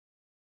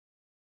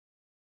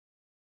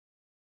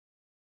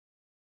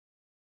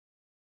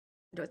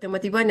Dr.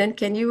 Mathivanan,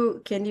 can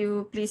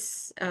you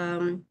please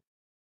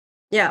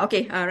yeah,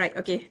 okay, all right,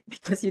 okay,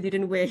 because you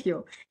didn't wear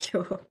your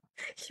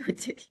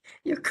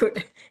your coat.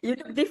 You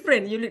look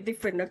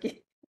different, okay.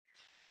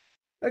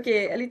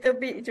 Okay, a little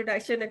bit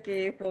introduction,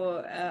 okay,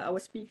 for our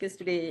speakers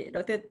today.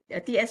 Dr.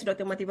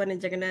 Mathivanan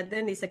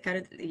Jagannathan is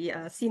currently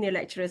a senior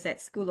lecturer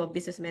at School of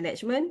Business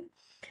Management.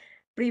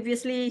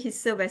 Previously, he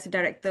served as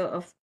director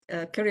of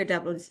Career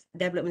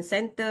Development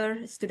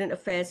Center, Student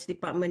Affairs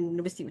Department,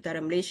 University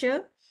Utara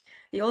Malaysia.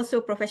 He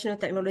also professional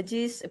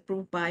technologist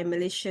approved by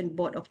Malaysian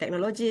Board of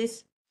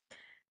Technologies,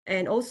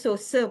 and also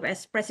served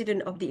as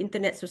president of the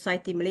Internet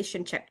Society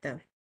Malaysian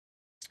chapter.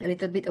 A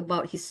little bit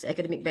about his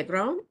academic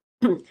background.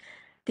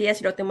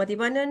 T.S. Dr.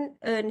 Mathivanan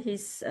earned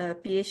his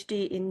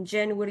PhD in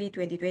January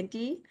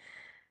 2020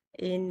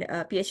 in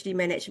PhD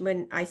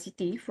Management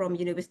ICT from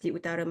University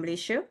Utara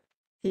Malaysia.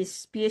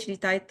 His PhD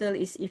title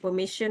is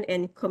Information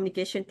and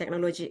Communication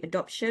Technology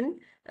Adoption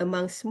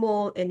among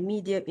Small and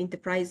Medium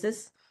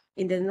Enterprises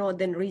in the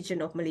Northern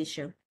Region of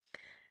Malaysia.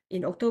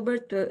 In October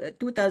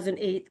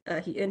 2008,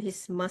 he earned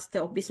his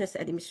Master of Business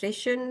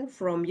Administration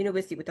from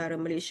University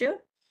Utara Malaysia.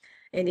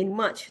 And in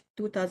March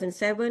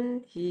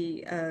 2007,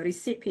 he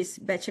received his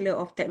Bachelor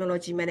of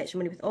Technology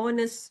Management with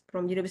Honours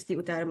from University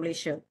Utara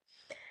Malaysia.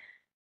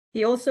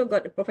 He also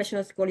got a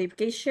professional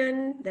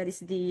qualification, that is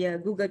the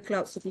Google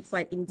Cloud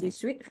Certified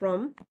English Suite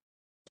from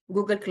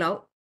Google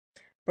Cloud,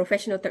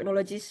 Professional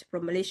Technologies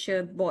from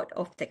Malaysia Board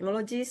of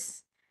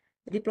Technologies,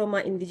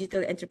 Diploma in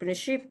Digital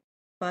Entrepreneurship,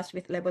 passed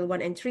with level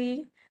 1 and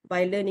 3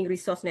 by Learning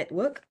Resource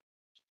Network.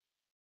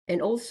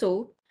 And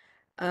also,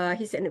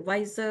 he's an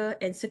advisor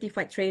and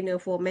certified trainer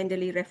for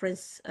Mendeley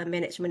Reference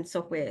Management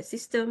Software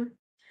System.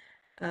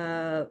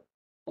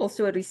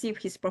 Also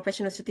received his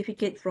professional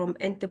certificate from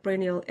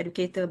Entrepreneurial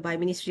Educator by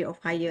Ministry of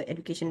Higher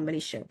Education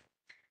Malaysia.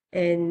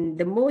 And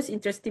the most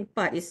interesting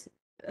part is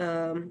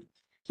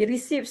he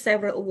received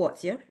several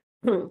awards. Yeah,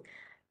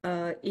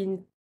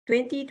 in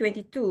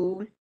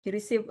 2022, he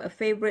received a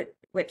favorite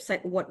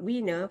website award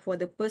winner for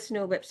the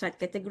personal website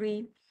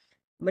category,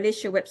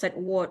 Malaysia Website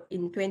Award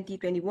in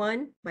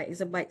 2021 by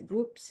Exabyte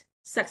Group's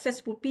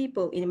Successful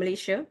People in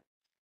Malaysia,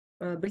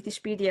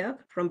 Britishpedia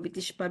from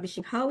British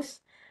Publishing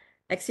House,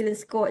 Excellent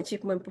Score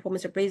Achievement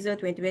Performance Appraiser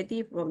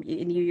 2020 from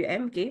in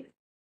UUM, okay.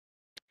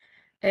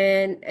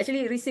 And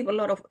actually received a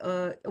lot of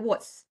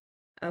awards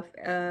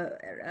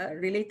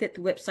related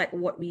to website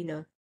award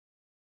winner.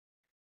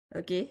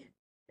 Okay,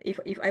 if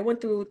I want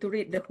to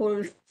read the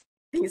whole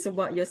things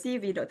about your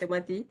CV, Dr.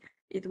 Mati,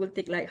 it will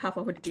take like half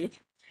of a day.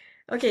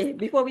 Okay,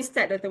 before we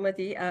start, Dr.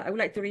 Mati, I would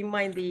like to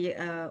remind the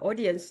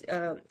audience,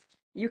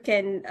 you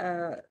can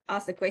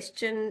ask a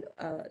question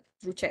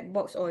through chat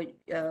box or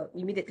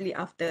immediately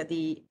after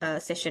the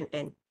session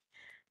end.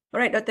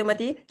 All right, Dr.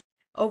 Mati,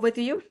 over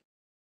to you.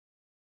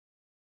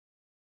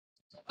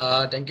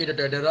 Thank you,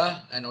 Dr.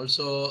 Adara, and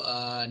also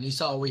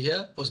Nisa over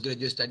here,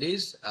 postgraduate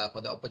studies, for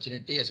the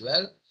opportunity as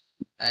well.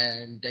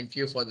 And thank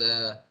you for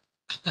the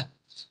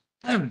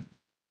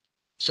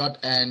short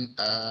and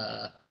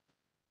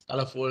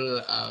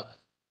colorful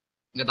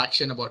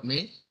introduction about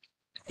me.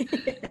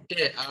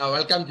 Okay,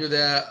 welcome to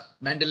the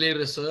Mendeley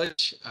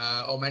Research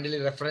or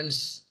Mendeley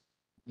Reference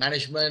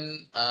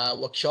Management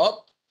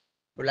workshop.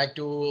 We'd like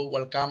to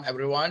welcome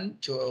everyone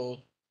to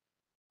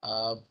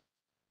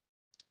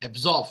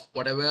absorb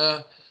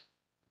whatever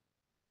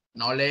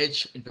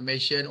knowledge,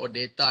 information, or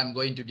data I'm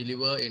going to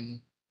deliver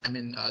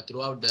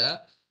throughout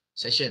the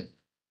session.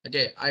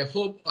 Okay, I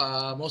hope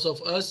most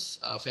of us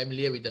are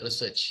familiar with the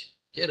research.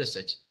 Okay,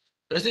 research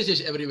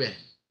is everywhere.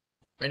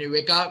 When you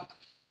wake up,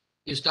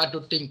 you start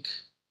to think,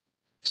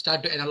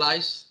 start to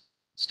analyze,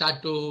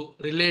 start to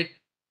relate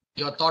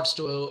your thoughts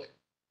to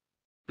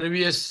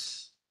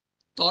previous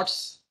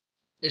thoughts.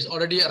 It's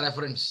already a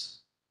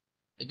reference,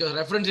 because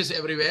reference is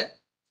everywhere.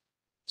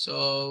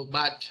 So,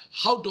 but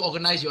how to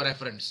organize your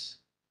reference?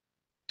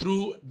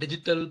 Through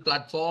digital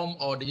platform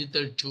or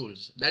digital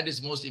tools. That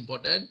is most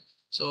important.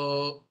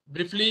 So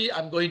briefly,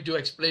 I'm going to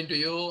explain to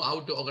you how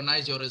to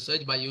organize your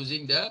research by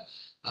using the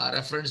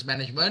reference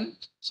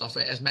management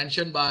software as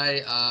mentioned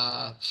by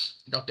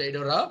Dr.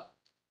 Adara.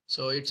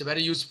 So it's a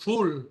very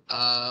useful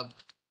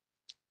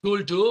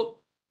tool to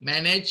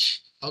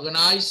manage,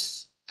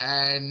 organize,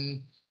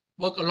 and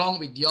work along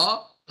with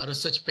your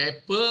research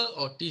paper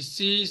or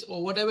thesis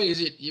or whatever is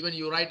it. Even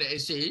you write an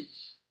essay,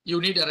 you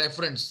need a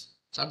reference.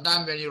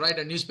 Sometimes when you write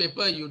a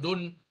newspaper, you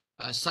don't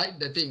cite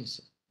the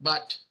things,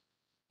 but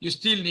you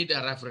still need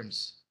a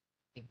reference.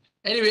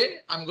 Anyway,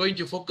 I'm going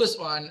to focus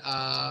on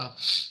a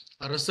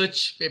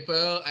research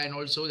paper and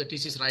also the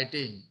thesis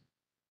writing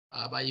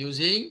by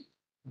using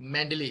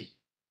Mendeley.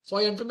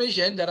 For your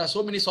information, there are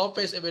so many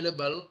softwares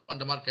available on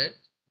the market.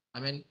 I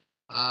mean,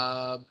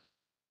 on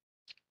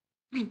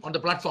the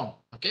platform,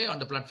 okay, on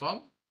the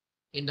platform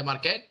in the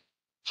market.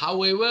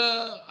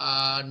 However,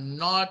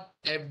 not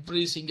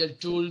every single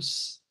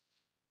tools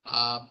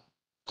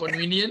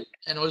convenient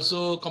and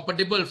also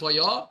compatible for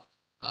your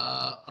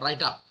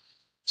write-up.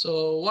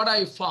 So what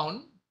I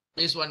found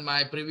based on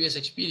my previous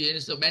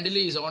experience, so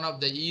Mendeley is one of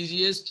the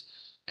easiest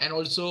and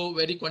also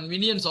very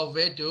convenient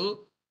software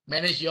to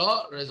manage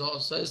your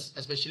resources,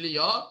 especially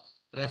your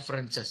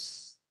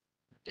references.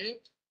 Okay.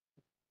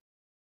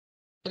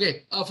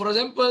 Okay. For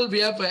example, we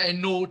have a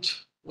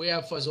note, we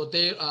have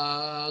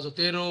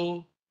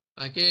Zotero,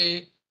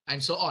 okay,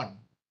 and so on.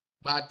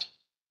 But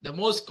the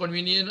most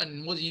convenient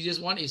and most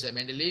easiest one is a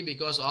Mendeley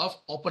because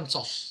of open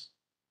source.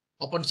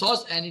 Open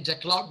source, and it's a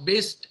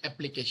cloud-based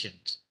application.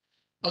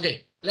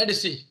 Okay, let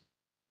us see.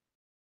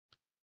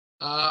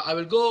 I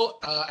will go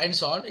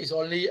hands-on. It's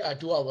only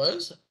 2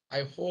 hours.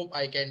 I hope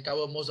I can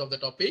cover most of the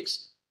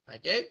topics.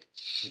 Okay.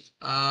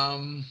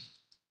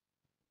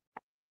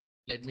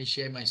 Let me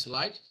share my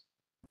slide.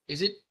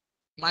 Is it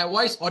my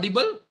voice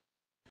audible?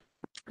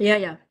 Yeah,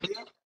 yeah.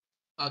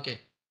 Okay.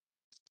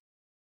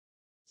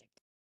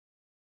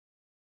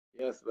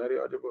 Yes, very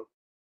audible.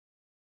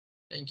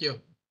 Thank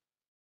you.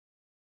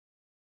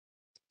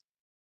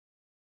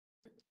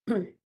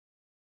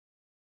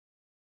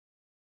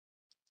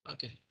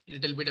 Okay, a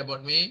little bit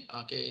about me.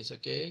 Okay, it's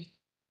okay.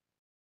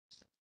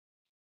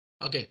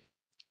 Okay,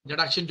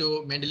 introduction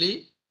to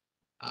Mendeley.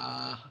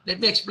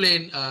 Let me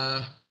explain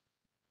a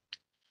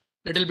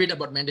little bit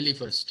about Mendeley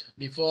first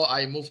before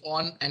I move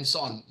on and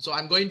so on. So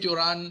I'm going to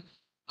run.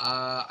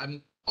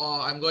 I'm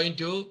going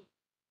to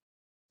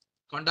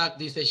conduct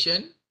this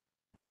session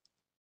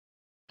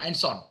and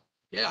so on.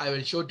 Yeah, I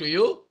will show to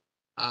you.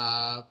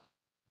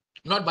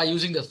 Not by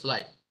using the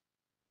slide,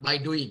 by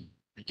doing.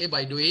 Okay,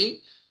 by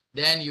doing,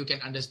 then you can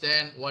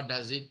understand what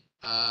does it,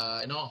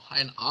 and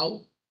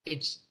how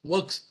it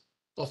works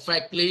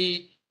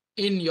perfectly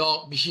in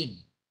your machine.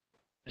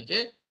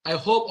 Okay, I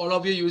hope all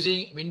of you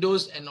using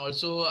Windows and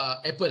also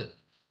Apple.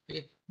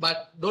 Okay,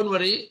 but don't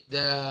worry,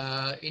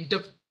 the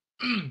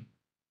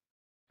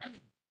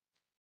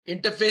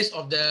interface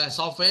of the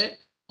software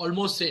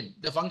almost same.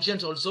 The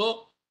functions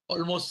also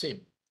almost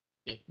same.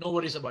 Okay, no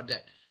worries about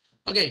that.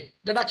 Okay,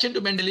 introduction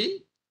to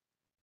Mendeley.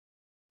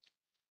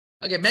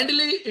 Okay,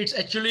 Mendeley, it's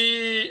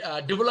actually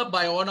developed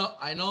by one of,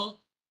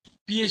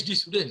 PhD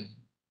student.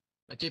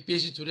 Okay,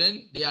 PhD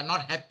student, they are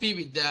not happy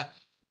with the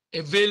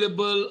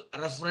available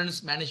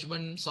reference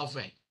management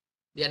software.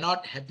 They are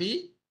not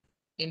happy.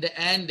 In the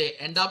end, they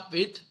end up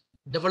with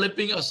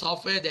developing a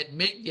software that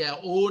make their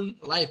own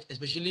life,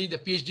 especially the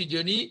PhD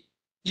journey,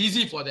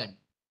 easy for them.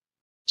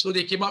 So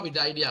they came up with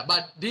the idea.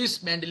 But this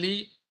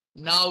Mendeley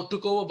now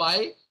took over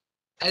by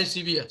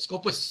Elsevier,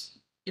 Scopus.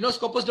 You know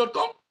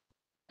Scopus.com?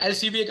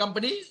 Elsevier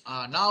company.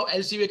 Now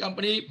Elsevier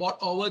company bought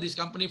over this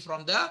company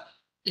from the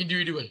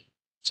individual.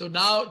 So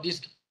now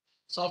this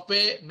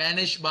software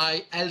managed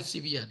by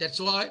Elsevier. That's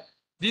why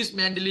this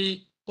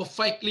Mendeley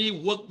perfectly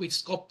work with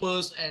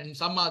Scopus and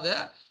some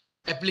other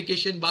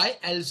application by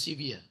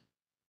Elsevier.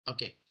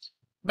 Okay.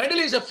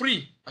 Mendeley is a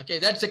free. Okay,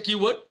 that's a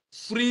keyword.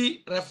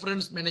 Free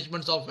reference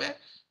management software,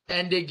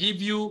 and they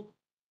give you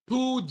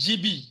 2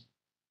 GB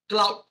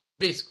cloud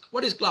based.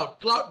 What is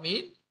cloud? Cloud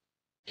means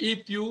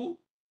if your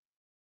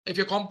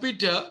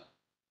computer,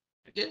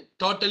 okay,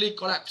 totally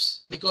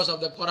collapse because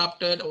of the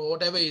corrupted or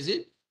whatever is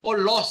it, or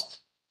lost,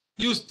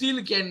 you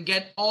still can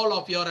get all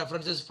of your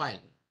references file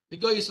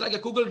because it's like a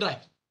Google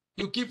Drive.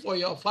 You keep for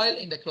your file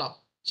in the cloud.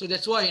 So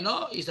that's why,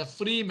 it's a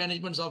free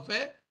management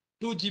software,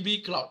 2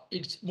 GB cloud.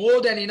 It's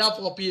more than enough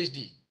for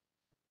PhD.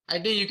 I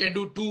think you can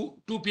do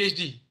two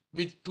PhD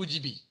with 2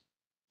 GB.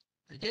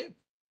 Okay.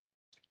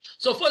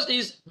 So first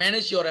is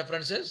manage your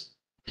references.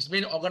 It's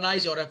mean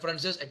organize your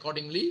references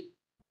accordingly.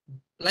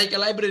 Like a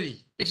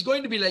library. It's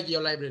going to be like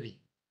your library.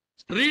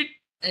 Read,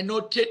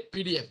 annotate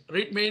PDF.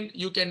 Read means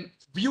you can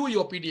view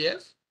your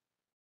PDF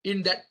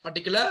in that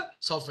particular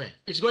software.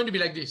 It's going to be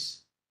like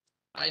this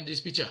in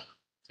this picture.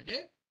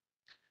 Okay.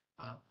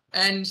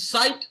 And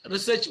cite,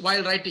 research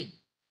while writing.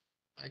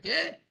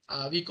 Okay.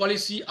 We call it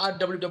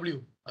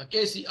CRWW.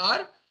 Okay.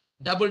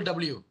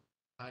 CRWW.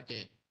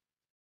 Okay.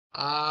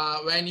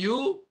 When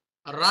you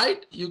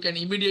write, you can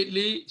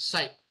immediately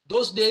cite.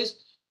 Those days,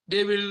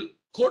 they will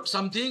quote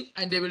something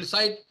and they will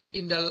cite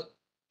in the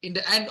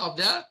end of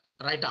the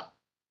write-up.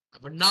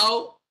 But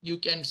now you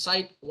can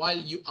cite while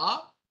you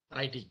are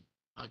writing.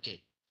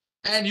 Okay.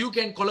 And you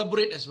can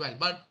collaborate as well.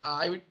 But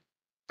I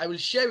will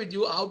share with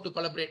you how to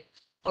collaborate.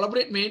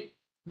 Collaborate means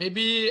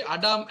maybe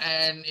Adam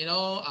and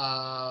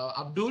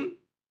Abdul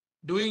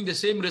doing the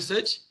same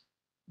research.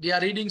 They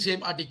are reading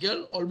same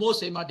article, almost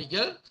same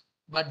article,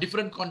 but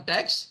different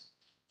context.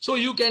 So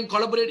you can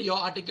collaborate your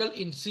article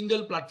in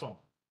single platform.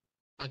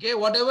 Okay,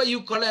 whatever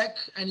you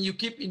collect and you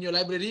keep in your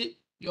library,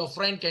 your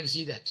friend can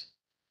see that.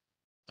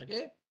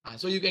 Okay,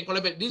 so you can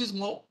collaborate. This is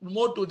more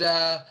to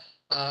the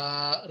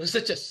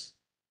researchers,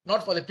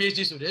 not for the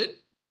PhD student.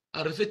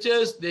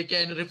 Researchers, they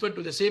can refer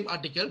to the same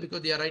article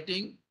because they are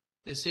writing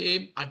the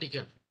same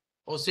article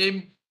or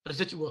same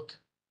research work.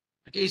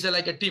 Okay, it's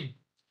like a team.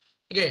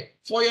 Okay,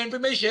 for your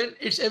information,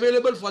 it's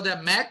available for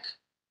the Mac.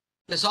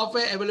 The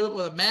software available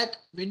for the Mac,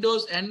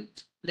 Windows, and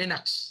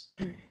Linux.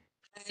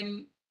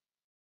 And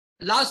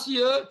last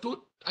year,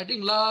 I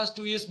think last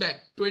 2 years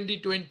back,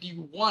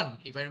 2021,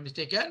 if I'm not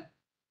mistaken,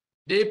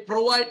 they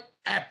provide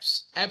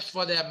apps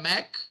for the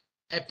Mac,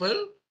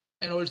 Apple,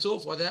 and also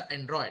for the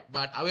Android.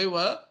 But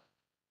however,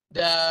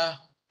 the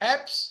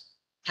apps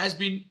has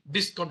been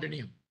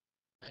discontinued.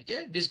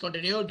 Okay,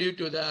 discontinued due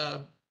to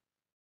the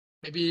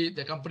maybe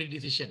the company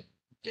decision.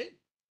 Okay.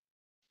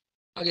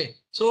 Okay.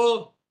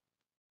 So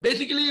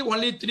basically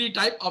only three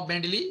type of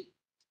Mendeley: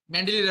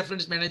 Mendeley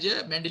Reference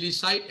Manager, Mendeley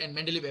Cite, and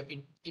Mendeley Web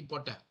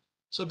Importer.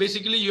 So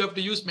basically you have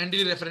to use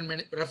Mendeley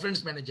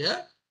Reference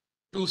Manager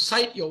to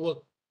cite your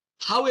work.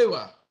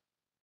 However,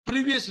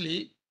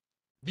 previously,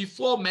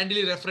 before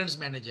Mendeley Reference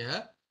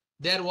Manager,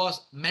 there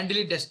was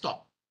Mendeley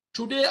Desktop.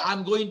 Today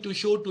I'm going to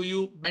show to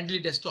you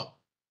Mendeley Desktop,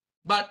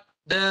 but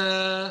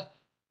the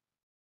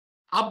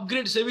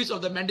upgrade service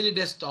of the Mendeley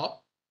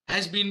Desktop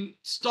has been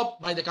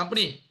stopped by the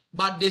company,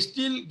 but they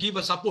still give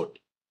a support.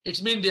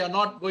 It means they are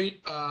not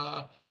going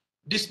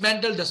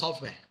dismantle the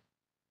software.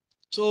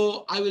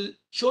 So I will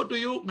show to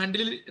you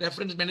Mendeley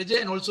Reference Manager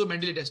and also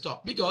Mendeley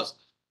Desktop, because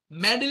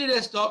Mendeley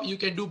Desktop you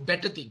can do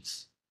better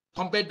things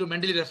compared to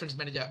Mendeley Reference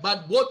Manager,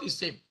 but both is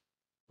same.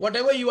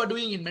 Whatever you are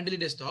doing in Mendeley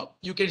Desktop,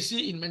 you can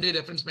see in Mendeley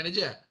Reference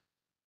Manager.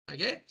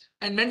 Okay,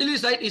 and Mendeley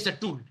Cite is a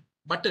tool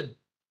button,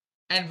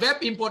 and Web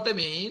Importer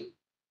mean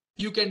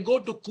you can go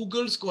to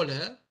Google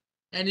Scholar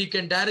and you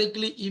can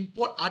directly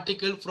import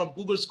article from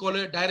Google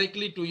Scholar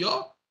directly to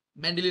your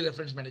Mendeley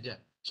Reference Manager.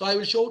 So I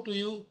will show to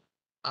you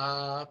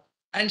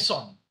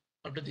hands-on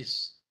after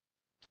this.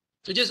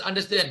 So just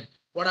understand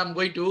what I'm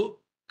going to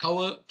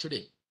cover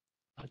today.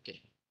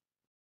 Okay.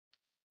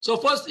 So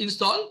first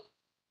install.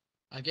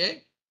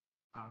 Okay.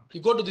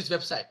 You go to this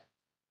website,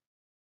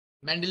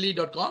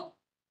 mendeley.com.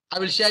 I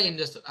will share in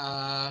this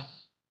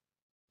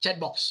chat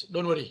box.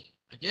 Don't worry.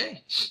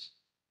 Okay.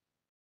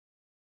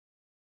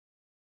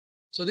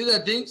 So these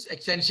are things,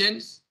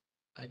 extensions.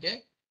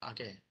 Okay.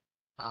 Okay.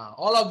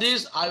 All of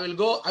these I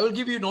will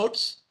give you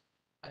notes.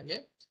 Okay.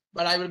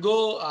 But I will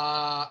go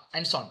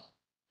hands-on.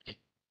 Okay.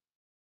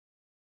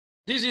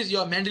 This is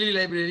your Mendeley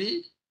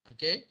library.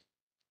 Okay.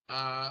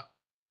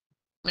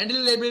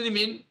 Mendeley library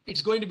means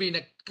it's going to be in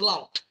a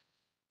cloud.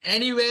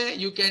 Anywhere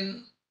you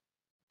can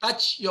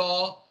touch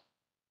your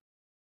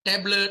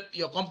tablet,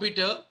 your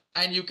computer,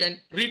 and you can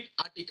read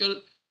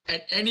article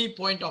at any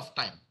point of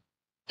time.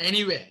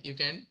 Anywhere you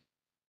can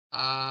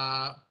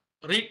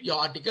read your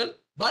article,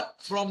 but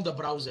from the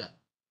browser,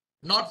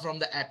 not from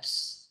the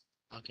apps.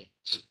 Okay.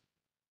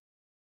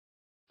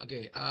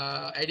 Okay.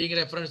 Adding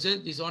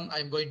references. This one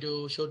I'm going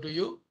to show to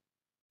you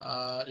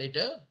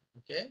later.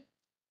 Okay.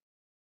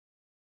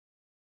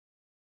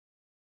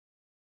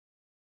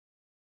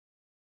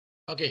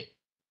 Okay.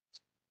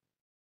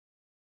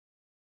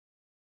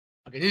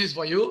 Okay, this is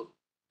for you.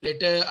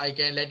 Later I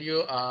can let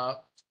you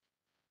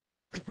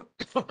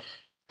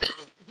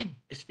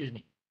excuse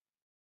me.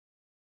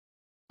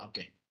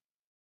 Okay.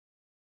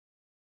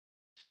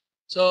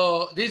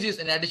 So this is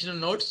an additional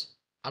notes.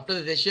 After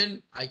the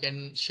session, I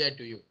can share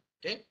to you.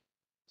 Okay.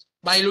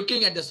 By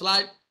looking at the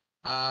slide,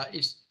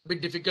 it's a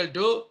bit difficult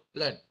to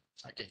learn.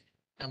 Okay.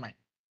 Never mind.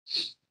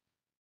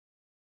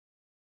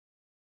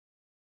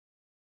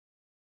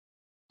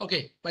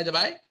 Okay. By the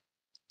way,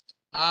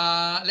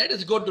 let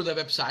us go to the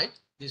website.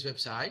 This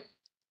website.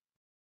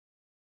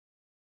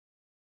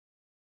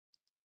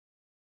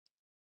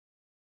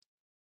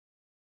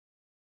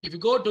 If you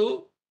go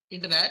to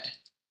internet,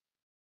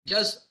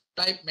 just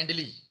type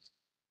Mendeley.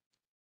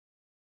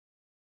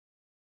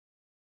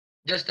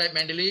 Just type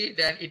Mendeley,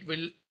 then it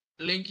will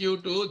link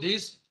you to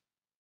this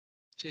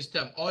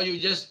system, or you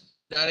just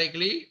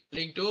directly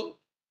link to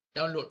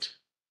download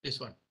this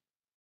one.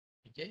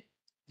 Okay,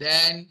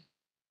 then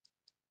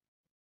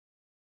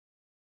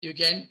you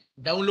can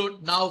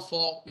download now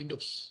for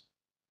Windows.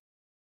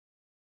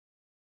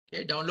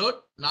 Okay, download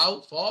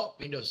now for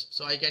Windows.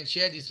 So I can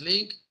share this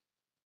link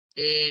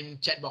in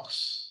chat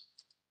box.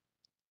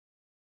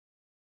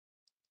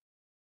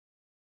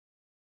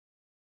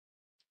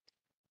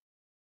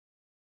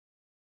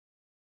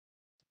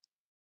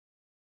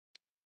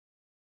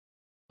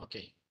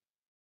 Okay.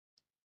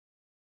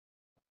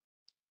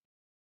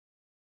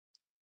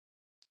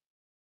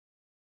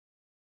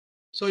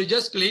 So you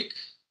just click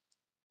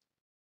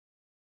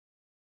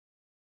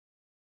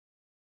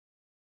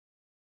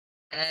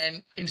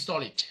and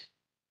install it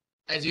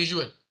as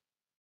usual.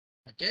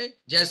 Okay,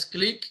 just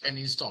click and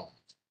install.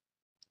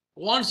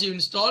 Once you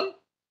install,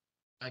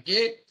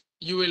 okay,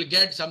 you will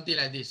get something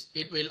like this.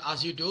 It will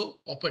ask you to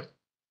open.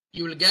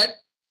 You will get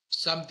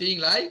something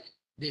like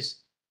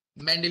this.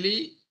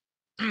 Mendeley,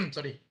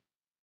 sorry,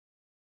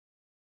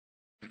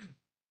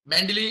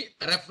 Mendeley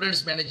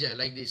Reference Manager,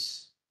 like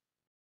this.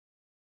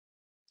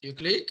 You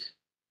click.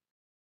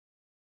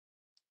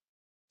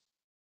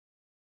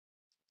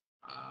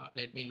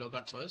 Let me log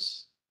out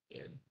first.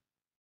 Okay.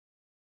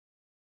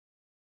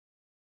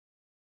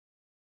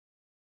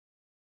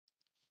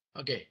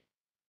 Okay.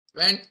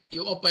 When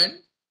you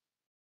open,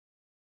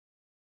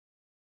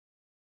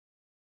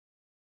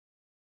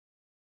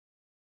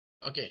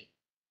 okay.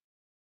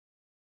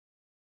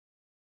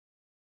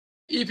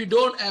 If you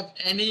don't have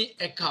any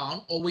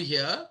account over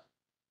here,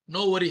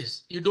 no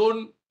worries. You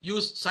don't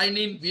use sign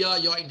in via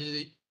your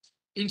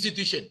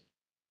institution.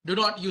 Do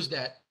not use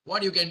that.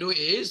 What you can do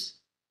is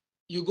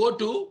you go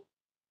to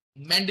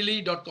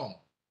Mendeley.com,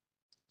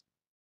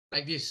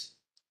 like this.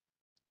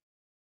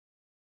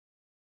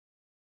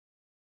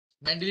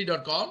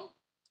 Mendeley.com.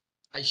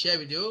 I share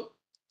with you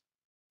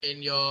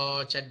in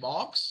your chat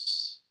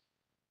box.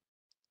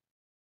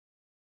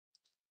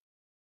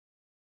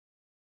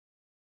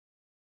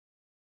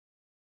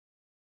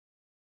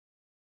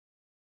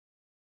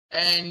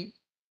 And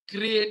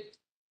create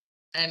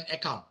an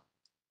account.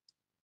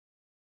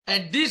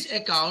 And this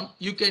account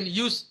you can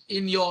use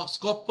in your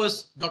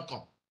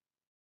scopus.com.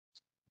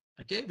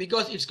 Okay,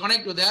 because it's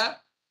connected to the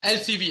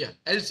Elsevier.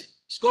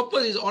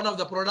 Scopus is one of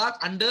the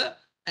product under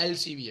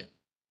Elsevier.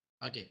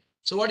 Okay,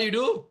 so what do you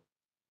do?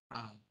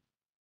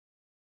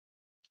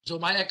 So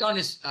my account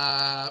is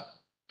I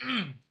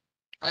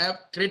have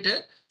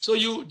created. So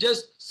you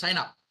just sign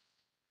up.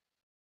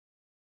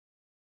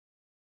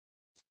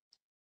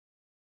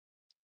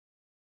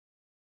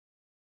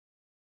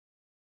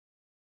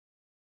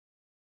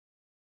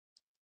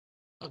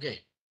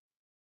 Okay,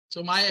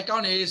 so my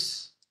account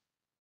is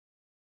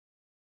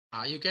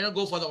you cannot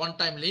go for the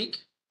one-time link.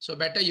 So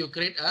better you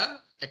create a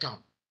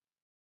account.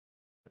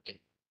 Okay,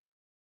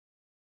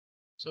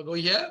 so go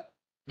here,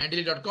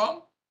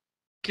 Mendeley.com,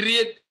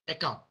 create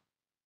account.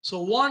 So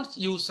once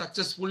you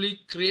successfully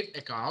create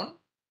account,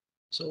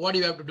 so what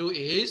you have to do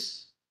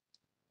is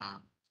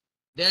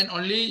then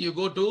only you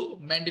go to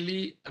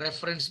Mendeley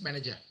Reference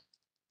Manager.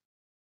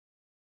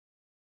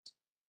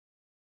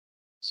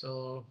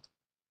 So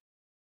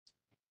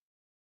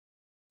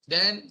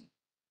then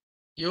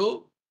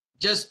you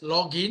just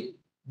log in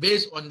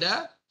based on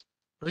the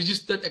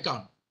registered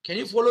account. Can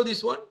you follow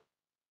this one?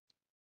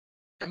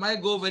 Am I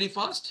go very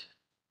fast?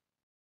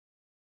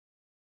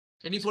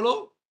 Can you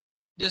follow?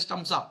 Just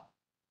thumbs up.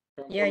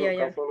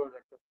 Yeah.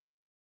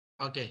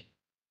 Okay.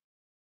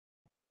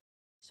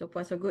 So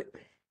far so good.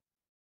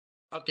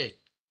 Okay.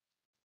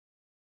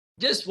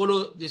 Just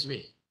follow this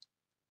way.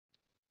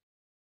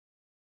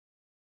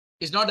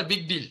 It's not a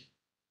big deal.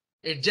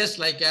 It's just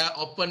like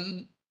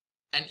open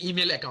an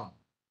email account.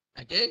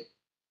 Okay.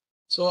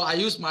 So I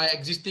use my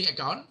existing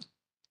account.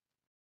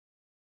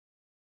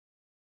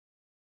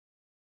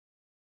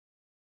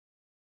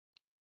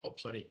 Oh,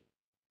 sorry.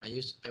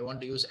 I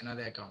want to use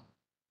another account.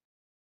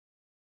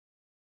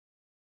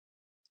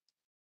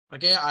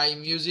 Okay,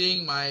 I'm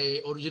using my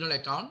original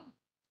account.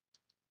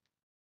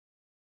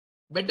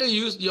 Better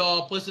use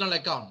your personal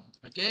account.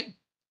 Okay.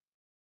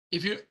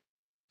 If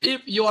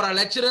you are a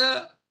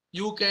lecturer,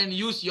 you can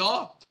use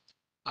your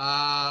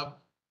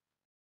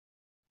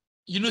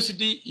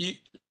university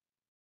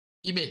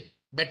email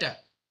better.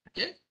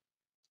 Okay.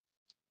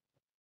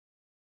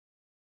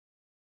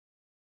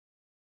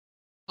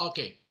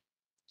 Okay.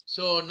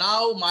 So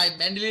now my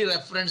Mendeley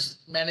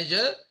Reference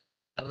Manager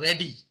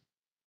ready.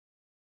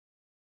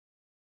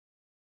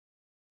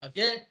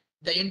 Okay.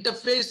 The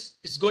interface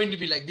is going to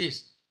be like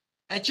this.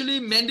 Actually,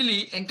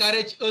 Mendeley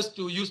encouraged us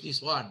to use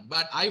this one,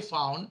 but I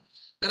found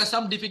there are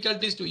some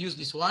difficulties to use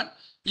this one,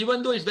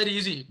 even though it's very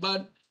easy.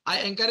 But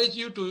I encourage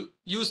you to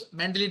use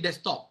Mendeley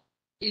Desktop.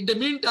 In the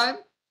meantime,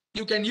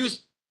 you can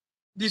use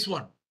this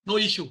one, no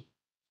issue.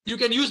 You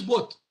can use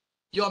both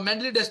your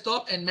Mendeley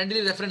Desktop and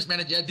Mendeley Reference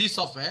Manager. This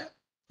software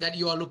that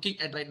you are looking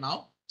at right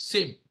now,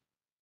 same.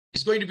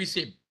 It's going to be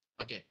same.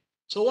 Okay.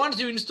 So once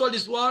you install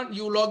this one,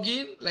 you log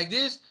in like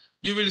this,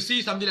 you will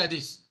see something like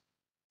this.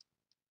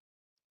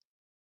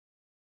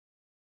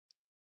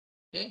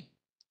 Okay.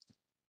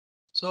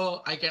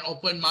 So I can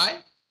open my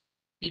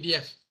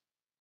PDF.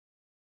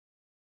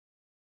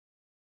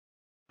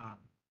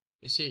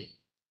 You see,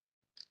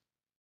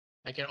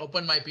 I can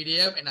open my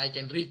PDF and I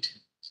can read.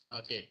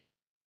 Okay.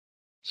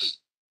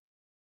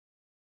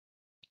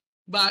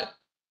 But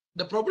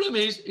the problem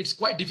is it's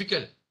quite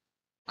difficult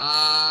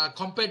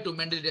compared to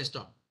Mendeley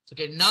Desktop.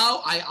 Okay.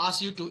 Now I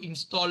ask you to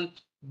install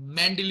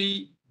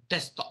Mendeley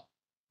Desktop.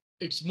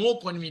 It's more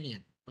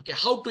convenient. Okay.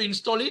 How to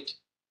install it?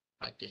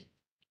 Okay.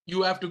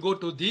 You have to go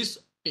to this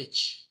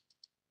page.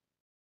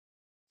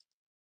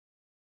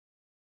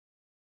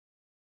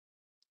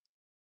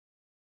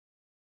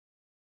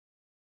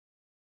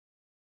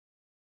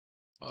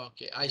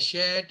 Okay, I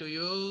share to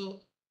you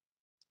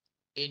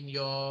in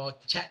your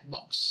chat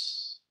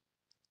box.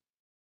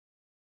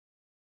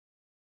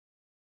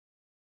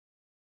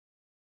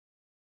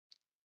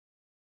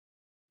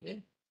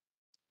 Okay.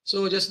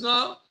 So just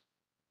now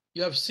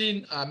you have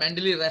seen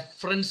Mendeley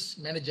Reference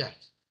Manager.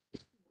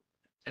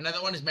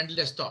 Another one is Mendeley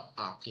Desktop.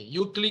 Okay,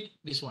 you click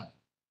this one.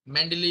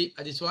 Mendeley,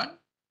 this one.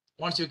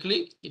 Once you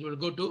click, it will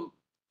go to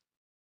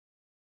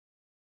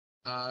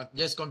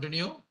just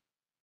continue.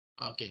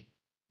 Okay.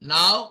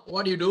 Now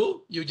what you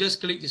do, you just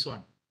click this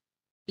one.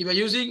 If you're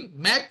using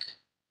Mac.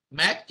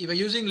 If you're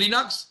using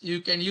Linux,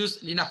 you can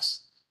use Linux,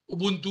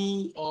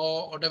 Ubuntu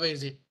or whatever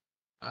is it.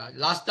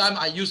 Last time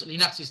I used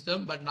Linux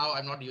system, but now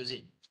I'm not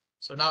using.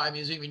 So now I'm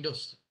using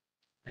Windows.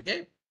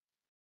 Okay.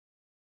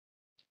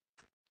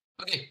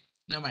 Okay,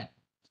 never mind.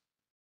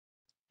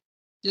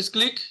 Just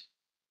click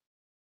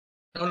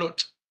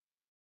download.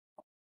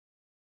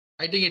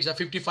 I think it's a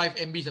 55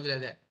 MB, something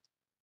like that.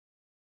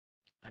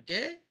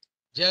 Okay,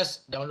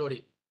 just download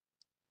it.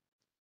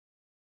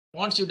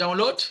 Once you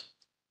download,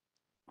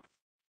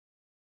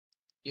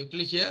 you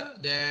click here.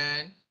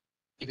 Then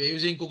if you're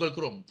using Google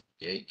Chrome,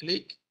 okay,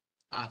 click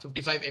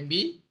 55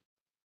 MB.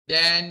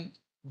 Then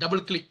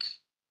double click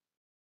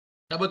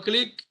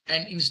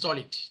and install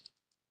it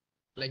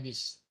like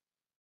this.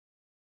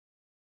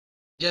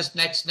 Just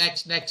next,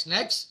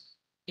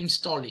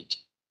 install it.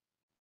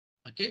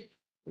 Okay.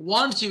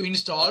 Once you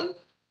install,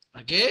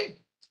 okay,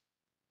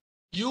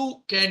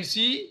 you can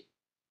see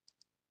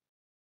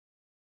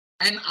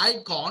an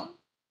icon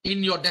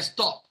in your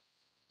desktop.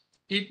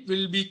 It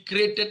will be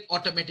created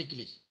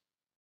automatically.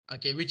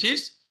 Okay, which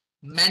is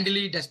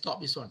Mendeley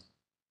desktop, this one.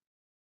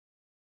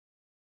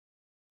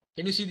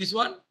 Can you see this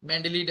one?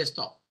 Mendeley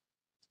desktop.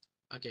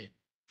 Okay.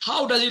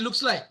 How does it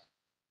looks like?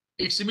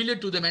 It's similar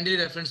to the Mendeley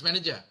reference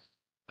manager.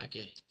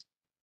 Okay.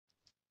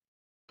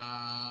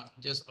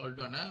 Just hold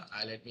on.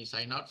 Let me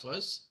sign out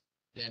first.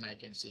 Then I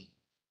can see.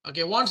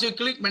 Okay. Once you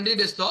click Mendeley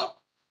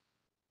desktop,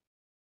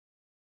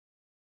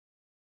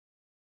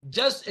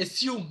 just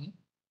assume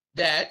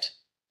that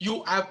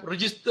you have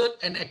registered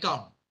an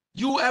account.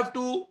 You have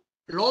to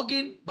log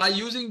in by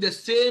using the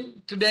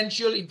same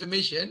credential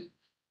information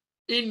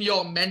in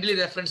your Mendeley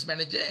reference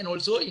manager and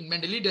also in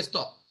Mendeley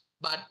desktop.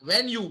 But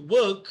when you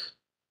work,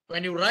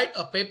 when you write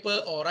a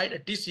paper or write a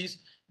thesis,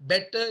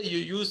 better you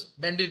use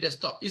Mendeley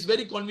desktop. It's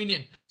very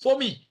convenient for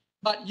me.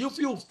 But if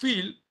you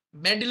feel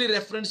Mendeley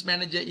reference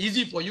manager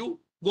easy for you,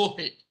 go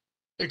ahead.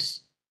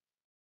 It's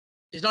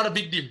not a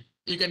big deal.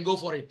 You can go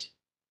for it.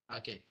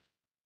 Okay.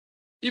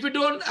 If you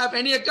don't have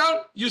any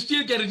account, you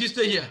still can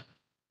register here.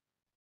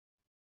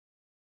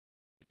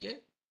 Okay.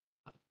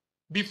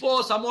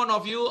 Before someone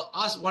of you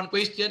ask one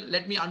question,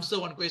 let me answer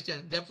one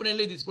question.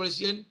 Definitely this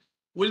question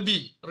will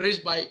be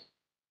raised by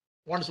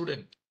one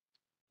student.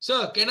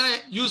 Sir, can I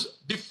use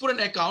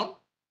different account?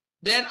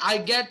 Then I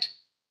get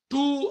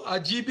 2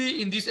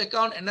 GB in this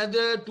account,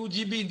 another 2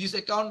 GB in this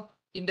account.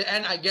 In the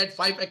end, I get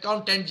 5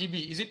 account, 10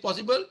 GB. Is it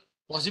possible?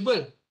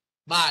 Possible.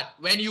 But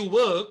when you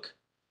work,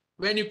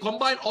 when you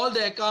combine all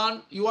the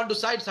account, you want to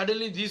cite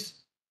suddenly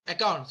this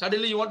account.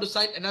 Suddenly you want to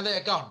cite another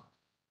account.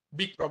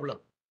 Big problem.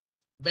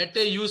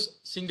 Better use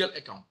single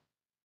account.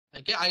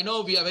 Okay, I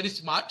know we are very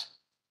smart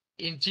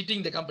in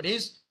cheating the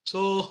companies.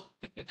 So,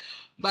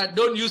 but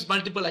don't use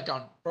multiple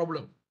account.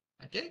 Problem.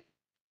 Okay.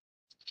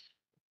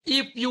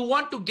 If you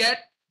want to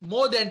get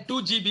more than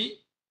 2 GB,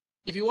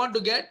 if you want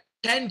to get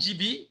 10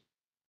 GB,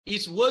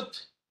 it's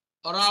worth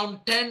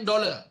around $10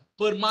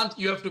 per month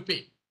you have to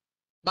pay.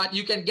 But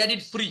you can get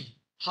it free.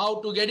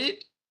 How to get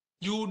it?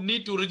 You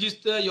need to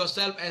register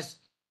yourself as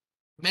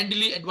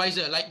Mendeley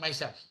advisor like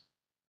myself.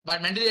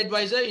 But Mendeley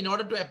advisor, in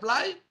order to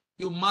apply,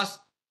 you must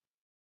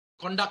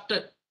conduct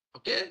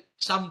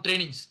some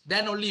trainings.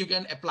 Then only you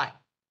can apply.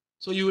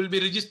 So you will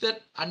be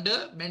registered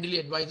under Mendeley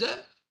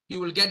advisor. You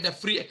will get the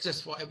free access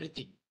for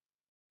everything.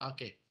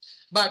 Okay.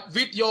 But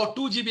with your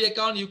 2 GB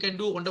account, you can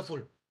do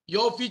wonderful.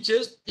 Your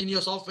features in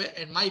your software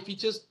and my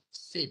features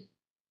same.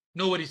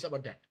 No worries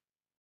about that.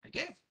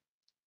 Okay.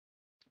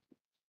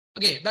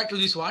 Okay, back to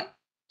this one.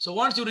 So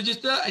once you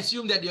register,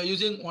 assume that you're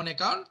using one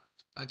account.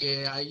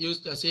 Okay, I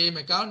used the same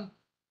account.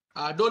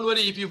 Don't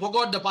worry, if you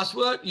forgot the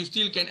password, you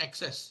still can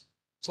access.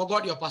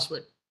 Forgot your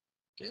password.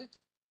 Okay.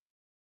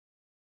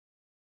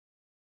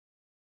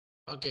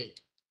 Okay.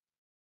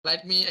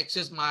 Let me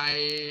access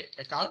my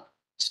account.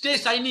 Stay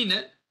sign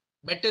in.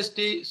 Better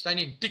stay sign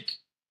in. Tick.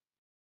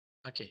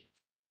 Okay.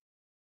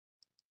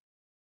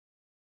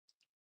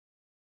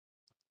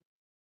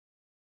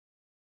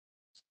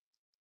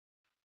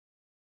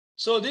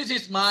 So this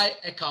is my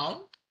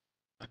account.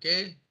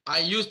 Okay. I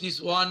use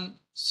this one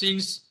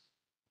since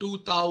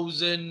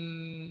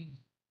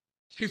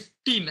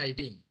 2015, I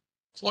think.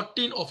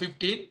 14 or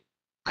 15.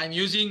 I'm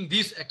using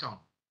this account.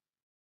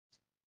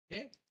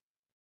 Okay.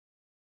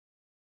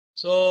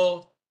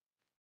 So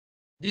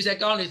this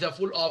account is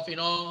full of,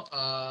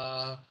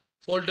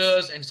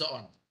 folders and so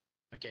on.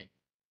 Okay.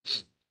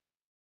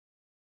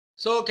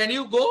 So can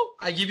you go?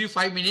 I give you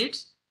 5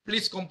 minutes.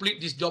 Please complete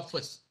this job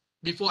first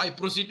before I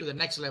proceed to the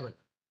next level.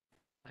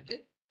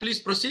 Okay. Please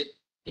proceed.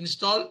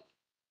 Install,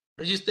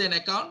 register an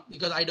account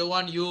because I don't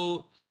want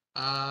you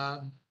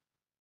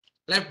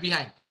left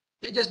behind.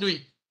 Okay, just do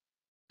it.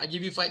 I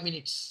give you 5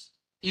 minutes.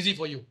 Easy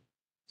for you.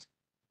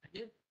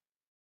 Okay.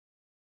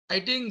 I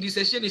think this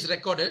session is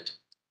recorded.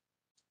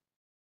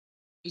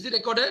 Is it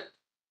recorded?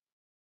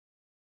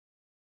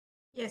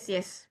 Yes,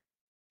 yes.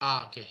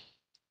 Okay.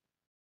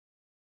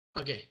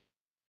 Okay.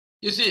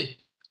 You see,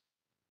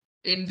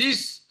 in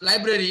this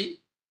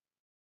library,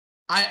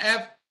 I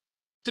have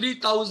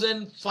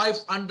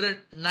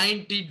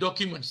 3,590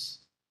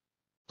 documents,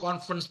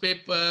 conference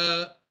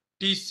paper,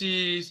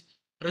 thesis,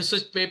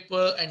 research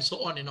paper, and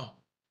so on,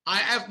 I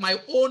have my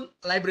own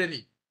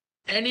library.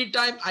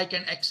 Anytime I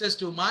can access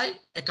to my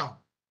account.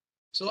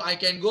 So I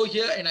can go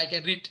here and I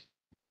can read.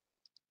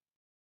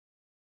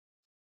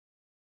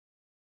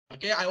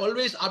 Okay, I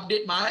always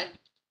update my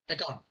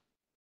account.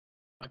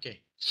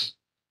 Okay.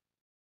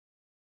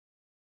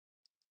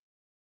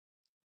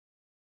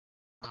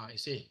 I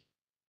see.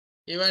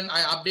 Even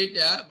I update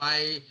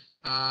my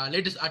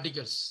latest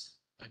articles.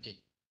 Okay.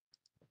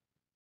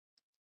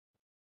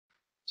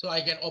 So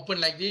I can open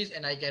like this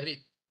and I can read.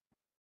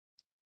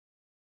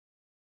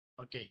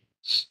 Okay.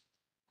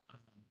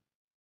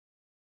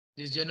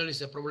 This journal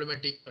is a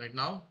problematic right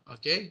now.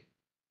 Okay.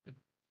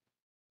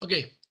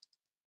 Okay.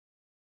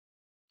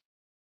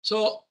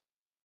 So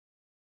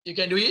you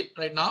can do it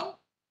right now.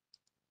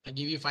 I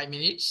give you 5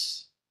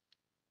 minutes.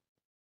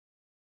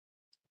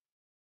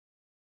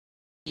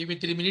 Give me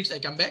 3 minutes. I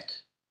come back.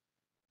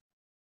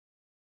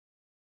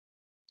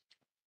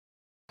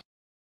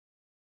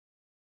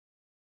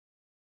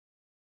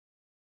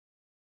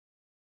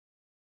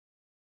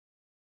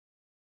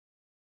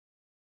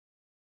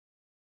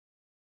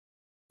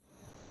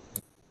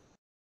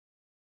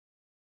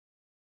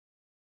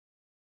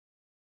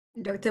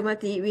 Dr.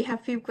 Mati, we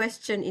have few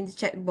questions in the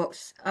chat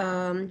box.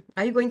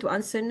 Are you going to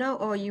answer now,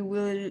 or you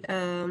will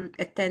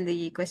attend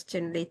the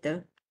question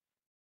later?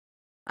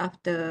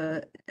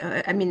 After,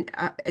 at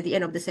the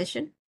end of the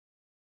session?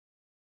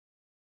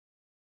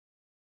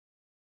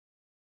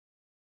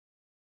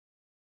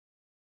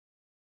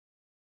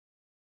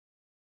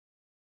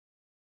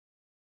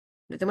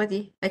 Dr.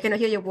 Mati, I cannot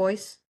hear your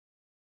voice.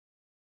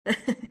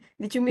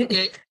 Did you mute,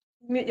 Okay.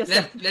 mute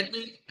yourself? Let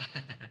me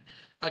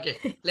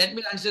okay. Let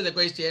me answer the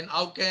question.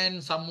 How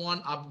can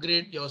someone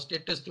upgrade your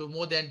status to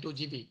more than 2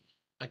 GB?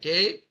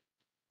 Okay.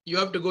 You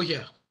have to go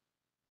here.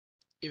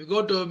 If you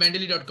go to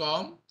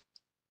mendeley.com,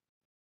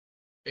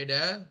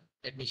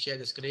 let me share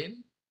the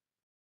screen.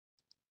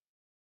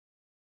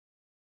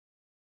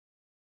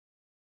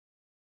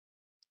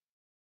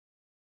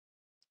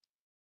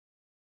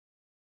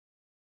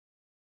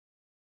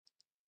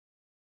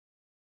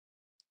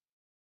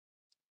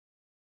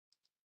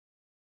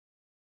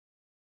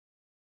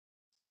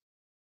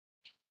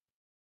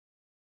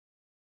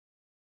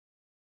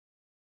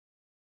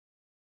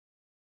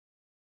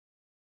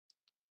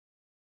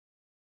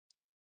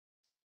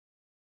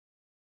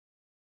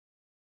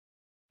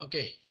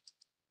 Okay.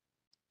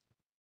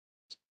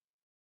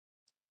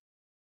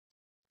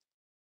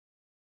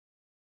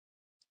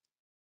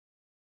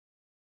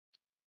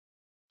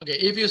 Okay.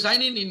 If you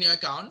sign in your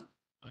account,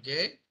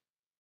 okay,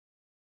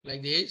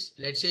 like this,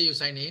 let's say you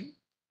sign in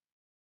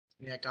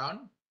your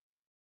account.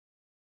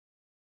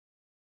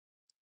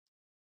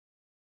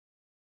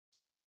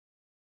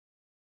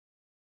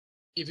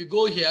 If you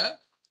go here,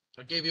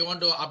 okay, if you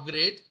want to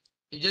upgrade,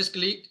 you just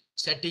click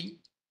setting.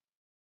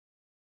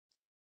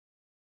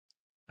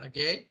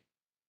 Okay.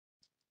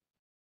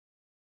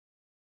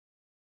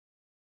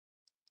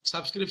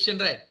 Subscription,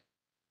 right?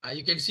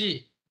 You can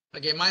see,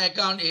 okay, my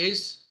account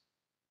is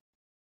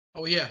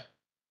over here.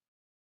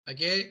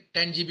 Okay,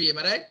 10 GB, am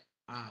I right?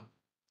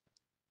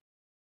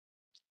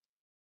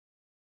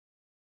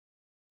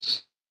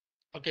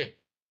 Okay.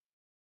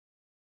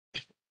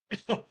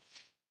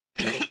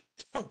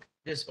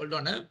 Just hold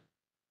on. Hello,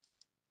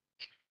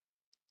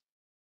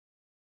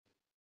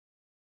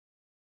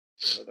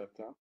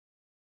 doctor.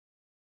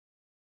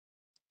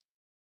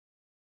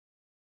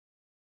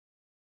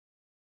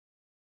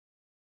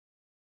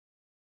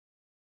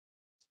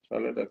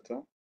 Hello,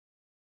 doctor.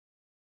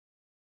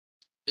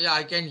 Yeah,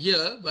 I can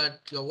hear, but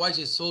your voice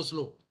is so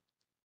slow.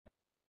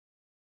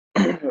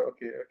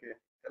 Okay.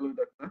 Hello,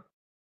 doctor.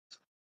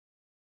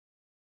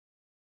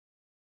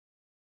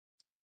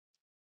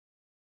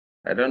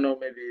 I don't know,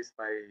 maybe it's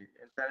my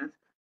internet.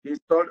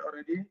 Installed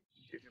already,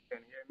 if you can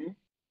hear me.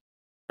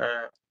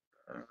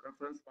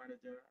 Reference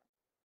manager.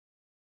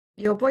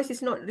 Your voice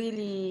is not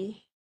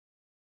really,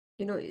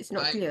 it's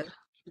not clear.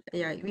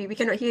 Yeah, we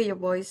cannot hear your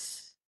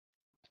voice.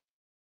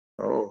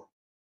 Oh,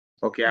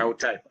 okay,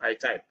 I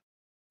type.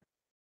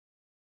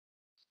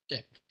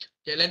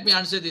 Okay, let me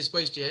answer this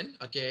question.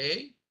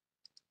 Okay.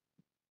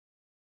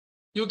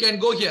 You can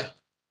go here.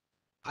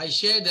 I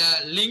share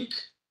the link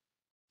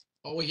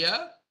over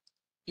here.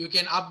 You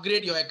can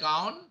upgrade your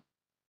account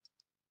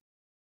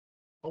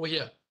over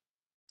here.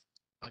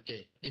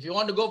 Okay. If you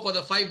want to go for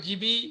the 5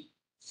 GB,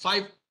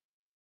 $5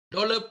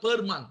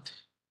 per month.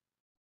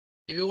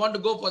 If you want to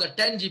go for the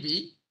 10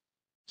 GB,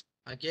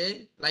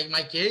 okay, like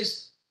my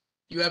case,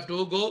 you have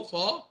to go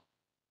for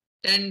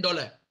 $10.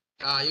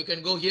 You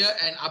can go here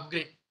and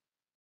upgrade.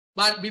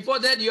 But before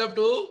that, you have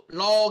to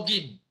log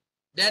in.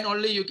 Then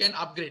only you can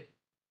upgrade.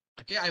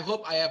 Okay, I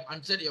hope I have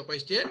answered your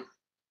question.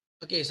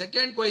 Okay,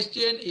 second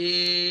question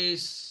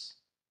is,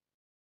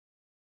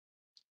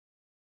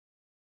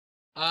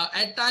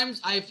 at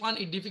times I find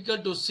it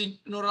difficult to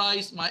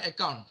synchronize my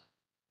account.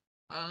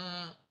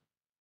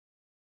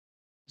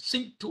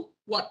 Sync to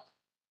what?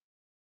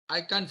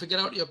 I can't figure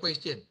out your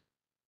question.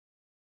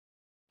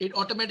 It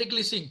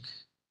automatically sync.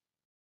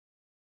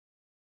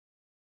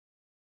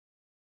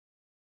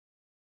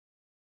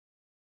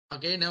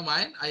 Okay, never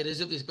mind. I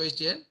received this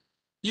question.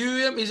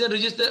 UUM isn't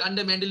registered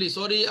under Mendeley.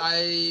 Sorry,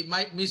 I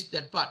might miss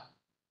that part.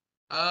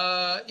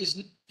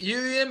 Is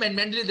UUM and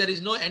Mendeley, there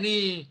is no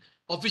any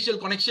official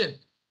connection.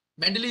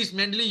 Mendeley is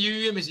Mendeley,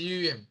 UUM is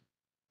UUM.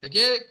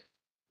 Okay,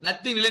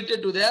 nothing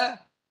related to the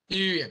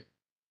UUM.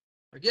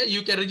 Okay,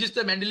 you can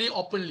register Mendeley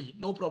openly,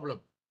 no problem.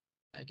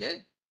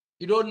 Okay,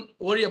 you don't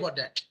worry about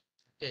that.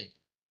 Okay,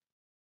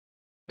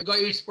 because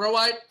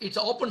it's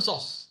open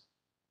source.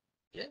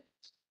 Okay.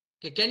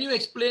 Okay. Can you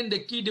explain the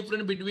key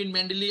difference between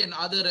Mendeley and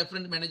other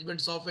reference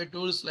management software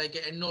tools like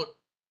EndNote?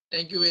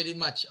 Thank you very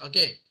much.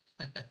 Okay.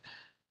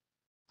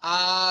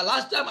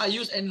 Last time I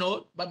used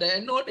EndNote, but the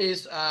EndNote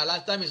is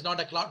last time is not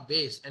a cloud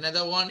based.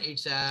 Another one,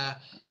 it's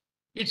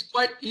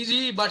quite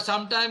easy, but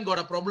sometimes got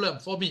a problem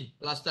for me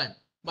last time.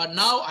 But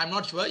now I'm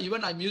not sure.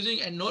 Even I'm using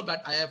EndNote,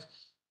 but I have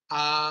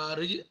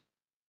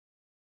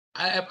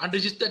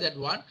unregistered that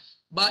one.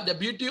 But the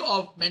beauty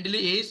of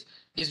Mendeley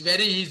is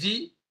very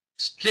easy,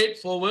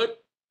 straightforward,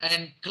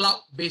 and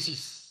cloud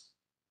basis.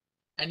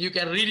 And you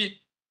can read it,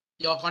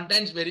 your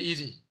contents very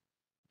easy.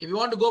 If you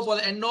want to go for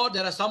the EndNote,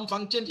 there are some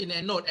functions in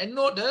EndNote.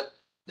 EndNote,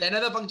 the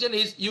another function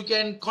is you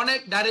can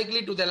connect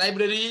directly to the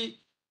library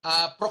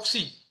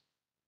proxy.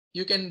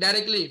 You can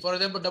directly, for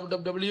example,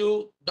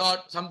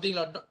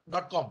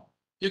 www.something.com.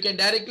 You can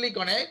directly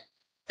connect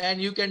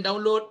and you can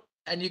download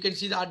and you can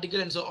see the article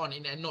and so on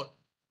in EndNote.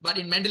 But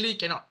in Mendeley,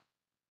 cannot.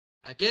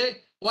 Okay.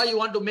 Why you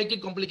want to make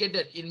it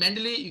complicated? In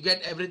Mendeley, you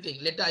get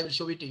everything. Later, I will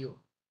show it to you.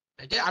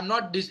 Okay. I'm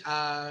not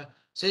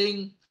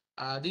saying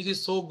this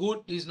is so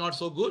good, this is not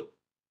so good,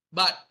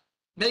 but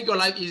make your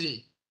life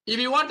easy. If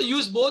you want to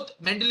use both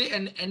Mendeley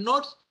and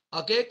EndNote,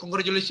 okay,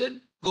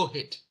 congratulations, go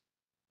ahead.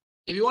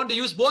 If you want to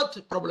use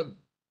both, problem.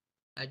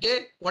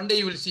 Okay, one day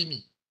you will see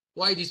me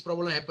why this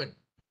problem happened.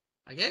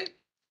 Okay,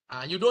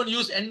 you don't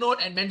use EndNote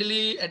and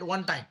Mendeley at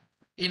one time.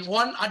 In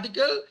one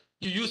article,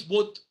 you use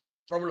both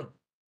problem.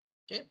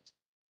 Okay.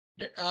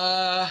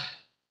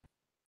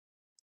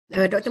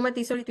 Dr.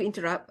 Mati, sorry to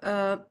interrupt.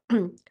 I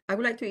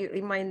would like to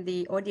remind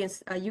the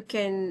audience, you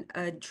can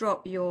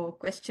drop your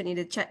question in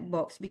the chat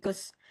box,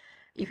 because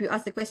if you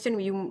ask the question,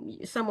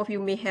 some of you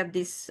may have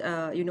this,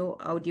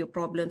 audio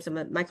problems,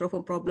 some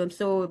microphone problems.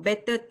 So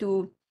better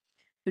to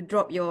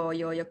drop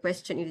your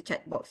question in the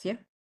chat box. Yeah.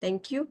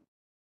 Thank you.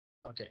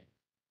 Okay.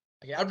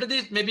 Okay. After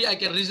this, maybe I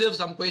can reserve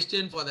some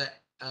question for the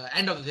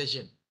end of the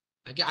session.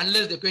 Okay.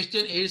 Unless the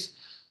question is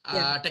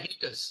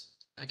technicals.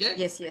 Okay.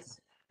 Yes. Yes.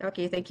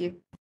 Okay. Thank you.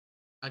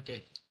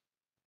 Okay.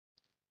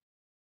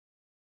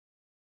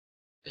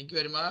 Thank you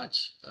very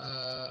much.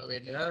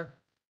 Wait here.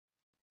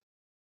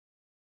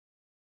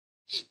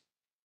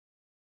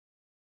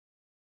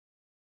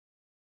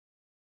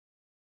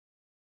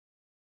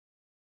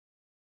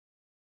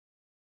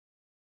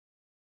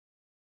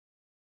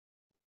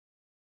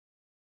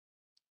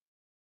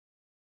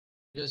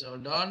 Just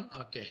hold on.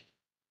 Okay.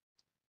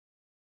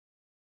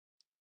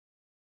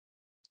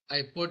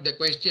 I put the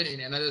question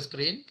in another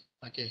screen.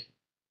 Okay.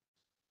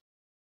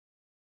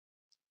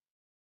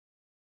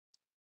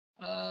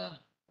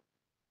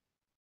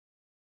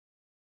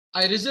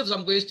 I reserve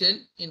some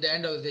question in the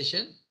end of the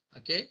session.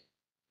 Okay.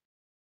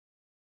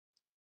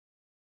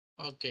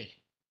 Okay.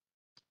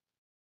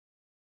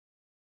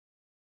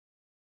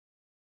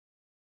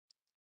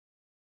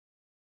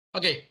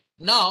 Okay.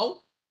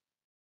 Now,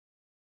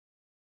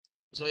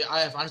 so I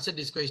have answered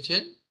this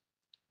question.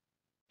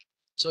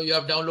 So you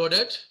have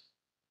downloaded.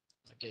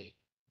 Okay.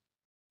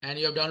 And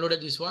you have downloaded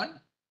this one.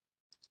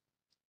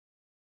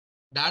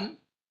 Done.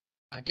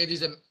 Okay.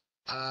 This is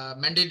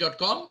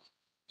Mendeley.com.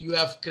 You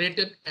have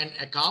created an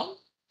account.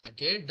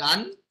 Okay.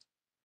 Done.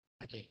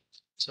 Okay.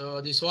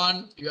 So this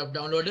one you have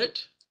downloaded.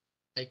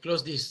 I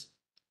close this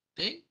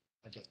thing.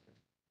 Okay.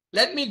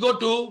 Let me go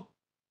to,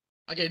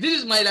 okay, this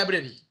is my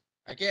library.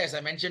 Okay, as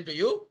I mentioned to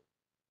you,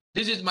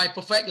 this is my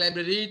perfect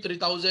library,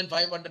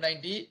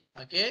 3590.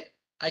 Okay.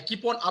 I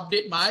keep on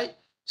update my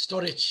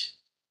storage,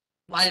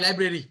 my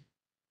library.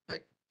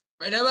 Right?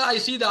 Whenever I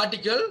see the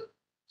article,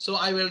 so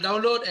I will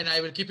download and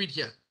I will keep it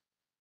here.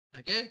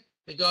 Okay.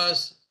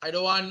 Because I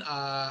don't want,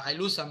 I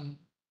lose some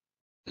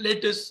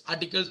latest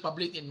articles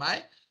published in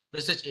my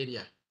research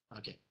area.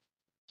 Okay.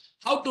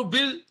 How to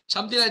build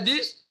something like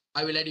this,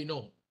 I will let you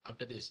know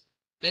after this.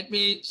 Let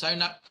me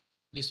sign up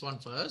this one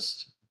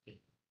first. Okay.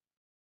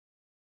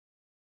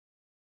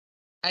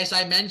 As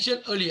I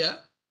mentioned earlier,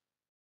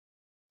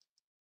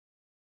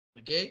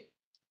 okay,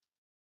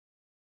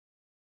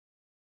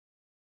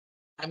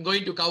 I'm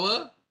going to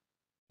cover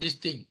this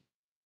thing.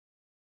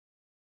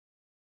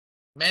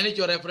 Manage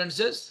your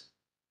references,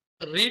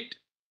 read,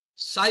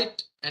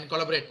 cite, and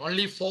collaborate.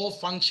 Only 4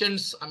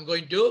 functions I'm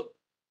going to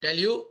tell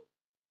you.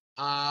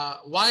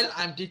 While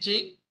I'm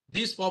teaching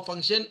these 4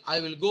 functions, I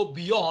will go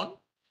beyond,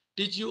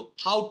 teach you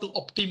how to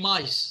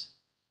optimize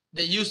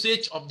the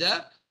usage of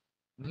the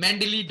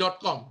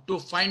Mendeley.com to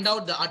find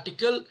out the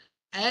article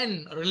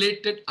and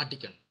related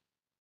article.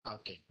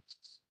 Okay.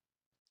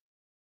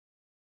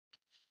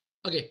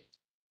 Okay.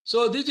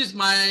 So this is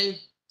my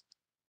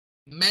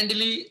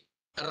Mendeley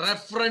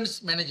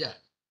Reference Manager.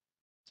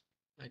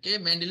 Okay,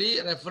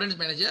 Mendeley Reference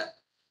Manager.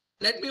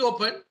 Let me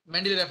open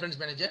Mendeley Reference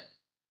Manager.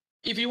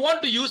 If you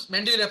want to use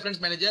Mendeley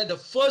Reference Manager, the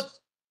first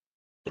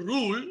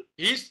rule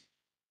is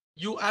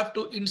you have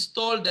to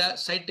install the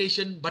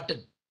citation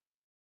button.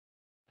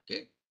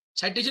 Okay,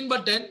 citation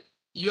button,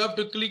 you have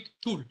to click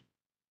Tool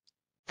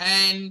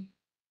and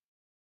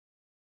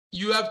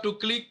you have to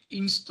click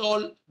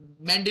Install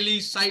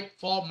Mendeley Site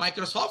for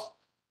Microsoft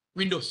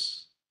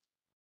Windows.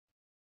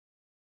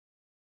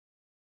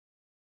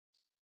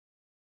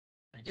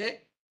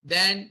 Okay,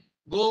 then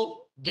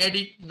go get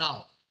it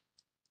now.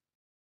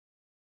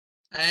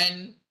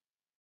 And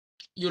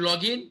you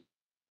log in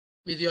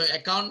with your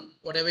account,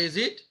 whatever is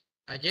it.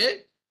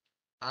 Okay,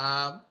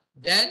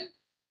 then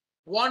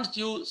once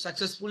you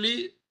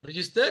successfully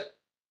registered,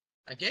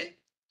 okay,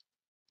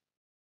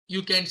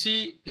 you can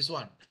see this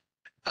one,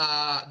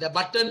 the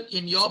button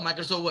in your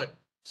Microsoft Word.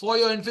 For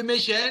your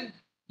information,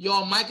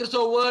 your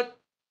Microsoft Word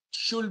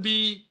should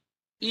be,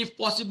 if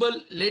possible,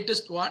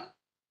 latest one.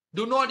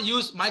 Do not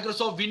use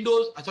Microsoft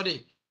Windows,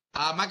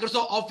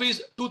 Microsoft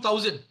Office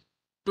 2000,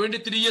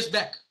 23 years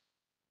back.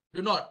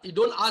 Do not. You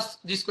don't ask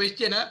this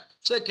question.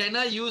 So can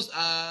I use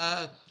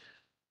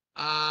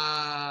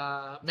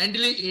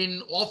Mendeley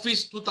in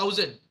Office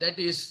 2000? That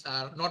is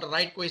not a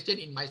right question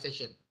in my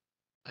session.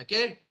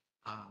 Okay.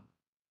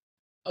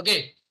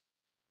 Okay.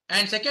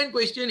 And second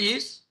question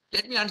is,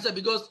 let me answer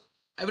because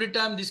every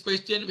time this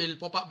question will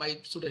pop up by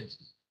students.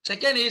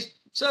 Second is,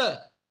 sir,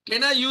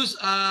 can I use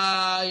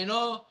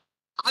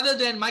other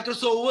than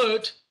Microsoft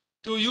Word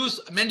to use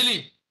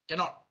Mendeley?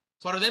 Cannot.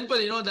 For example,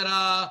 there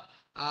are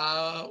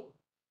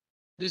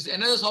this is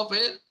another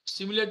software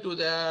similar to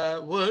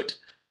the Word,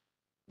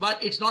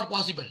 but it's not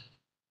possible.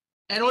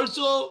 And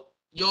also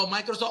your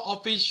Microsoft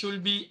Office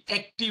should be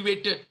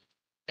activated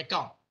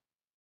account.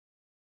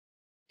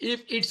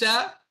 If it's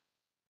a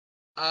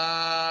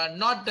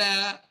not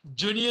the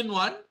genuine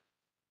one,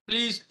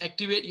 please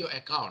activate your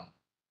account.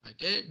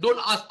 Okay, don't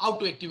ask how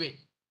to activate.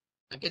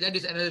 Okay, that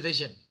is another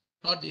session,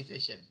 not this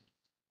session.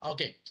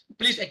 Okay,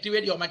 please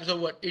activate your Microsoft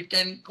Word. It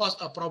can cause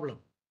a problem.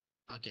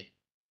 Okay,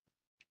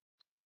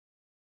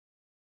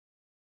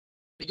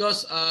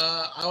 because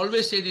I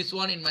always say this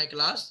one in my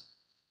class,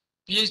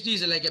 PhD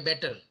is like a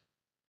battle.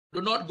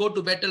 Do not go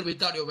to battle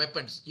without your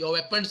weapons. Your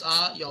weapons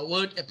are your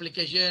Word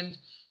application,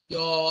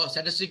 your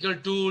statistical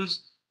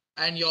tools,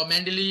 and your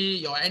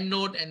Mendeley, your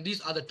EndNote, and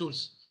these are the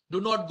tools.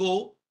 Do not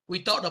go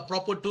without a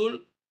proper tool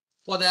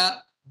for the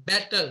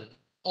battle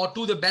or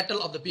to the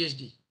battle of the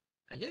PhD.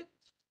 Okay.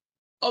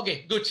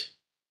 Okay, good.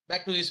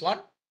 Back to this one.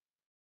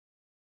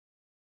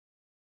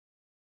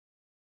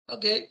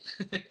 Okay,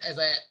 as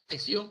I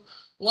assume,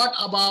 what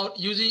about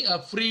using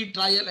a free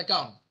trial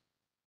account?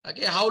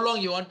 Okay, how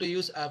long you want to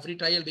use a free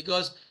trial,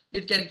 because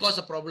it can cause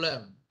a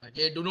problem.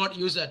 Okay, do not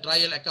use a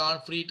trial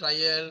account, free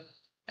trial,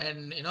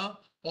 and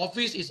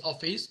Office is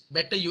Office,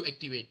 better you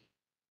activate.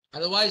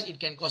 Otherwise, it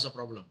can cause a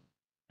problem.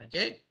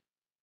 Okay.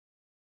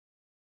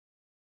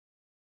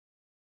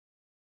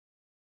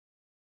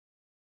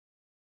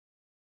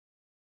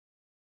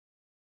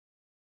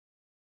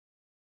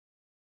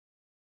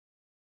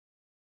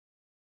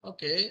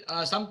 Okay,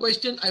 some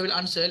question I will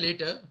answer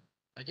later.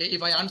 Okay,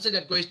 if I answer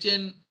that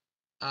question,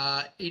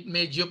 it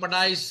may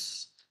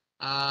jeopardize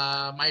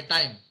my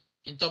time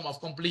in terms of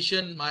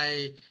completion,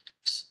 my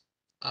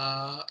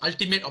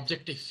ultimate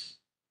objective.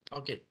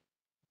 Okay.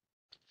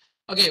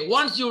 Okay,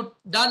 once you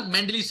done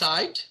Mendeley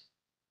site,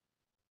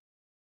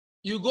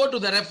 you go to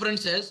the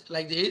references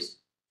like this,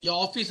 your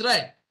Office,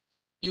 right?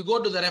 You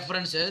go to the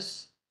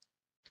references.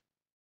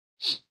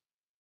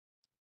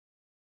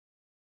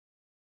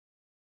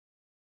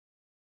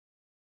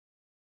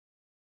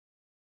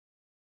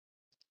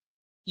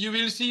 You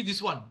will see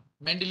this one,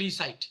 Mendeley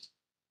site.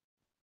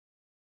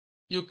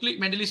 You click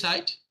Mendeley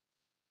site.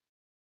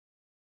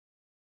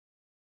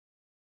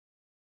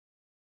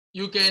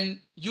 You can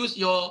use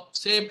your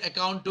same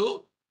account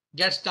to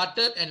get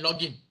started and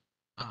log in.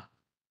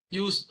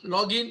 Use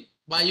login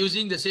by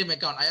using the same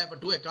account. I have a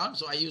 2 account,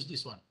 so I use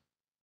this one.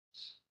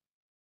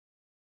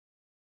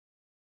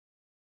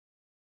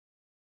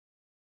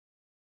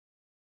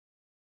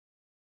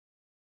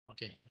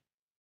 Okay.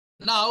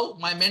 Now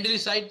my Mendeley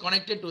site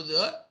connected to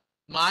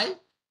my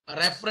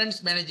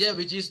reference manager,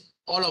 which is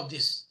all of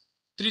this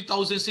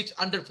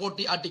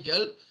 3640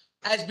 article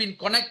has been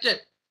connected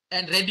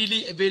and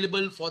readily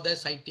available for the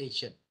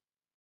citation.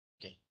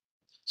 Okay.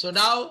 So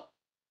now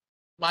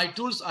my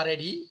tools are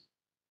ready.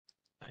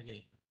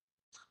 Okay.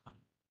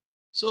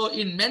 So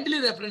in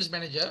Mendeley Reference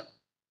Manager,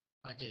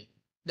 okay,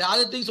 the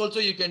other things also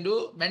you can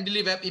do,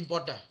 Mendeley Web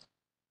Importer.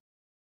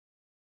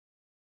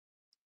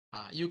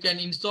 You can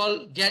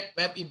install Get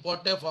Web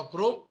Importer for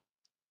Chrome.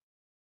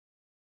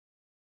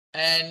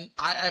 And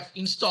I have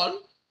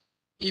installed.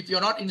 If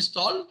you're not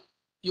installed,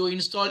 you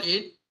install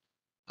in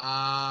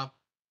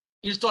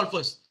install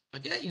first.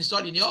 Okay,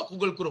 install in your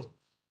Google Chrome.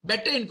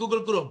 Better in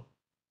Google Chrome.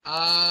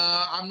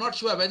 I'm not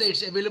sure whether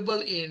it's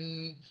available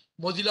in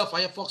Mozilla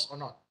Firefox or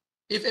not.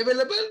 If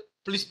available,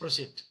 please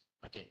proceed.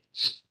 Okay.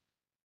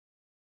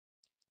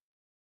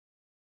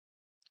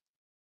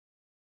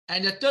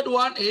 And the third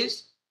one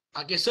is,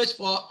 okay, search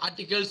for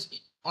articles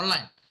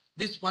online.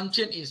 This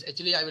function is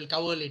actually I will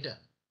cover later.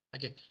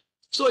 Okay.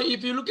 So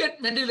if you look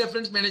at Mendeley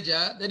Reference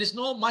Manager, there is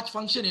no much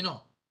function,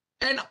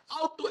 And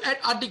how to add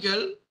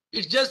article,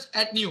 it's just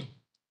add new.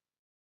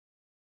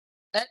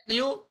 Add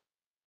new,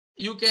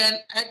 you can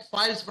add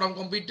files from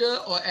computer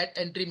or add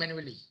entry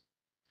manually.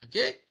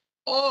 Okay.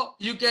 Or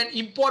you can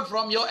import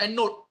from your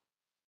EndNote.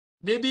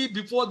 Maybe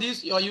before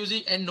this, you're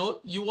using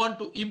EndNote. You want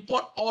to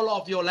import all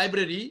of your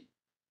library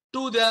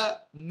to the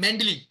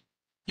Mendeley,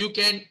 you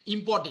can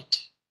import it.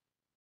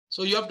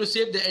 So you have to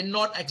save the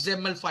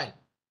𝑛ode.xml file.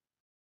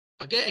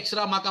 Okay,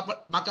 extra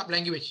markup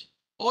language.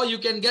 Or you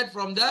can get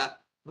from the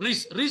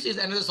𝐷𝐻. 𝐷𝐻 is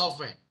another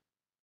software.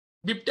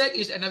 𝐵ibTeX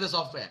is another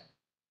software.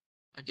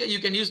 Okay, you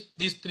can use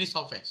these three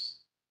softwares.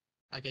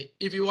 Okay,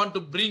 if you want to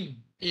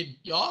bring in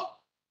your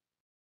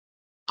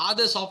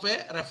other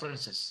software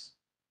references.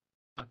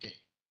 Okay.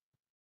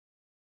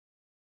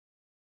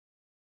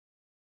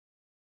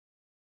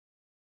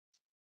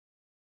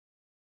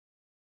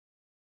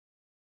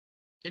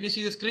 Can you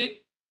see the screen?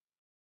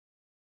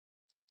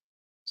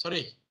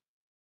 Sorry.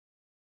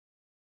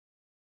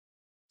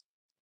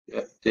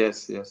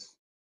 Yes, yes.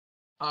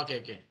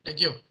 Okay. Thank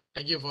you.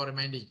 Thank you for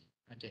reminding.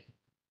 Okay.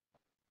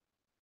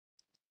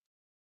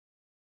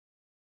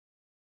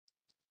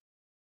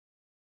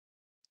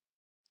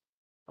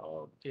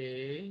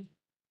 Okay.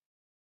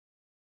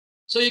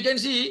 So you can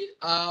see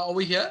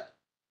over here,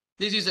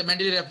 this is a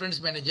Mendeley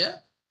Reference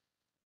Manager.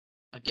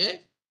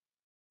 Okay.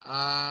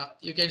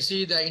 You can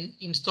see the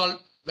install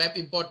web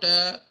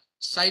importer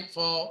site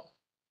for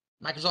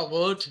Microsoft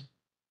Word.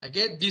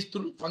 Okay, these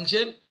two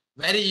function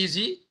very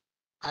easy.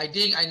 I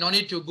think I no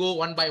need to go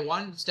one by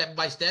one, step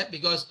by step,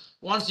 because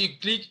once you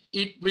click,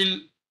 it will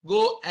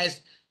go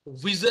as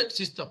wizard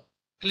system.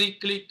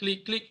 Click,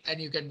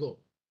 and you can go.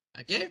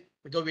 Okay,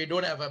 because we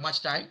don't have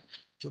much time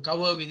to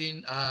cover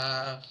within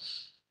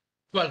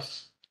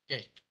 12.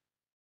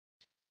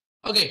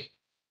 Okay.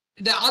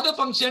 The other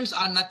functions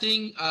are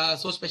nothing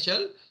so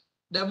special.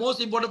 The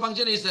most important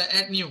function is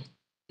add new.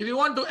 If you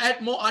want to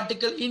add more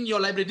article in your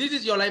library, this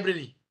is your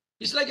library.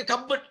 It's like a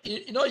cupboard,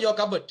 you know, your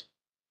cupboard.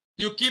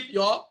 You keep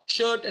your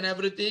shirt and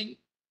everything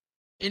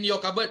in your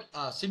cupboard.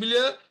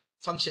 Similar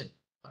function.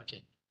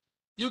 Okay.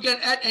 You can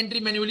add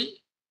entry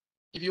manually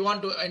if you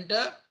want to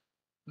enter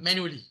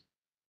manually.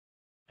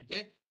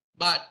 Okay.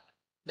 But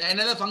the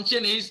another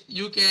function is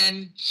you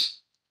can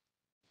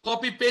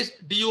copy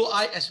paste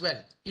DOI as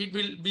well. It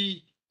will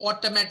be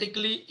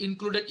automatically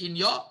included in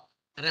your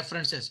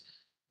references.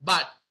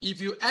 But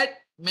if you add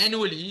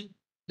manually,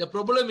 the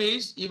problem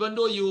is even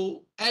though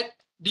you add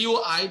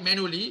DOI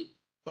manually,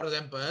 for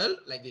example,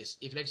 like this,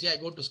 if let's say I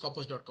go to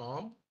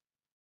scopus.com,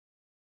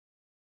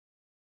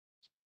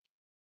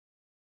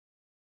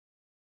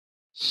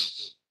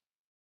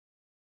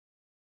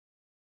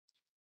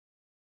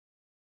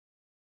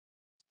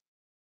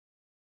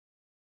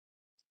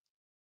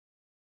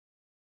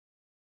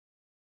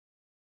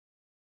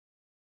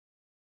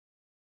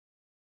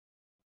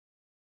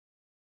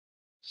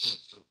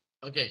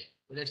 okay,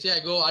 let's say I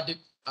go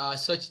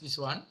search this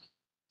one.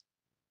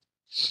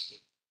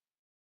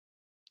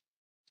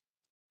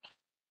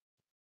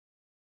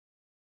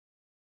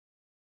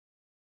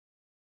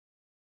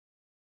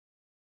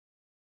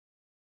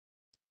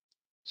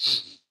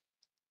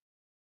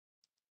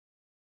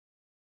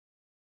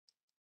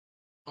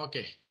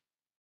 Okay.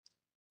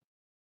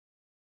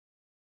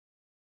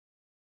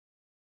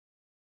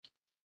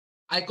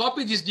 I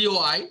copy this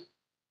DOI.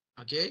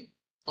 Okay.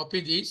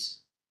 Copy this.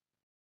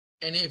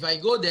 And if I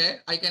go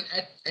there, I can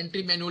add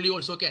entry manually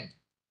also can.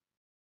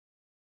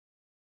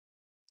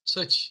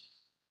 Search.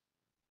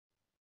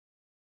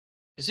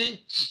 You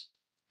see,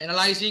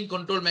 analyzing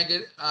control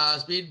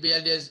speed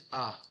BLDS.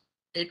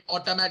 It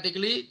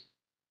automatically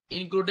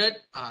included.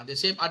 The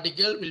same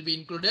article will be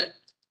included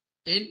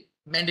in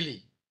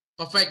Mendeley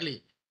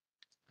perfectly.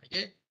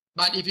 Okay,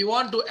 but if you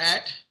want to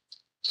add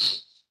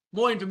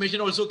more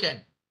information, also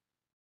can.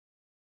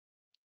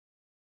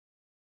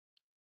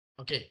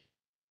 Okay,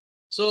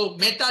 so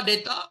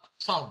metadata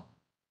found.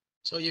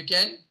 So you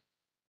can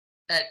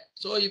add.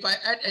 So if I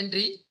add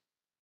entry,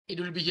 it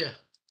will be here.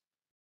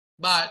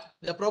 But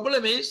the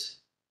problem is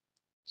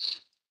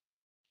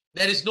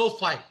there is no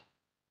file.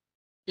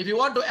 If you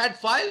want to add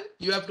file,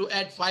 you have to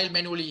add file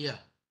manually here.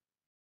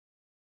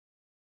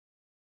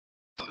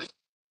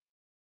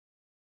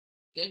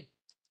 Okay.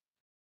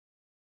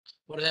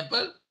 For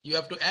example, you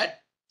have to add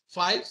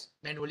files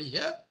manually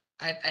here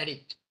and add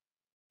it.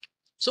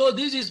 So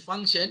this is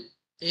function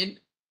in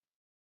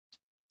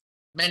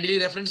Mendeley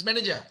Reference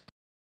Manager.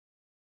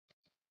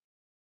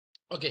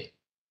 Okay.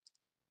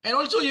 And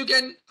also you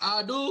can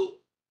do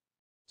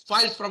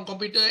files from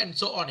computer and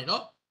so on, you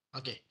know.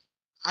 Okay.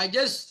 I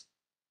just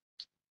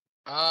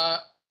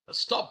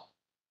stop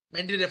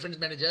Mendeley Reference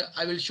Manager.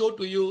 I will show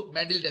to you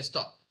Mendeley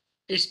Desktop.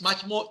 It's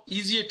much more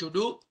easier to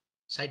do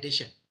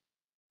citation.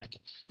 Okay.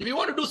 If you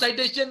want to do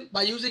citation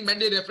by using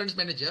Mendeley Reference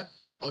Manager,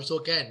 also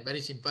can. Very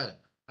simple.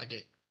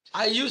 Okay.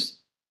 I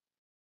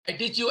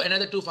teach you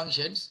another two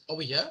functions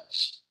over here.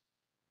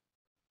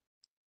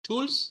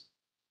 Tools.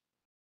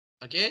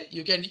 Okay.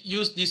 You can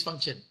use this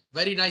function.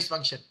 Very nice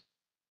function.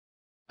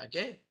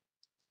 Okay.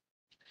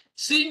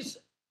 Since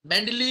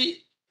Mendeley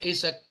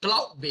is a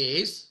cloud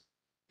base,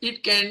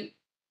 it can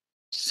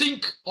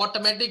sync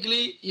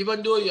automatically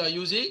even though you are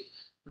using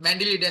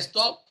Mendeley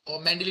Desktop or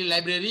Mendeley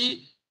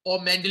Library or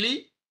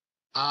Mendeley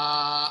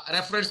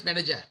Reference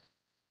Manager.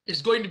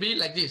 It's going to be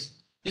like this.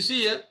 You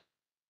see here,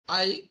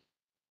 I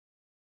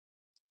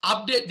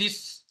update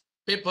this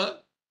paper,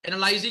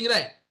 analyzing,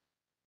 right?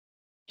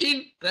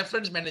 in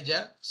reference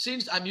manager,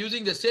 since I'm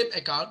using the same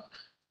account,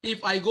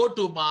 if I go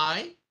to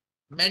my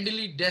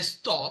Mendeley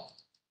desktop,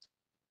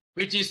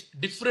 which is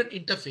different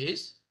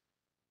interface,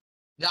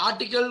 the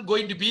article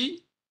going to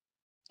be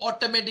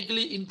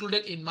automatically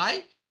included in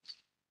my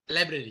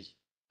library.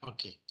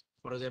 Okay,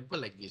 for example,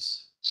 like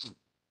this.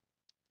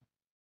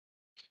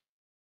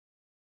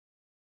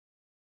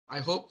 I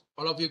hope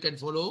all of you can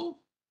follow.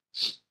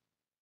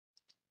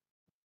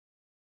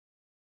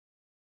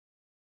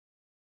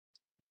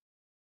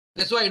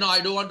 That's why I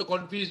don't want to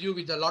confuse you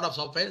with a lot of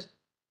software.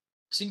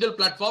 Single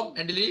platform,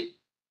 Mendeley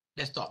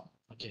desktop.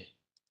 Okay.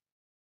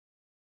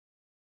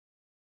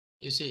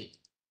 You see.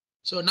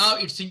 So now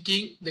it's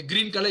syncing. The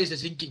green color is a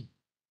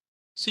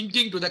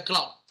syncing to the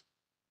cloud.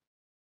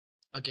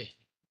 Okay.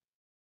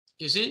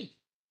 You see,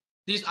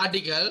 this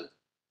article,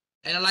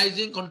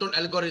 analyzing control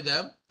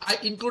algorithm, I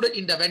included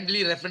in the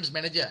Mendeley reference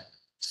manager.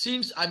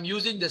 Since I'm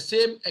using the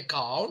same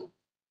account,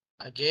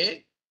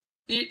 okay,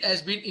 it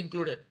has been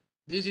included.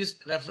 This is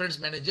reference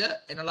manager,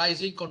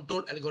 analyzing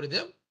control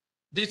algorithm.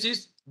 This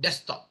is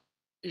desktop.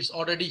 It's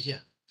already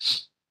here.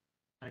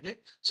 Okay.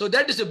 So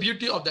that is the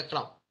beauty of the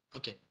cloud.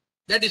 Okay.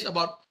 That is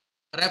about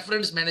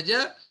reference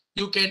manager.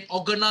 You can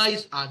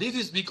organize. This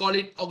is, we call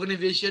it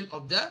organization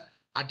of the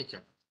article.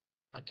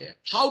 Okay.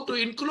 How to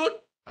include?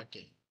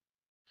 Okay.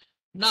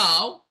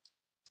 Now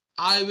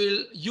I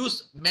will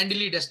use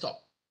Mendeley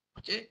desktop.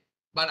 Okay.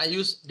 But I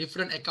use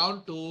different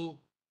account to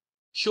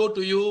show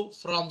to you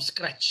from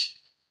scratch.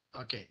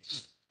 Okay.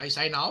 I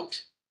sign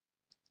out.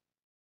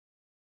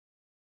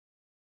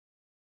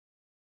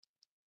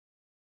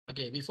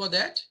 Okay. Before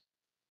that,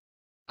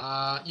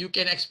 you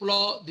can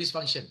explore this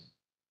function.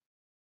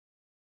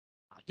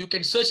 You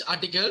can search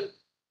article,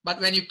 but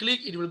when you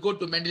click, it will go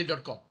to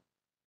mendeley.com.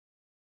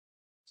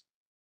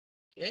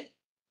 Okay.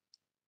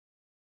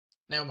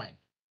 Never mind.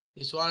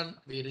 This one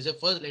we reserve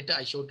first. Later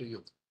I show to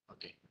you.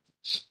 Okay.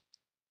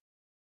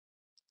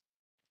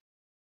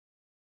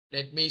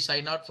 Let me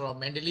sign out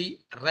from Mendeley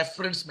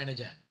reference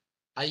manager.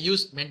 I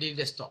use Mendeley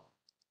desktop.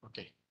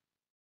 Okay.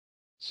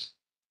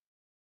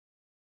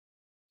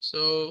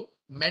 So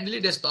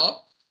Mendeley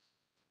desktop.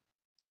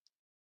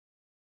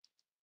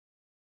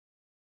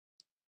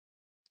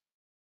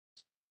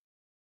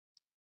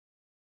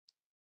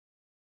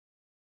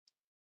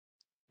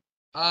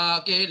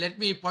 Okay, let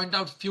me point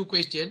out few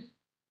questions.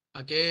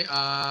 Okay,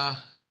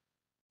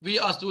 we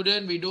are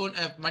student, we don't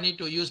have money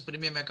to use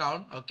premium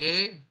account.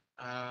 Okay,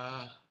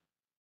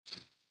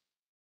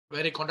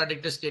 very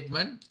contradictory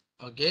statement.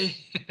 Okay.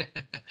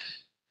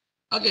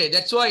 Okay,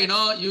 that's why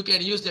you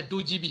can use the 2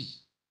 GB.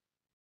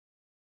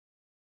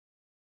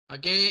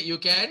 Okay, you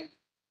can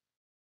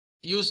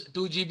use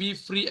 2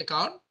 GB free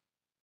account.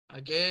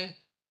 Okay.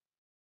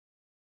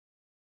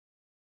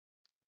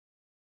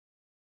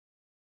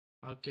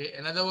 Okay,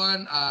 another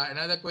one,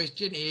 another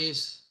question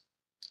is,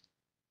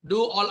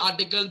 do all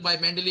articles by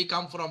Mendeley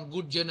come from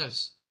good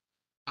journals,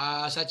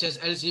 such as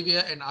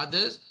Elsevier and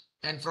others,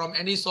 and from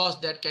any source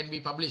that can be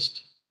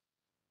published?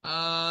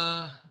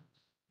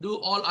 Do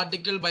all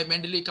articles by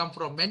Mendeley come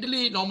from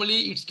Mendeley?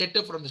 Normally it's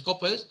scattered from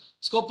Scopus.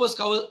 Scopus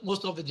covers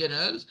most of the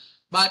journals,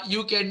 but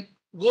you can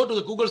go to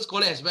the Google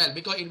Scholar as well,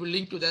 because it will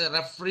link to the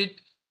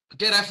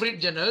referred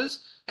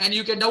journals, and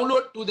you can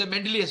download to the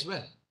Mendeley as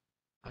well.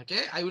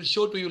 Okay, I will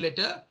show to you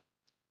later.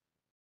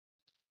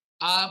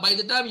 By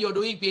the time you're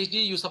doing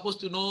PhD, you're supposed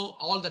to know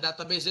all the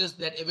databases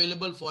that are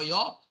available for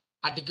your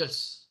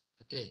articles.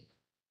 Okay,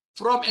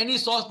 from any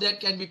source that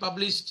can be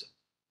published.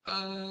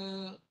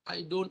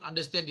 I don't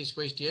understand this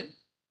question.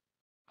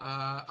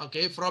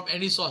 Okay, from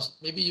any source.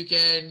 Maybe you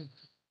can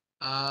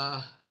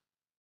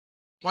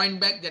point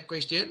back that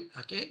question.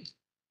 Okay.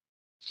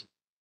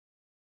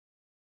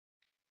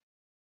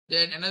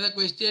 Then another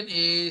question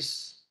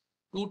is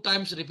 2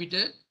 times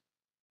repeated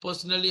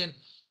personally, and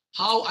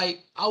how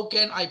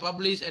can I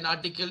publish an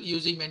article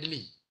using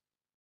Mendeley?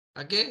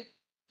 Okay,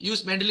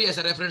 use Mendeley as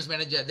a reference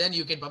manager, then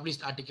you can publish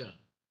the article.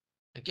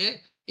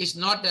 Okay, it's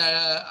not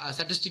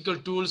statistical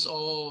tools,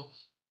 or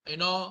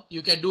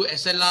you can do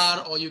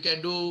SLR, or you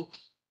can do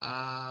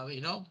what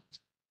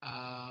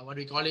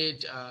we call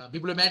it,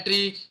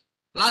 bibliometric.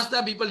 Last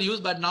time people use,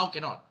 but now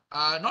cannot.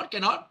 Not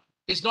cannot,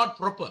 it's not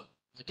proper.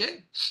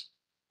 Okay.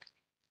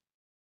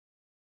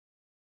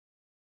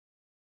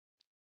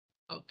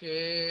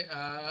 Okay,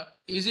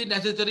 is it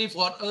necessary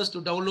for us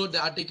to download the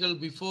article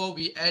before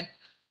we add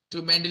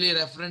to Mendeley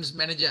reference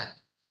manager?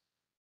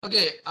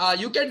 Okay,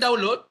 you can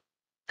download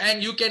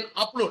and you can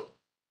upload.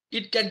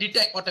 It can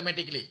detect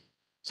automatically.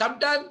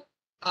 Sometimes,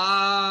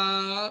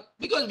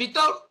 because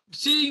without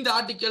seeing the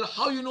article,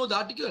 how you know the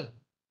article?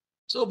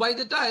 So by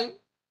the time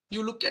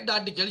you look at the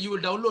article, you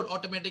will download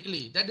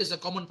automatically. That is a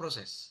common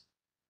process.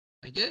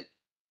 Okay,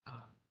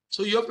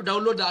 so you have to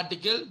download the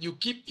article, you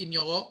keep in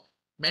your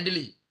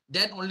Mendeley.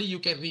 Then only you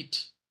can read.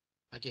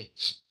 Okay.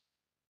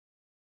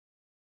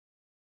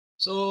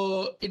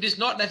 So it is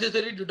not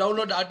necessary to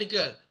download the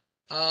article.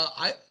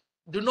 I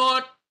do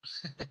not.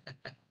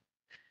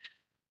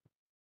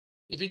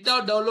 If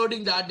without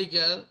downloading the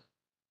article,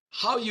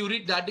 how you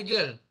read the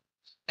article?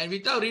 and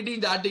without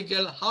reading the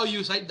article, how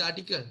you cite the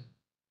article?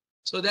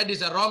 So that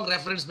is a wrong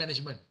reference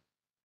management.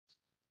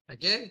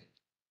 Okay.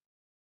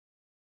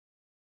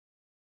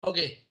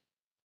 Okay.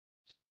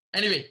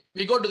 Anyway,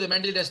 we go to the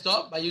Mendeley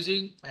desktop by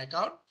using my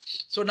account.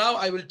 So now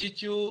I will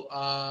teach you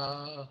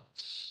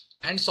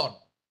hands-on.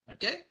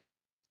 Okay.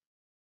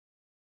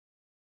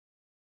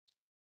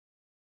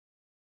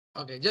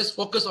 Okay, just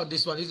focus on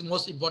this one. This is the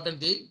most important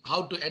thing,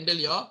 how to handle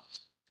your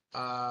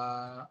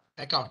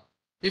account.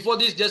 Before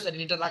this, just an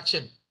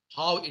introduction,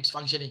 how it's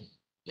functioning.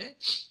 Okay.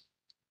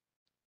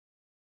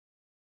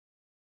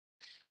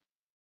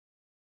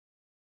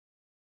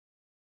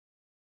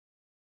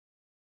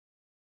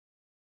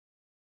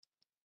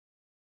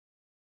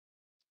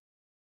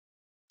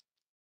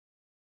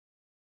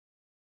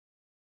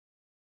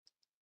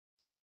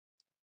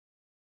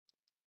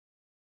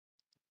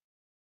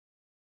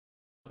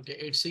 Okay,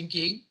 it's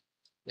syncing.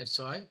 That's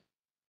why.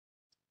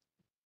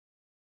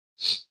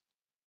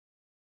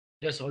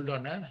 Just hold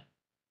on.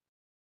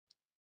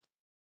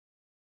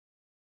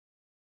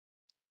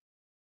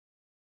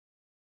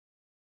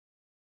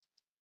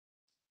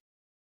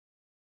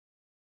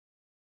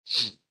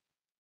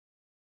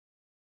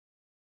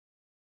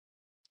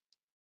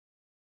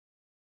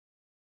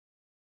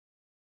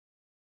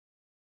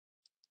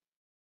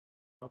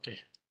 Okay.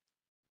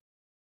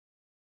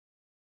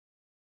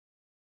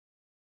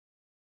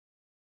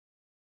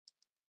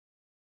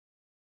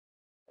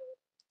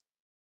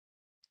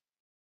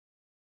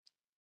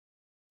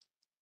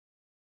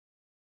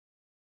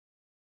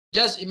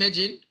 Just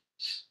imagine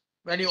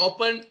when you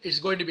open, it's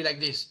going to be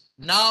like this.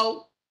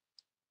 Now,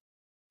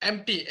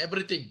 empty,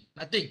 everything,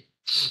 nothing.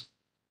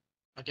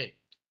 Okay.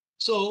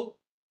 So,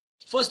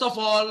 first of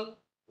all,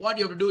 what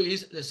you have to do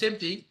is the same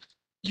thing.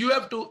 You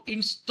have to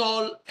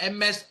install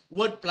MS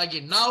Word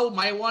plugin. Now,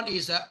 my one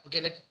is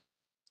okay.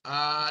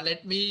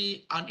 Let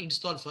me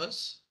uninstall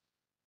first.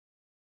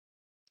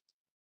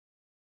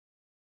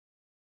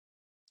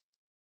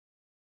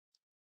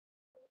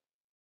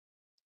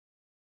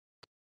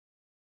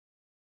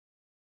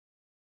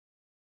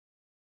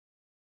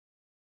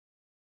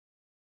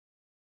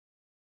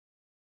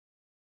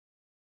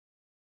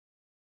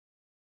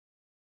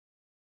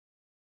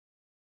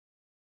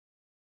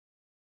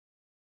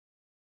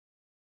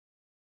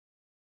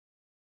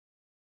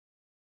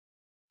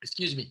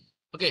 Excuse me.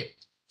 Okay.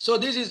 So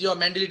this is your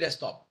Mendeley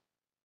desktop.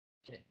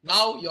 Okay.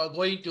 Now you are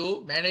going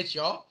to manage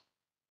your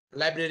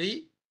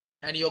library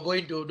and you're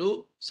going to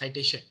do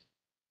citation.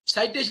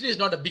 Citation is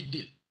not a big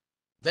deal.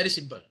 Very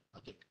simple.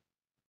 Okay.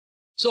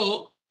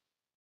 So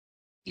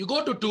you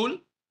go to tool,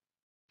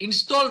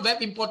 install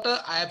web importer.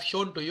 I have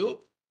shown to you.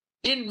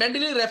 In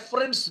Mendeley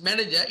reference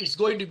manager, it's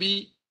going to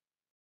be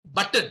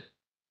button,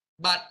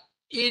 but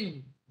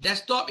in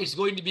desktop, it's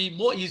going to be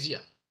more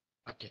easier.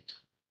 Okay.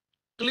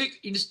 Click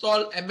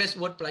install MS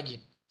Word plugin.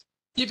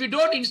 If you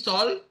don't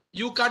install,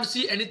 you can't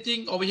see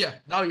anything over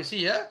here. Now you see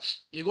here,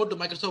 you go to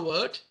Microsoft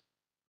Word.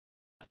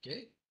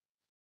 Okay.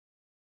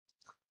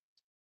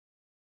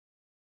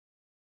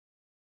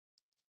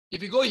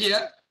 If you go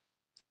here,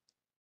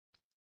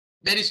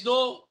 there is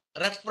no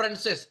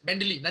references,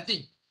 Mendeley,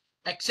 nothing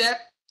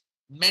except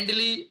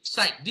Mendeley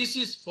site. This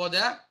is for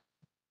the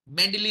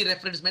Mendeley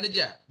reference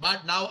manager,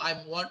 but now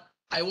I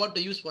want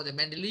to use for the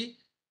Mendeley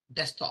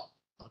desktop.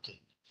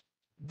 Okay.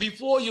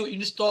 Before you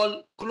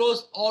install,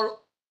 close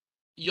all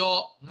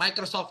your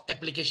Microsoft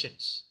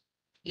applications.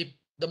 If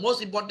the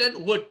most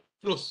important word,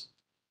 close.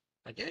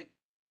 Okay.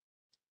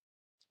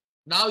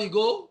 Now you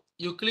go,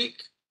 you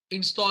click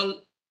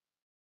install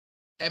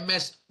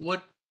MS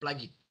Word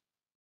plugin.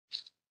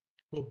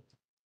 Boom,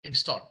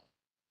 install.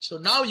 So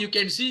now you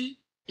can see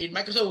in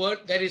Microsoft Word,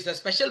 there is a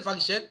special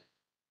function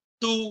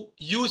to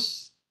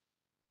use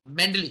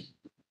Mendeley.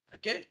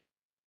 Okay.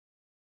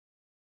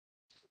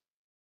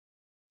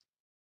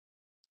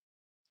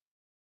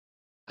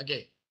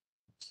 Okay.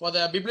 For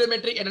the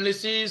bibliometric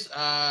analysis,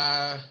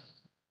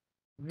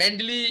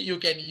 Mendeley you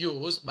can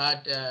use,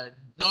 but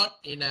not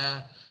in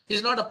a,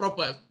 it's not a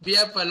proper. We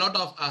have a lot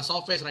of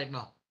softwares right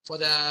now for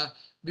the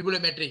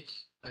bibliometric.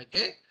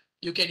 Okay.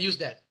 You can use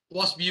that.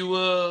 WASP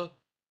viewer.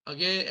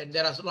 Okay. And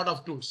there are a lot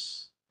of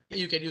tools. Okay,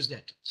 you can use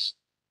that.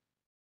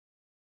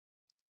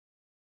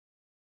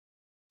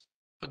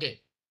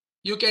 Okay.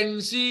 You can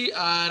see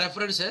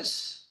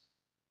references.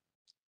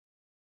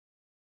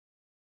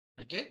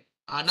 Okay.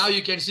 Now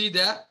you can see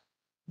the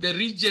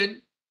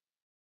region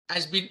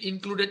has been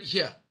included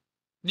here.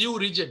 New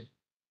region.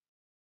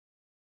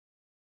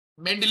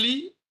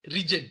 Mendeley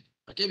region.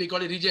 Okay, we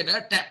call it region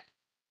tab.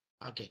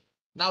 Okay.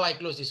 Now I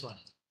close this one.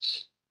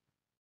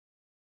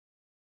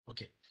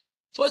 Okay.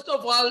 First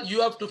of all, you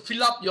have to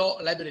fill up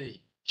your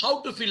library.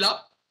 How to fill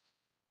up?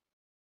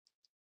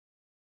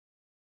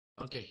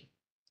 Okay.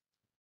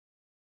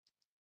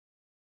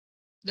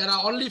 There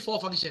are only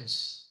 4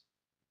 functions.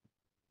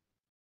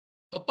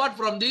 Apart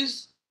from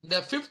this, the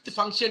 5th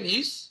function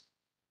is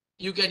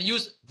you can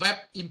use web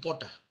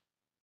importer.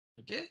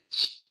 Okay.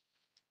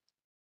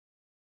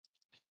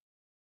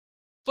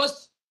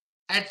 First,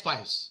 add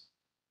files.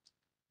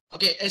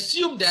 Okay.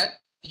 Assume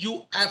that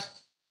you have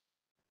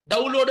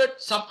downloaded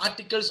some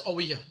articles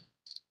over here.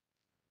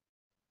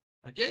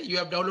 Okay, you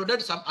have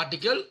downloaded some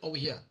article over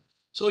here.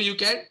 So you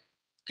can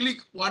click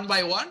one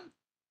by one.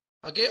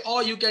 Okay,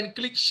 or you can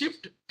click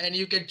shift and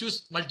you can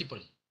choose multiple.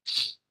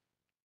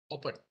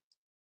 Open.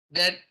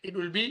 Then it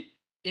will be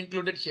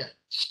included here.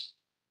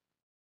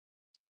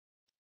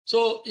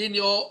 So in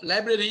your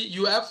library,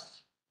 you have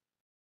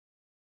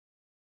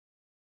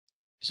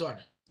this one.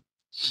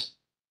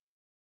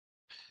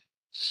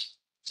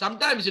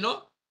 Sometimes,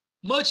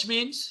 merge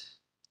means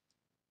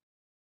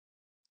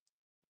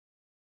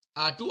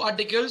two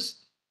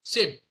articles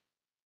same.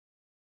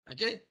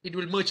 Okay, it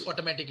will merge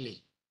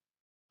automatically.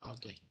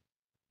 Okay.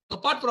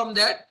 Apart from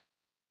that,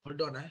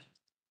 hold on.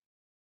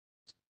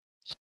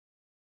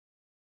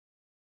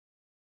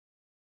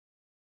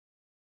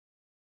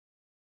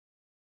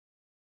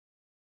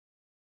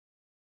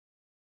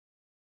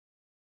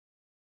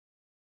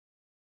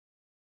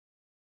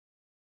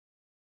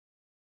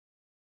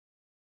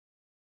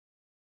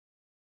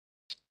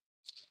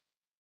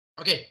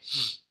 Okay.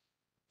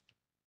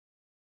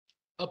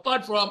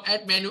 Apart from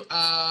add menu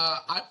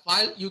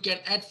file, you can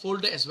add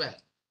folder as well.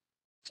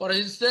 For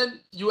instance,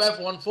 you have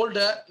one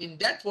folder, in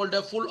that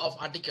folder full of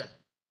article.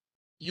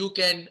 You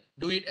can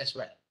do it as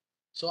well.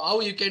 So how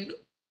you can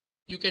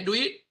do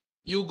it?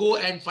 You go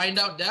and find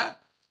out the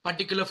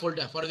particular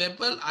folder. For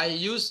example, I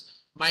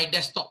use my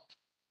desktop.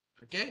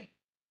 Okay.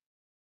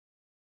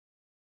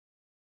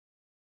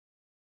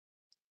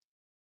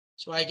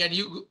 So I can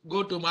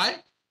go to my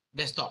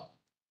desktop.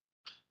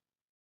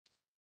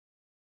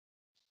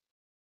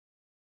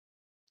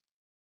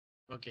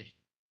 Okay.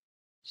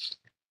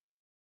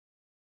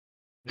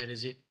 Where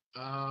is it?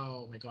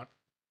 Oh my God.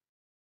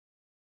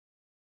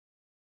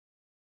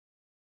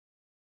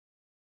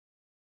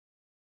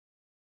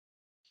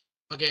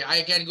 Okay,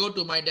 I can go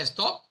to my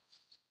desktop.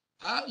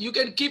 You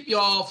can keep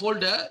your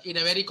folder in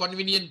a very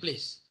convenient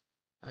place.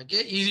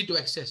 Okay, easy to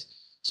access.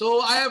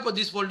 So I have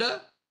this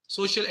folder,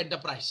 social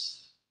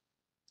enterprise.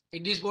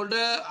 In this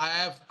folder, I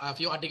have a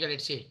few articles,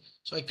 let's say.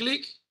 So I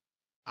click,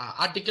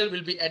 article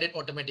will be added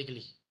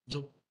automatically.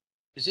 Zoom.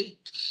 You see?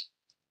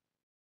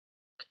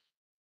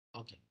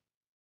 Okay.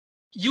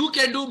 You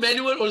can do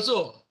manual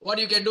also. What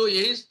you can do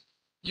is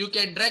you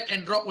can drag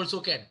and drop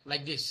also can,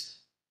 like this.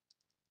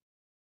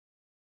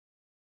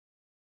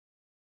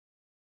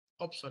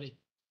 Oops, sorry.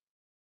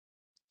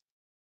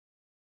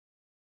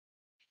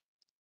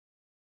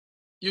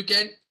 You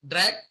can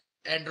drag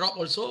and drop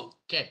also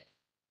can.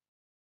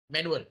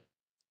 Manual.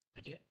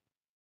 Okay.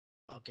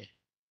 Okay.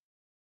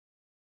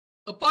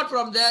 Apart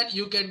from that,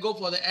 you can go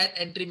for the add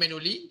entry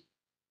manually.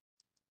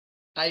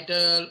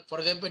 Title, for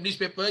example,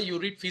 newspaper, you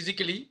read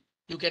physically,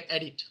 you can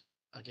add it.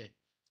 Okay.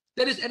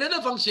 There is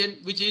another function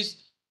which is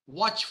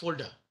watch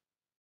folder.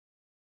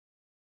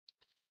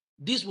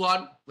 This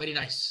one very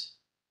nice.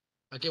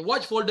 Okay,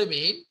 watch folder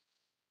mean,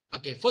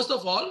 okay, first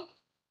of all,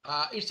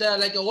 it's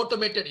like a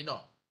automated,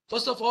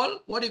 First of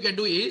all, what you can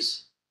do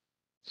is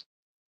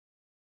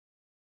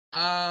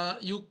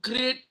you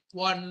create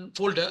one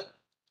folder.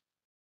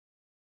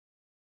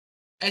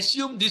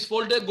 Assume this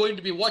folder going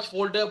to be watch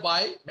folder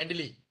by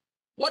Mendeley.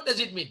 What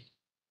does it mean?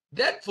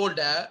 That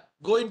folder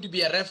going to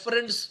be a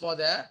reference for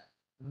the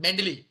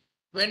Mendeley.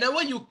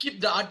 Whenever you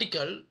keep the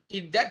article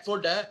in that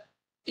folder,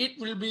 it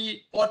will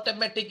be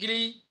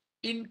automatically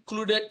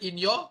included in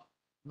your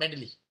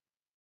Mendeley.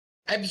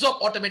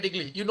 Absorb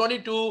automatically. You don't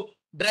need to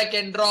drag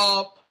and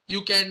drop.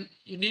 You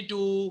need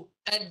to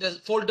add the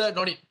folder,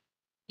 no need.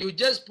 You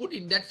just put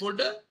in that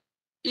folder,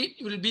 it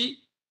will be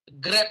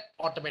grabbed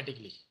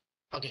automatically.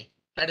 Okay,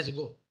 let us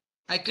go.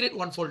 I create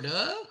one folder.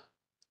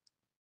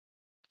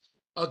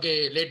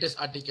 Okay, latest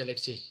article,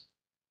 let's see.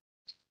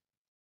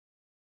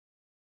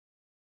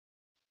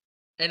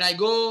 And I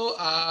go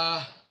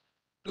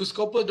to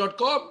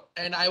scopus.com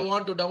and I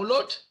want to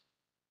download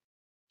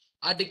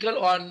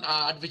article on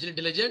artificial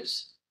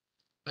intelligence.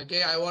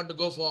 Okay, I want to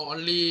go for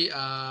only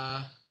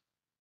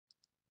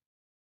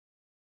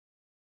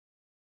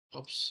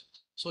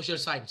social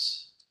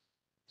science.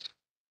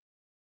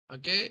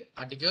 Okay,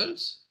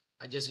 articles,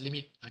 I just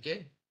limit.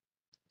 Okay.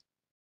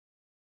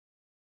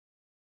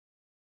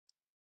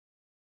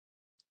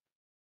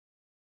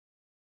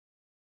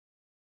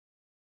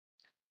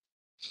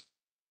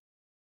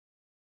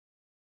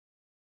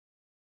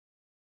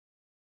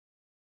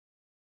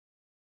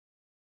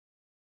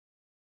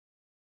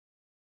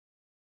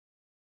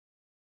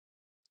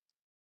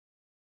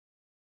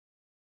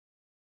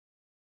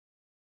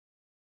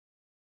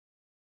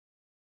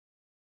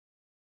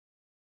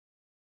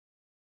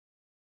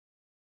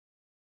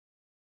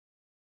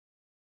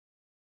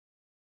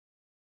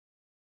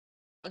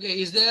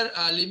 Okay, is there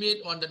a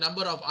limit on the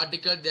number of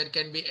articles that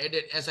can be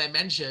added? As I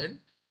mentioned,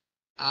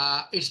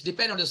 it's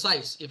depend on the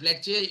size. If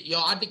let's say your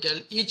article,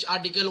 each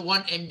article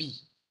 1 MB.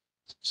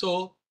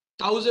 So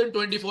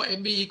 1024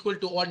 MB equal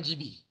to 1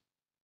 GB.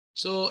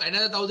 So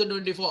another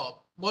 1024,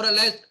 more or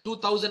less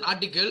 2000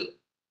 article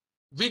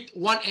with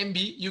 1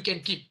 MB you can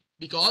keep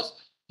because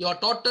your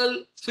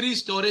total free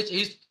storage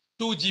is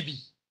 2 GB.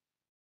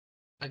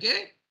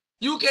 Okay.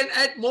 You can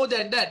add more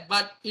than that,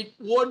 but it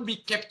won't be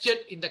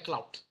captured in the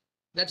cloud.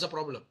 That's a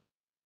problem.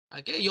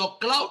 Okay, your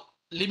cloud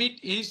limit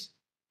is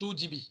 2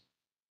 GB.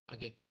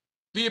 Okay,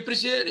 we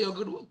appreciate your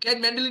good work.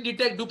 Can Mendeley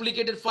detect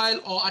duplicated file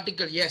or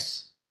article?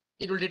 Yes,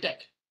 it will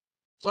detect.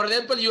 For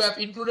example, you have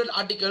included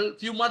article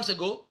few months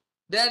ago,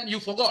 then you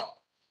forgot.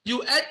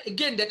 You add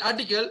again that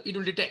article, it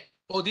will detect.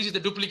 Oh, this is the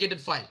duplicated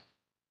file.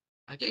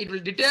 Okay, it will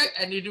detect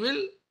and it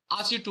will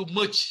ask you to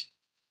merge.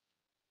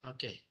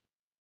 Okay.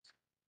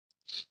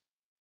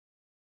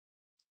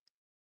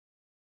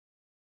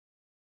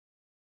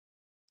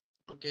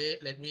 Okay,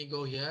 let me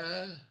go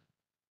here.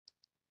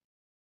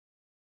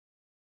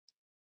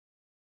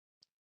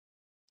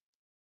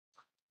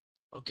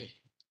 Okay.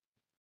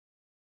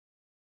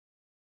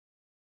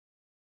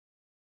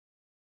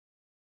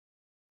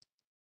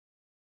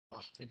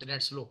 Oh,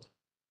 internet slow.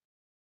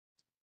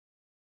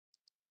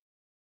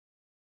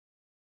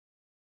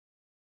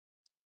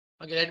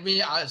 Okay, let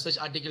me search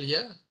article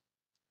here.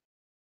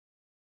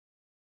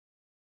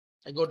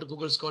 I go to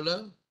Google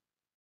Scholar.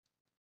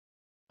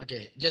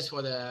 Okay, just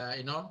for the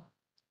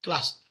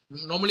class.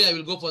 Normally I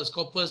will go for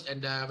Scopus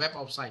and the Web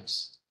of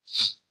Science.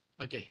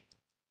 Okay.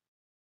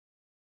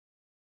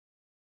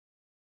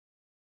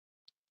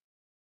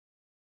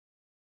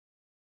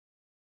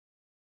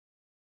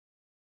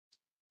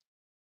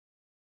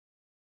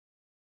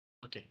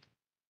 Okay.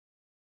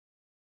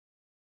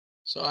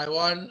 So I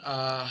want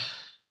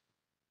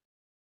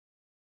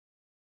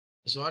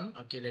this one.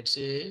 Okay, let's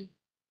say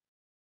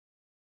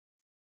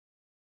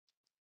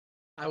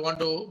I want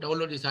to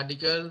download this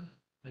article.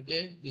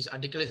 Okay, this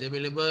article is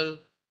available.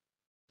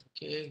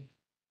 Okay.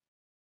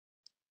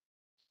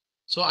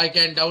 So I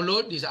can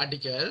download this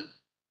article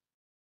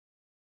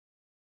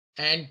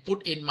and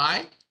put in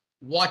my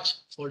watch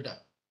folder.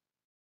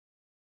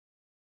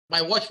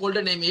 My watch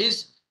folder name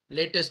is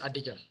latest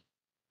article.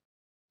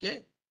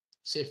 Okay,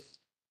 save.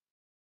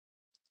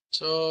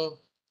 So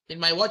in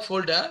my watch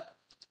folder,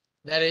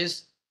 there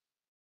is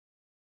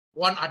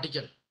one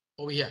article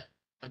over here.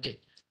 Okay,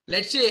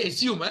 let's say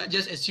assume,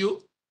 just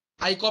assume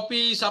I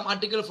copy some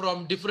article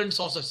from different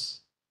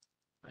sources.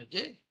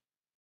 Okay.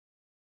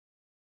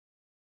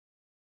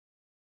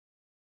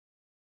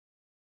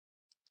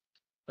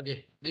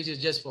 Okay, this is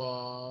just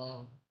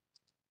for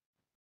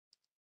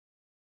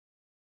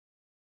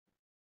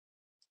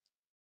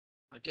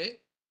okay.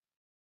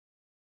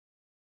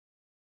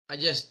 I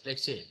just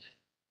let's say.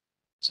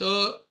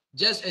 So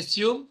just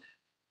assume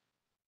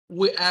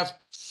we have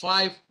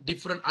 5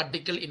 different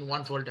articles in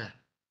one folder.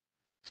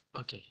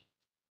 Okay.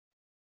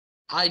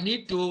 I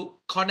need to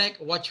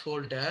connect watch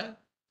folder.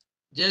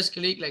 Just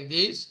click like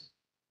this,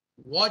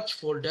 watch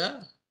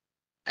folder,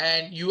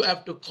 and you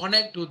have to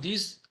connect to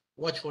this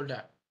watch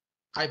folder.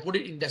 I put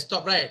it in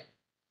desktop, right?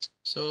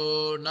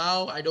 So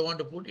now I don't want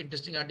to put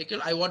interesting article.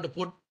 I want to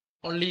put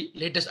only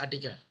latest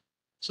article.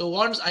 So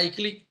once I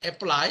click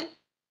apply,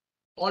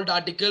 all the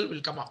article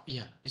will come up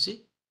here. You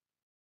see?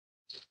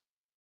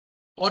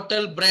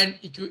 Hotel brand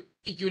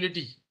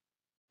equality.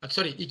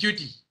 Sorry,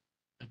 equity.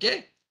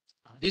 Okay.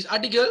 This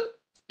article,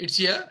 it's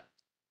here.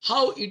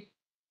 How it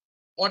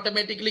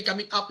automatically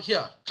coming up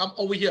here, come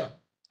over here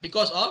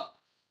because of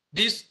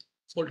this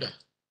folder.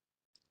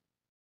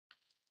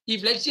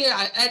 If let's say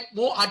I add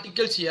more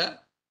articles here,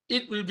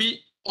 it will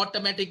be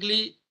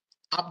automatically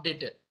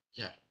updated.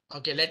 Yeah.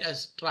 Okay, let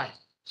us try.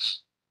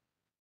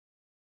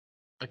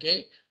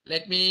 Okay,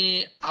 let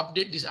me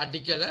update this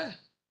article.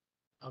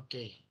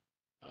 Okay.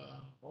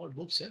 All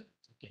books.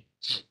 Okay.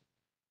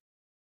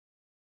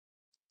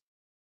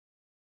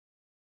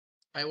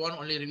 I want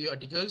only review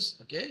articles.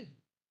 Okay.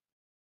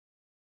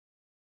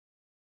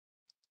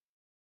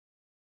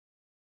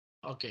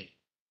 Okay.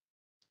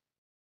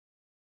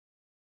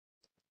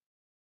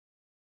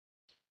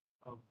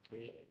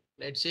 Okay.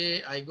 Let's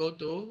say I go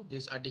to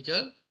this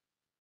article.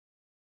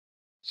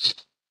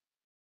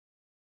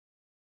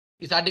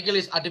 This article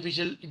is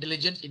artificial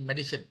intelligence in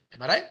medicine.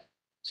 Am I right?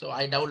 So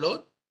I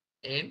download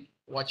in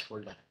watch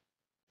folder.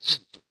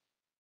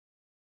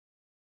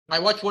 My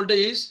watch folder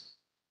is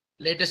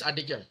latest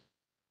article.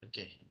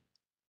 Okay.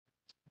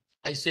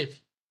 I save.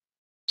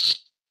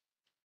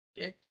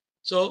 Okay.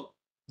 So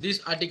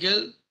this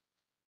article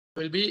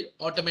will be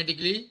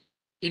automatically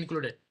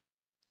included.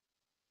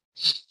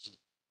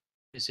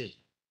 You see.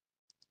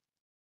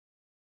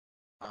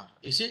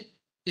 You see,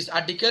 this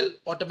article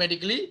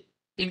automatically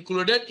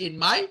included in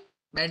my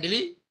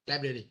Mendeley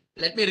library.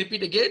 Let me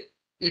repeat again.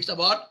 It's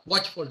about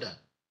watch folder.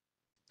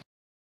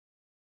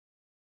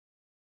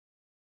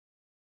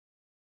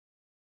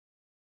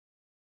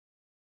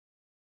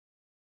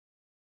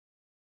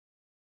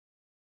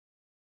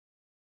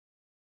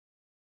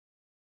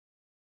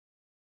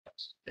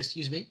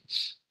 Excuse me.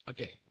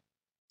 Okay.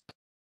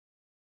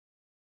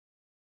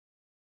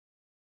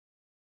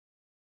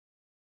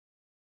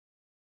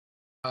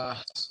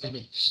 Excuse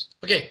me.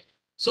 Okay.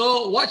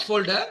 So watch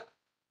folder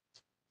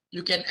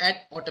you can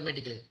add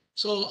automatically.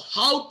 So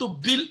how to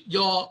build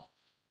your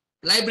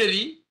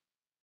library?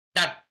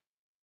 That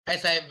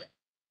as I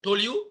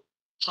told you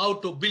how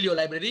to build your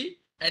library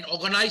and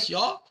organize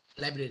your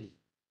library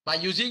by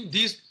using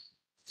this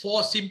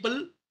for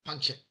simple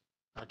function.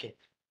 Okay.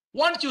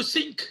 Once you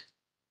sync,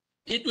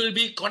 it will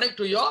be connect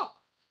to your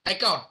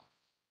account,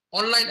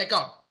 online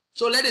account.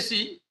 So let us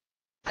see.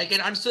 I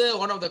can answer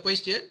one of the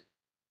question.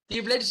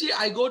 If let's see,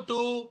 I go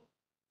to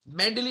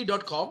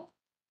Mendeley.com.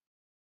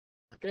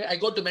 Okay, I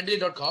go to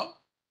Mendeley.com.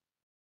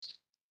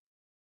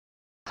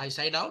 I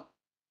sign out.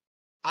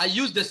 I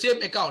use the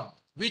same account.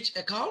 Which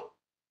account?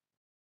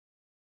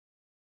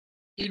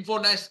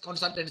 𝐼𝐴𝐴𝐻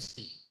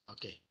Consultancy.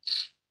 Okay.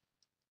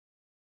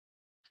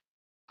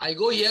 I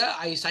go here,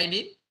 I sign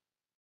in.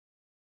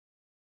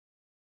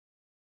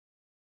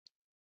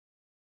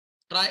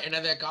 Try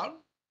another account.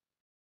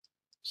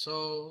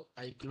 So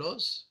I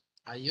close,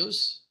 I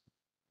use.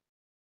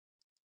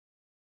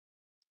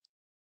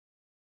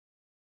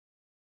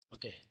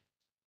 Okay.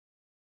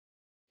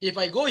 If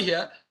I go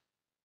here,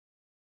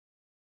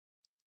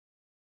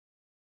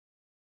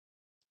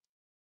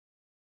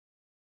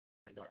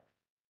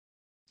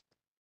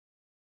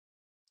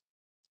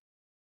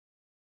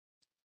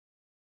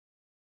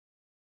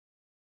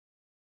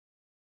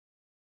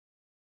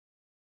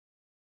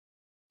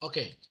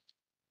 okay.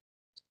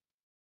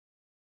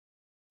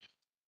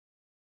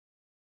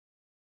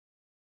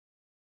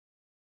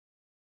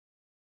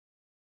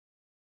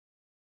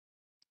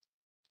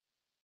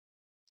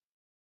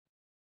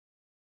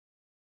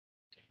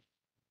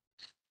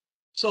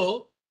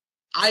 So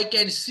I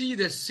can see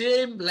the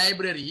same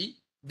library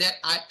that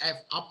I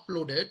have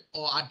uploaded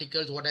or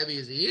articles, whatever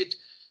is it.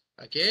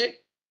 Okay.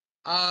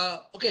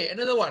 Okay,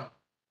 another one.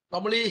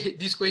 Normally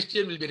this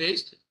question will be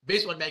raised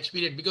based on my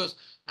experience because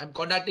I'm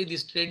conducting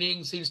this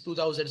training since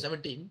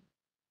 2017.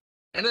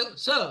 And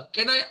sir,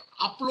 can I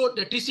upload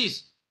the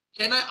thesis?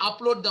 Can I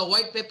upload the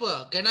white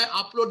paper? Can I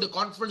upload the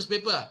conference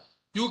paper?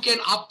 You can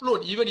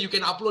upload, even you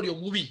can upload your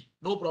movie,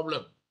 no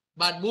problem.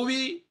 But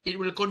movie, it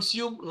will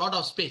consume a lot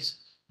of space.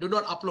 Do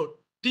not upload.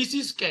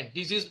 Thesis can.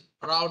 This is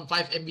around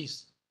 5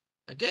 MBs.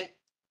 Okay.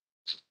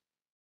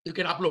 You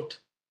can upload.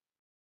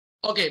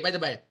 Okay, by the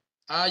way,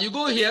 you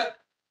go here.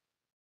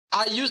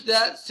 I use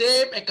the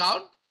same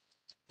account.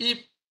 If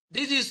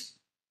this is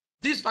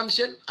this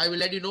function, I will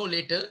let you know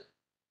later.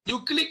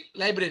 You click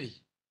library,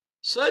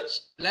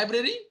 search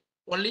library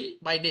only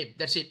by name.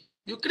 That's it.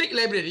 You click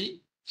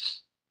library.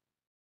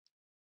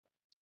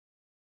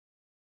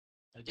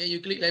 Okay,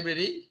 you click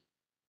library.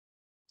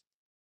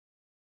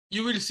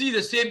 You will see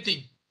the same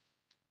thing.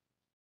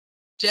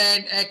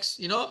 Chan X,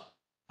 you know.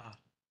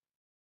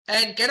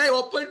 And can I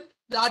open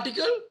the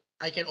article?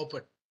 I can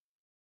open.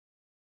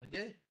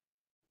 Okay.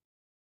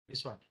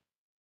 This one.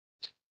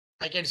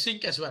 I can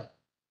sync as well.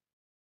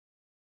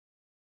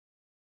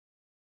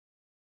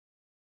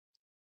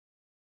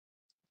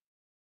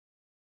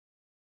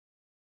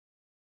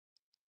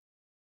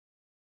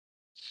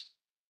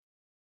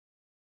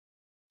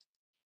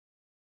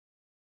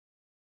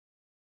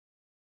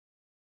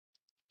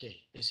 Okay,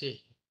 you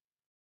see.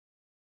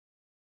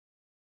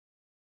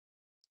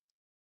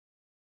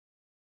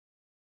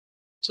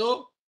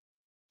 So,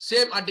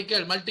 same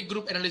article,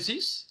 multi-group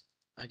analysis.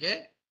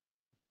 Okay.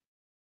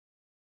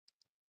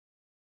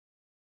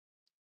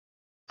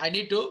 I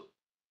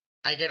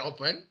can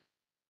open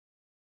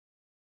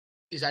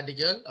this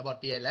article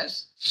about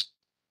PLS.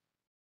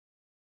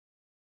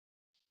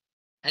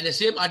 And the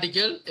same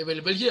article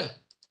available here.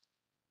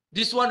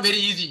 This one very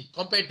easy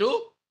compared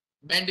to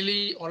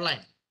Mendeley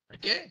online.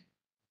 Okay.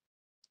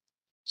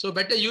 So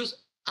better use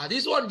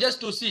this one just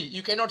to see.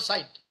 You cannot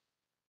cite.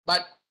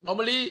 But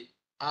normally,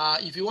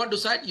 if you want to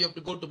cite, you have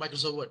to go to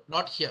Microsoft Word,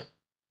 not here.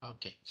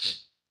 Okay.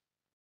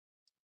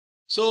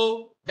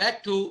 So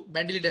back to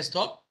Mendeley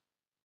desktop.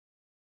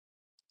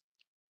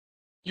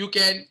 You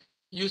can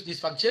use this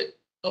function.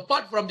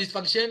 Apart from this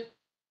function,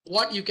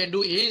 what you can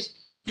do is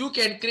you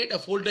can create a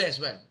folder as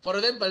well. For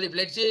example, if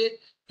let's say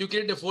you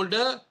create a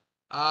folder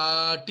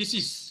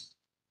thesis,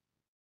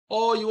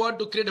 or you want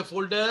to create a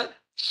folder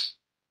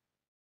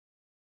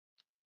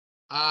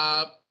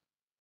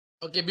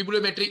okay,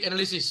 bibliometric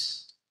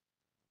analysis.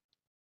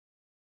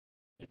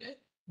 Okay,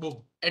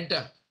 boom,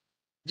 enter.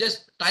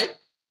 Just type,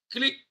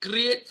 click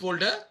create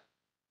folder,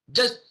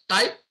 just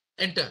type,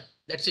 enter.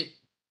 That's it.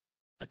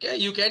 Okay,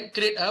 you can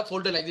create a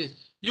folder like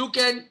this. You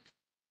can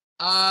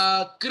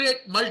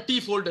create multi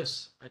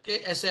folders.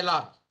 Okay,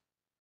 SLR.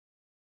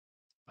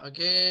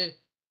 Okay,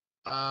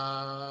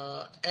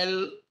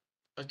 L.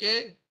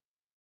 Okay,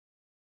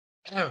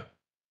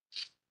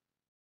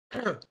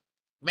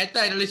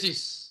 meta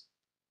analysis.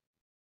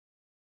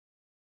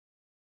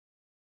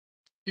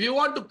 If you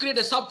want to create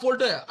a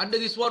subfolder under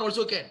this one,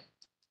 also can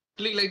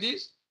click like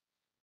this,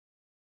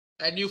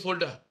 a new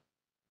folder.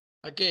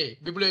 Okay,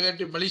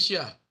 bibliometric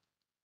Malaysia.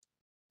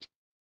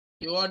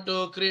 You want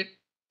to create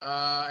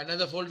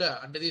another folder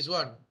under this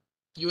one,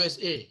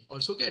 USA,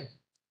 also can.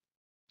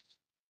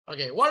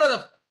 Okay,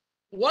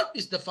 what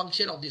is the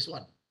function of this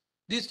one?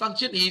 This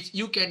function is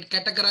you can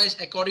categorize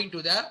according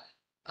to the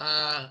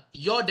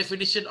your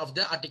definition of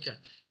the article.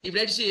 If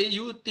let's say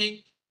you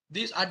think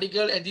this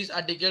article and this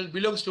article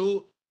belongs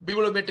to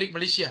bibliometric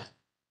Malaysia,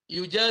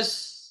 you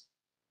just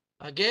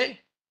okay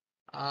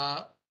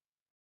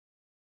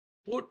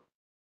put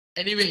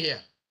anywhere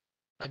here.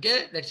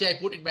 Okay, let's say I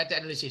put in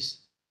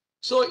meta-analysis.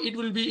 So it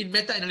will be in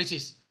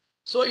meta-analysis.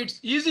 So it's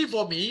easy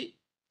for me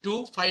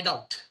to find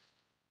out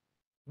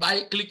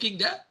by clicking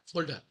the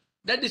folder.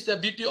 That is the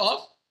beauty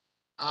of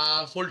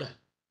folder.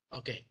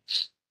 Okay.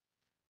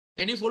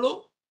 Can you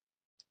follow?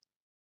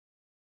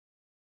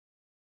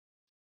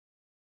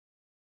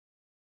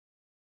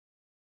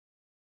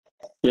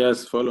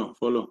 Yes, follow.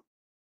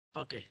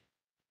 Okay.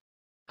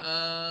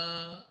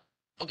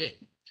 Okay.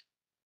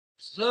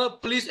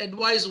 So please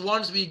advise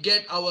once we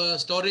get our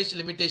storage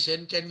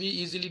limitation, can we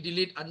easily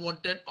delete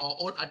unwanted or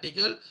old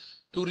article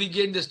to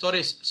regain the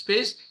storage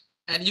space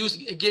and use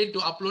again to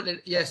upload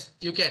it? Yes,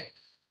 you can.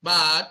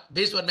 But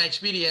based on my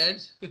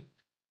experience,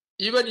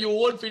 even you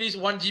won't finish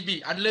 1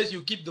 GB unless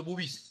you keep the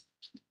movies.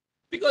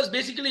 Because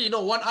basically,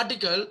 one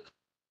article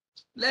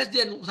less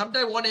than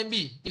sometimes 1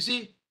 MB. You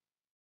see,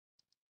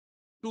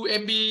 2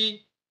 MB,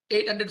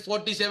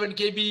 847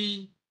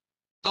 KB,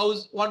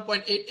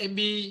 1.8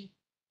 MB.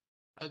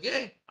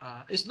 Okay,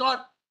 it's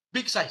not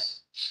big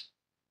size.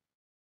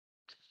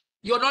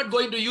 You're not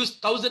going to use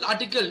 1,000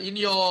 article in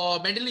your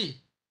Mendeley.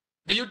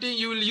 Do you think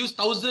you will use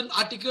 1,000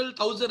 article,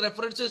 1,000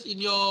 references in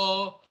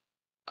your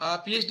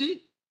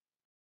PhD?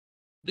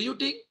 Do you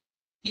think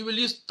you will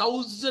use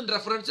 1,000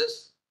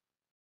 references?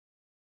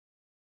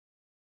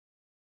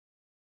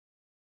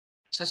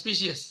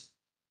 Suspicious.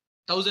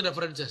 1,000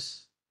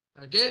 references.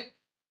 Okay,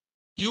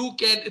 you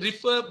can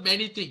refer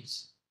many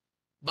things,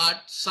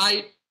 but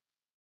cite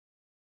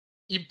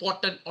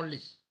important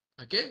only.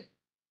 Okay.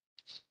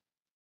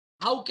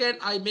 How can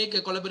I make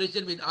a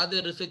collaboration with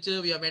other researchers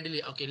via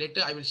Mendeley? Okay,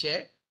 later I will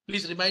share.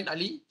 Please remind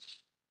Ali.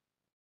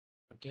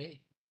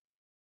 Okay.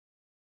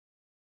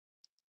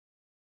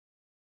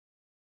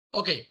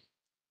 Okay.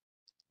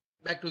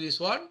 Back to this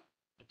one.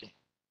 Okay.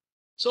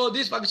 So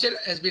this function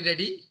has been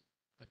ready.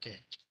 Okay.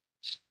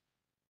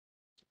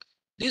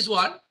 This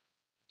one.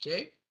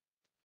 Okay.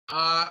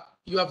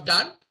 You have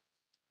done.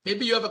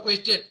 Maybe you have a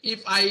question.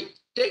 If I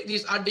take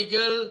this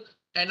article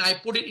and I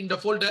put it in the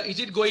folder, is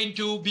it going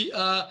to be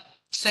a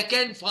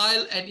second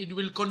file and it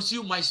will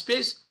consume my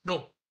space?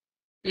 No,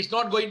 it's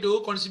not going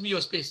to consume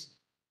your space.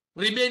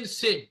 Remain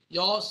same,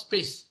 your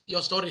space,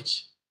 your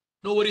storage.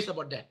 No worries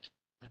about that.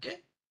 Okay.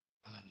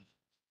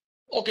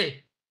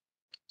 Okay.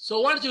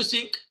 So once you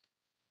sync,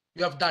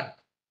 you have done.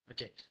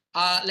 Okay.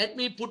 Let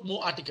me put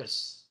more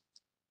articles.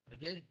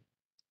 Okay.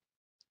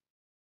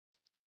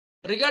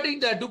 Regarding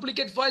the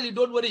duplicate file, you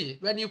don't worry.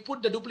 When you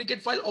put the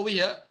duplicate file over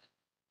here,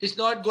 it's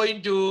not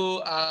going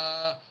to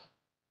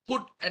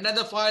put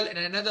another file and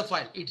another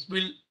file. It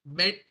will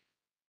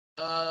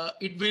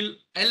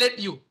alert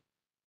you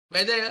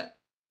whether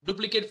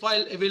duplicate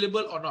file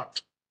available or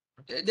not.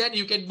 Okay, then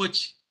you can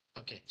merge.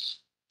 Okay.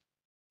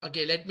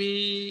 Okay, let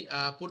me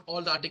put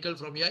all the article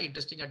from here.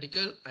 Interesting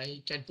article.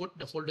 I can put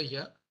the folder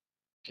here.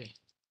 Okay.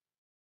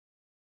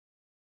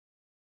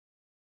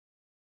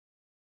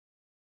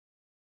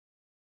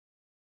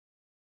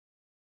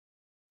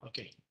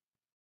 Okay.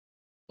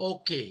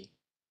 Okay.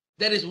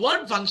 There is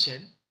one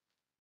function.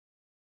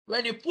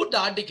 When you put the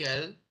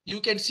article,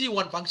 you can see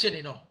one function,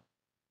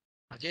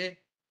 Okay.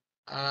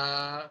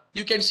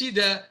 You can see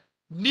the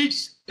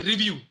needs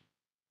review.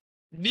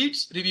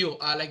 Needs review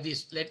are like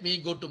this. Let me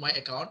go to my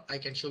account. I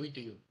can show it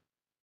to you.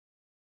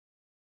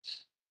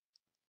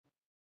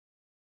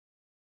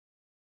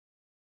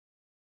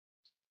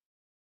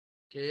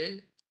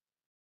 Okay.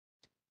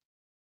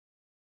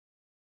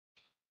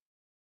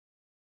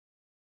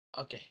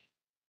 Okay.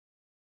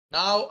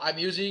 Now I'm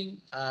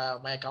using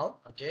my account.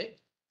 Okay.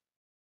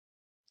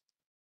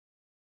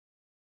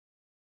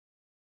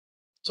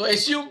 So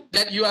assume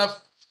that you have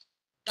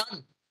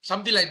done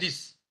something like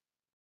this.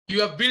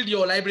 You have built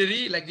your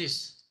library like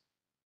this.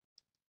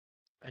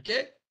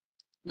 Okay.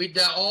 With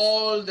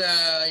all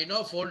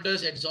the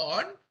folders and so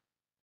on.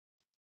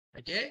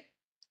 Okay.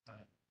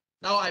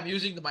 Now I'm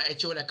using my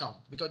HOL account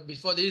because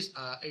before this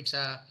it's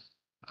a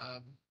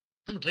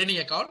training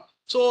account.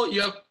 So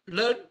you have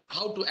learned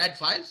how to add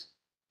files.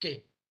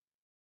 Okay.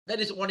 That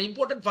is one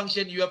important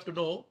function you have to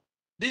know.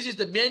 This is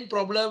the main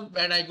problem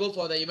when I go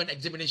for the event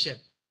examination.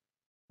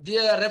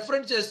 Their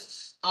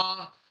references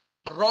are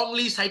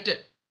wrongly cited.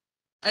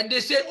 And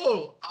they say,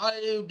 oh,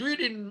 I do it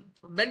in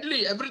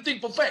Mendeley, everything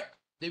perfect.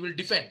 They will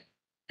defend.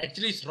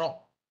 Actually, it's wrong.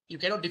 You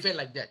cannot defend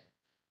like that.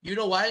 You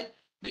know why?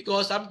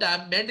 Because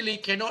sometimes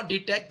Mendeley cannot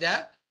detect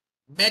the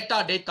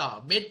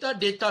metadata.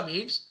 Metadata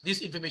means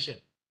this information.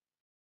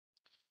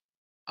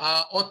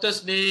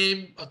 Author's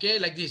name, okay,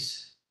 like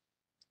this.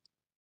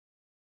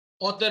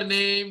 Author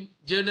name,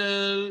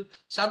 journal.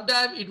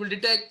 Sometimes it will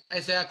detect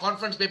as a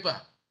conference paper.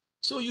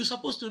 So you're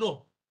supposed to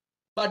know.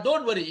 But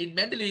don't worry, in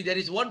Mendeley, there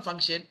is one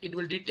function, it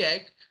will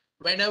detect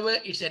whenever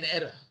it's an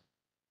error.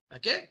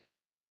 Okay?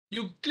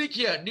 You click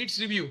here, needs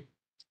review.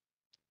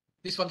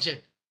 This function.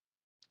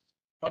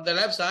 On the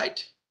left side,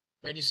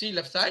 when you see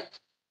left side,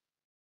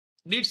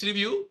 needs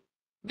review.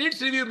 Needs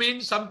review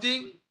means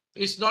something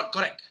is not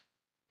correct.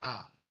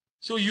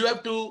 So you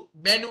have to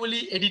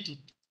manually edit it.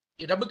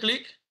 You double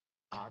click.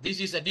 This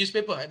is a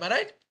newspaper, am I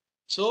right?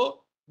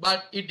 So,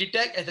 but it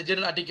detects as a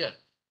journal article.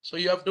 So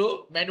you have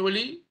to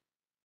manually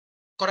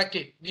correct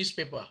it.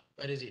 Newspaper,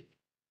 where is it?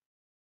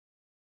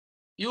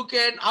 You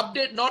can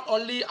update not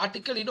only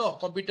article,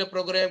 computer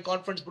program,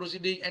 conference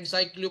proceeding,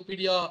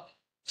 encyclopedia,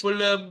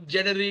 film,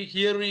 generic,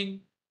 hearing,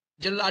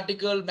 journal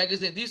article,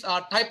 magazine. These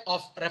are type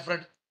of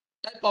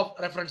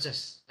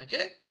references.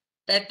 Okay,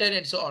 pattern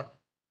and so on.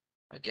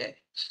 Okay.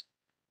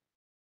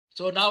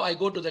 So now I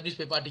go to the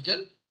newspaper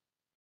article.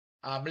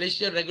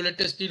 Malaysian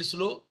regulator still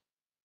slow.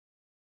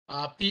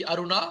 P.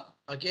 Aruna.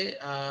 Okay.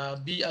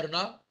 B.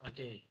 Aruna.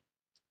 Okay.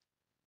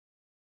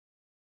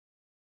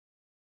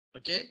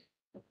 Okay.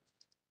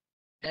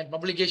 And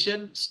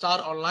publication Star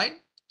Online.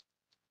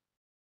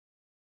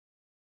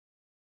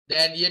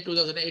 Then year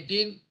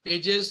 2018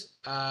 pages,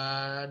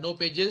 no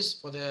pages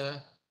for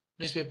the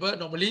newspaper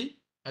normally.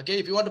 Okay,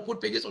 if you want to put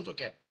pages also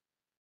can.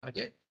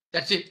 Okay,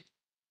 that's it.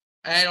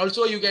 And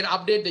also you can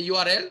update the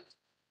URL.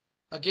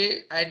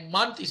 Okay, and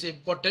month is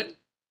important.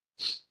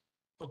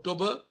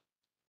 October,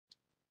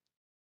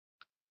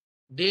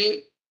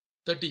 day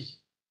 30.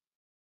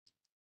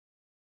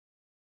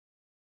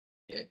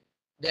 Okay,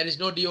 there is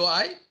no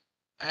DOI,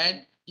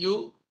 and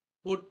you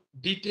put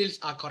details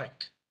are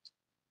correct.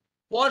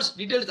 Once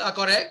details are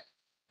correct,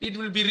 it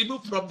will be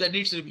removed from the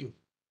needs review.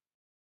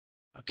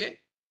 Okay,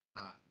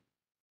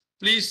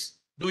 please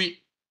do it.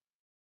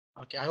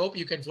 Okay, I hope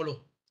you can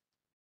follow.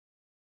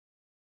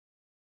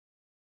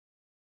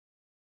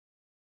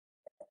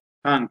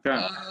 Can.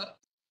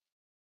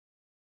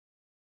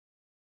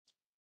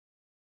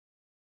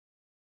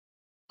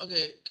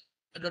 Okay,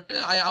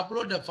 Doctor, I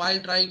upload the file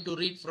trying to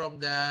read from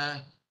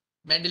the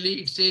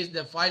Mendeley. It says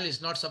the file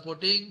is not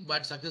supporting,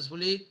 but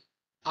successfully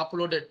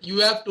uploaded. You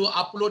have to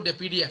upload the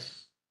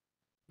PDF,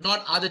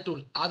 not other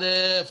tool,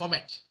 other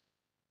format.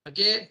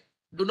 Okay,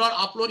 do not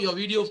upload your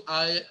video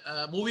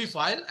movie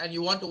file and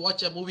you want to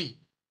watch a movie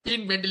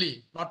in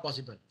Mendeley. Not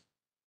possible.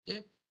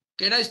 Okay,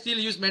 can I still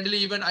use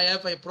Mendeley even I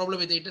have a problem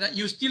with the internet?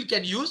 You still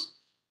can use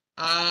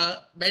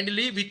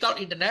Mendeley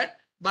without internet,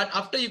 but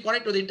after you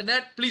connect to the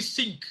internet, please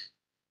sync.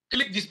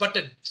 Click this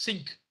button,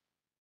 sync.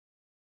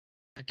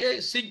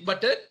 Okay, sync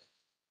button.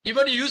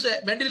 Even you use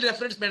a Mendeley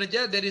reference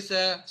manager, there is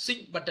a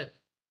sync button.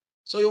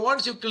 So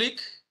once you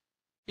click,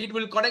 it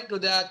will connect to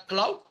the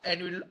cloud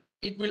and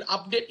it will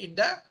update in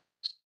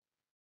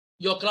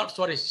your cloud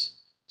storage.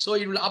 So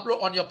it will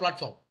upload on your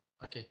platform.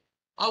 Okay.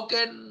 How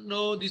can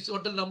know this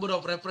total number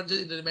of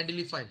references in the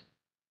Mendeley file?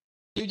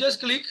 You just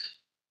click.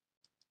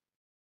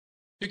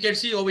 You can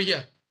see over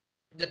here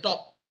in the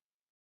top.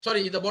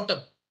 Sorry, in the bottom.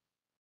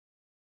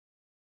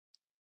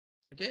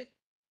 Okay.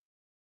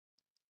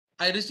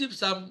 I received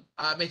some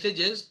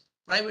messages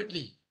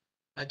privately.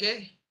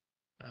 Okay.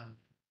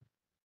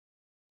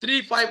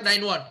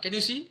 3591. Can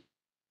you see?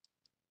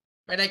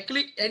 When I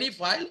click any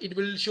file, it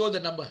will show the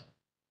number.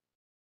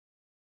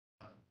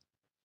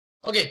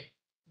 Okay.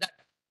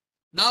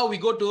 Now we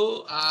go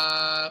to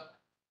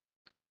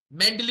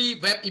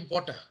Mendeley Web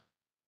Importer.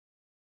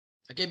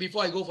 Okay,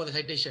 before I go for the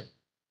citation.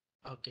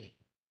 Okay.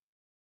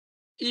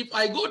 If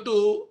I go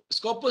to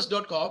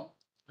scopus.com,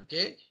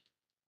 okay.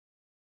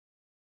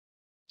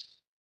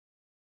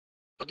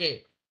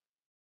 Okay.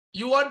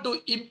 You want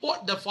to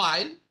import the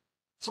file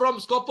from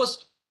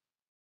Scopus.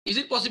 Is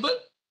it possible?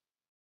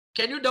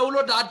 Can you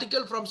download the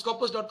article from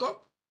scopus.com?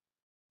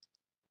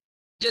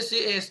 Just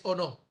say yes or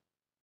no.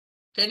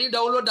 Can you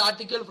download the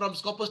article from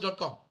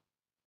scopus.com?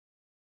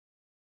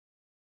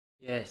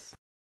 Yes.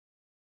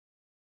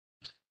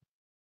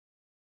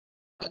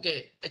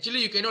 Okay,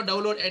 actually you cannot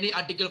download any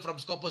article from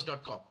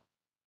scopus.com.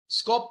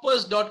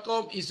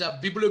 Scopus.com is a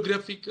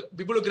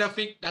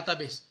bibliographic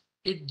database.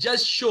 It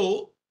just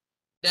shows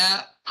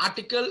the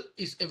article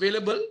is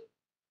available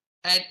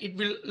and it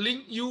will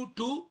link you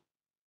to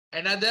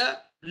another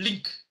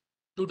link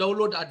to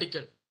download the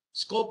article.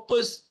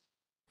 Scopus,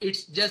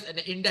 it's just an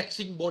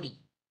indexing body.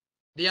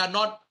 They are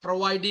not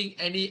providing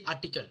any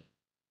article.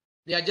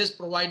 They are just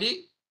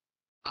providing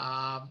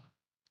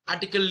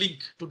article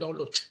link to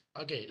download.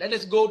 Okay, let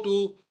us go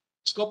to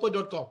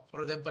scopus.com,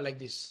 for example, like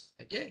this.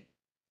 Okay.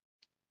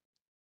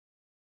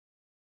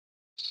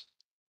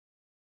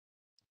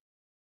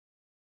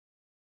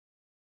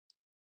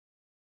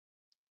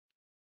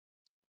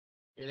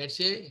 Okay, let's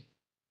say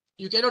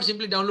you cannot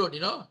simply download,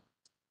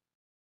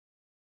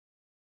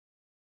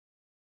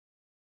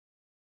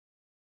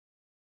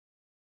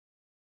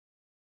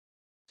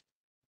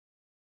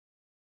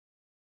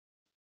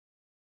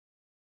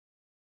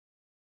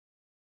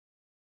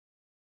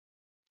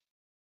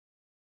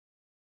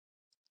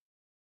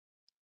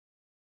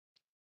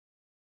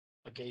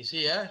 Okay, you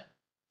see here.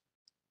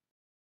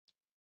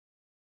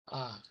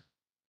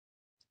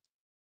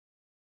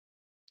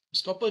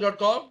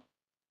 Scopus.com,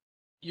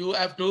 you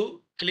have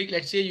to click,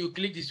 let's say you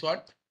click this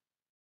one.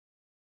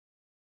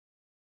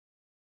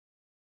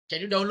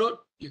 Can you download?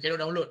 You cannot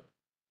download.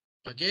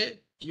 Okay,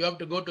 you have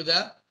to go to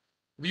the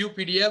view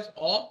PDF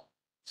or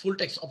full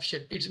text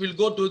option. It will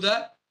go to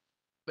the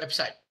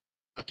website.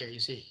 Okay, you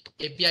see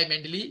API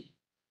Mendeley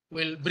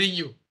will bring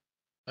you.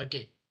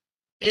 Okay,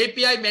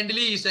 API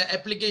Mendeley is an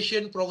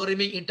application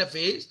programming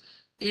interface.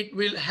 It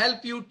will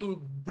help you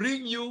to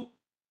bring you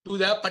to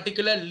the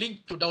particular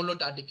link to download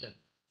the article.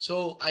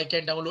 So I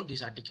can download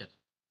this article.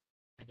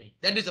 Okay.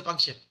 That is the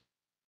function.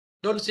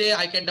 Don't say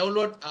I can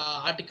download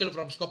article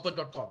from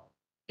scopus.com.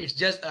 It's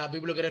just a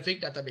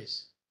bibliographic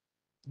database.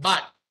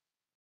 But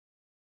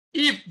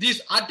if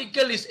this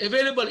article is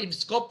available in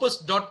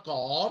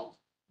scopus.com,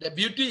 the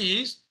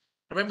beauty is,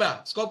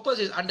 remember, Scopus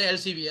is under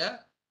Elsevier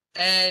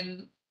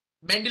and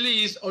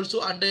Mendeley is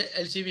also under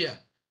Elsevier.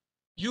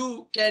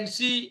 You can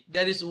see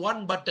there is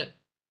one button,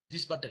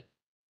 this button,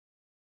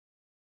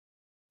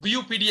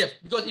 view PDF,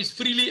 because it's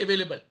freely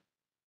available.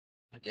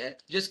 Okay,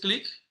 just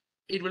click,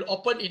 it will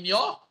open in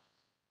your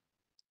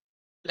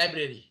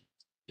library.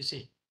 You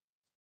see,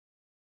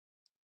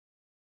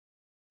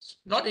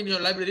 not in your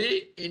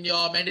library, in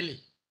your Mendeley.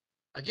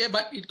 Okay,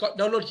 but it got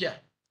download here.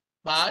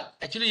 But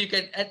actually you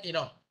can add,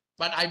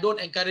 but I don't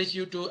encourage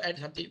you to add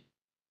something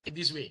in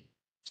this way.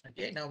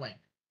 Okay, now mind.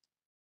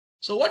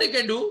 So what you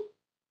can do,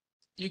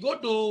 you go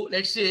to,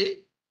 let's say,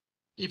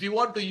 if you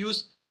want to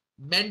use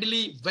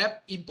Mendeley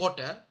web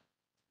importer,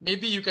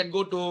 maybe you can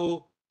go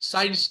to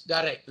Science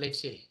Direct,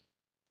 let's say.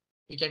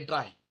 You can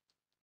try.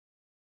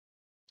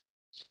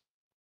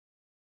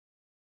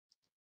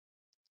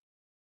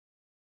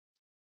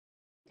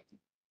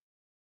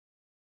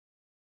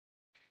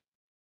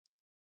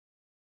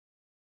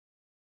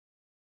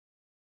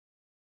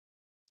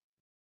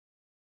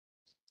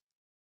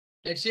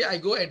 Let's say I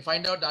go and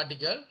find out the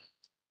article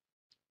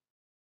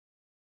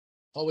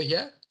over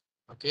here.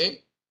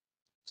 Okay.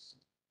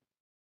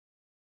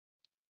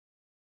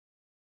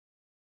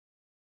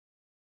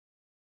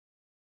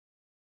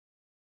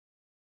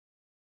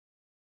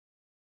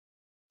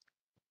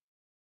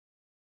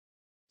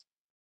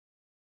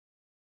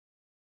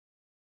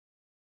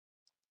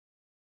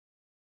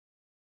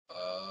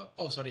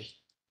 Oh, sorry.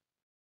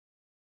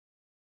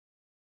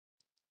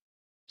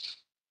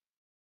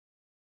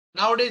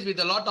 Nowadays, with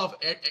a lot of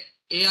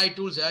AI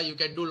tools, you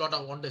can do a lot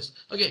of wonders.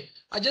 Okay,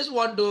 I just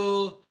want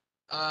to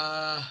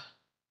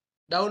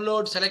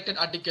download selected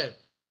article.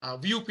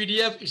 View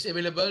PDF is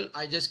available.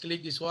 I just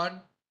click this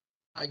one.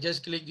 I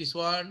just click this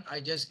one.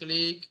 I just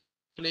click,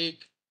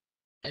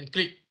 and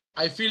click.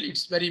 I feel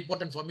it's very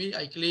important for me.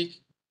 I click,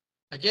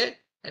 okay,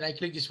 and I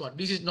click this one.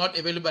 This is not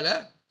available,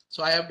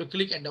 so I have to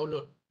click and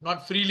download.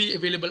 Not freely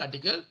available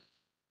article.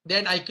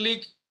 Then I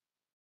click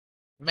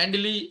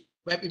Mendeley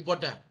web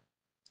importer.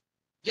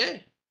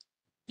 Okay,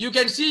 you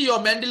can see your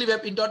Mendeley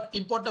web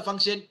importer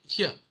function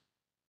here,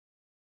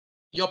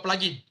 your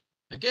plugin.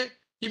 Okay,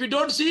 if you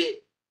don't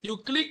see, you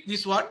click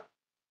this one,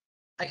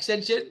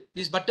 extension,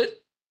 this button,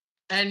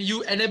 and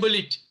you enable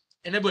it.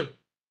 Enable.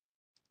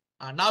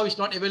 Now it's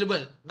not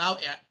available. Now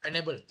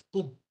enable.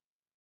 Boom.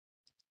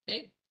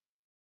 Okay.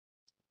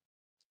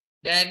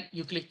 Then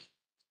you click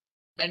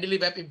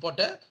Mendeley web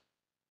importer.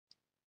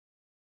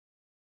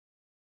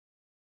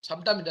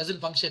 Sometimes it doesn't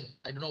function.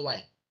 I don't know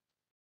why.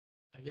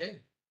 Okay.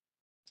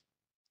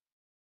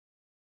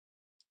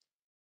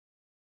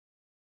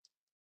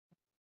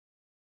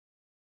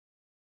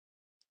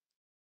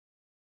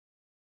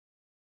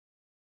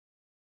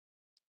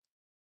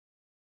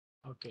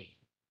 Okay.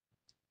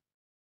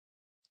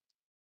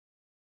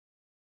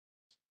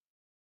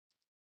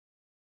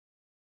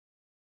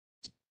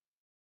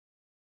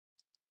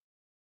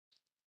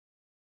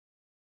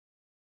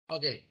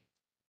 Okay.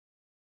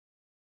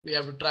 We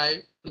have to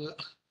try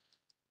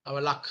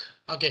our luck.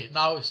 Okay.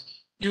 Now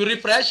you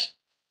refresh.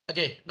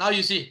 Okay. Now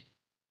you see.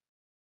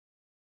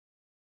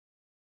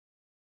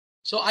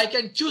 So I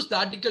can choose the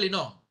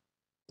article,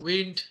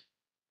 wind,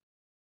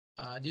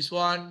 this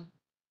one.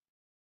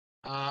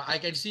 I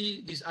can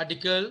see this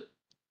article.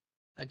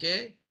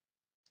 Okay.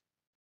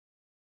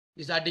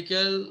 This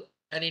article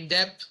and in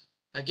depth.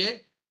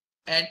 Okay.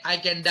 And I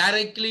can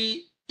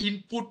directly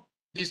input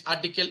this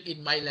article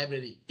in my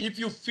library. If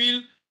you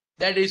feel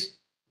that is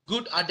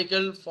good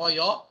article for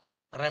your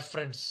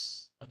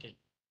reference. Okay.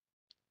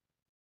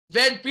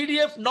 When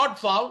PDF not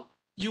found,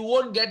 you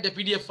won't get the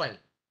PDF file.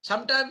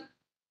 Sometimes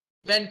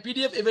when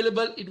PDF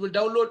available, it will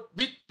download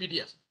with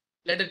PDF.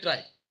 Let it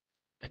try.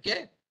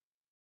 Okay.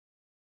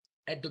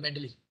 Add to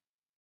Mendeley.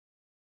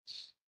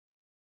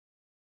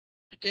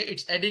 Okay,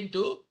 it's adding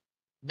to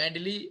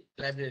Mendeley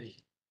library.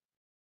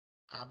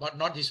 But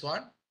not this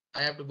one.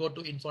 I have to go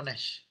to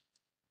InfoNash.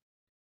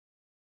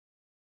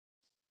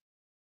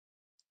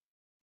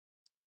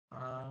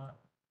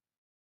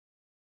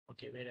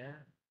 Okay, wait.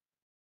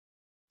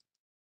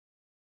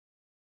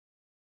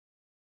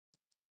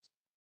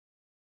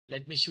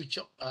 Let me switch.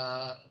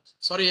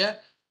 Sorry,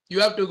 you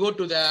have to go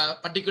to the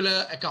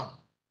particular account.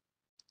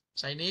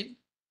 Sign in.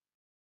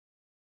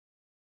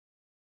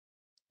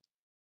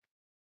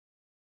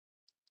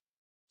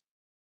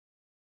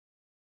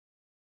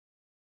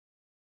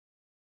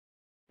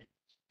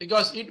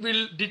 Because it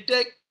will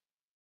detect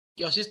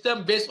your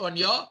system based on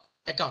your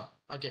account.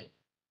 Okay,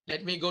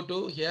 let me go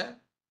to here.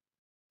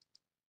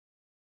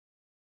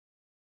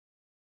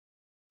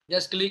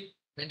 Just click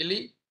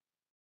Mendeley.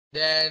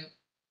 Then,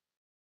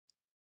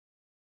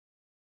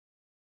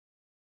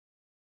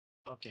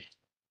 okay.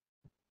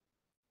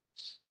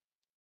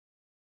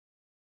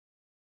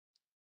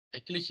 I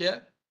click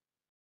here.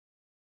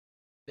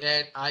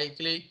 Then I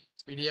click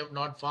PDF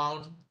not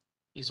found.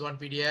 Is one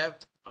PDF.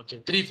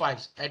 Okay, 3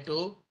 files. Add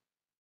to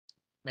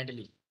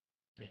Mendeley.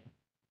 Okay.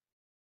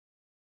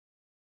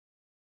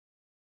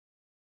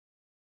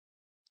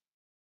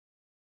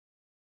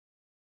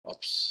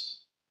 Oops.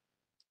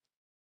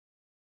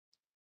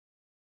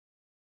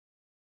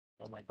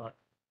 Oh my God.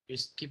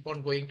 Please keep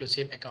on going to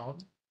same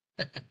account.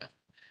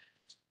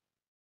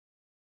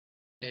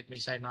 Let me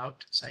sign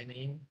out, sign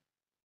in.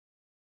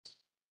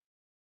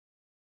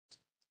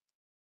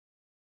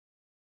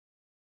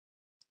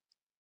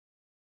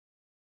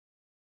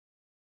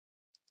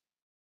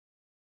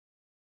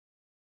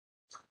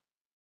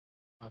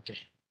 Okay.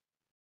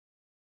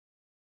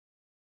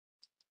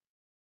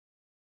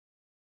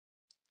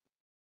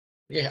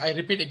 Okay, I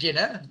repeat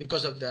again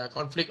because of the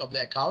conflict of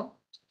the account.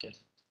 Okay.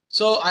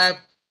 So I have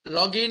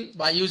login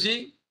by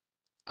using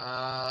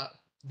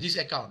this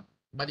account,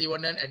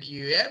 Madhivanan at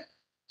EUM.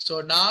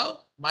 So now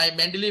my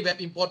Mendeley web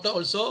importer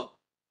also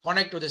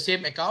connect to the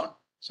same account.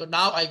 So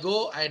now I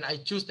go and I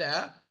choose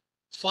the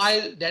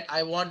file that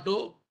I want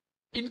to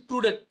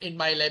include it in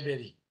my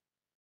library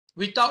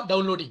without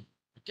downloading.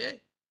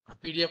 Okay,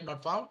 PDF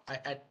not found. I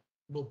add,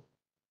 boom.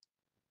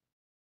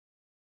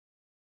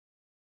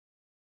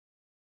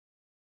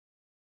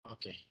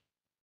 Okay.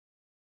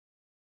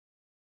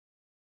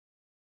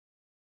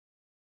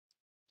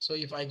 So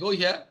if I go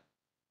here,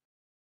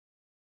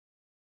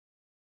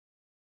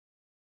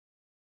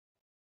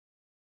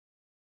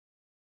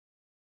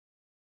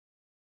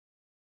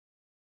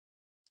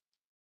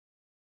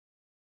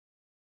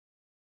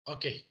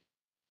 okay,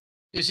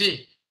 you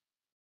see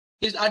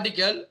this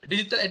article,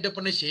 digital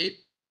entrepreneurship,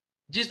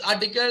 this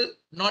article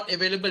not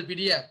available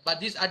PDF,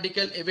 but this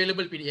article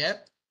available PDF.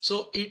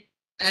 So it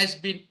has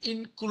been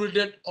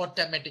included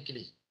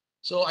automatically.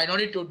 So I don't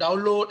need to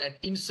download and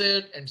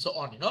insert and so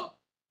on,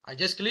 I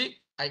just click,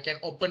 I can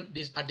open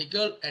this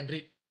article and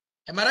read.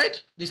 Am I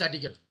right? This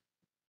article.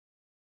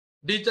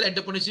 Digital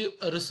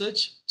entrepreneurship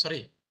research,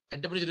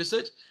 entrepreneurship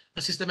research,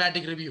 a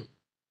systematic review.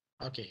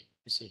 Okay,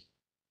 you see.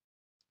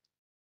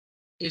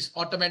 Is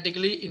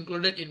automatically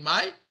included in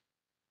my,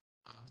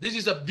 this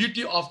is the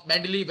beauty of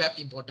Mendeley web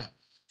importer.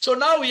 So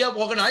now we have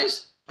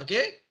organized,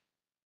 okay.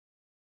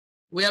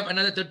 We have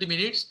another 30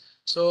 minutes.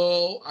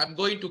 So I'm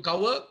going to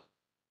cover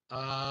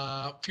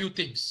a few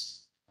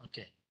things.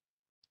 Okay.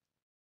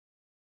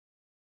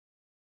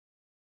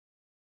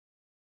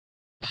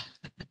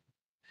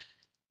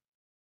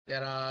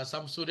 There are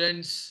some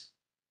students,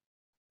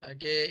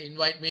 okay,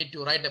 invite me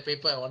to write a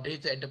paper on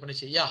digital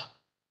entrepreneurship. Yeah,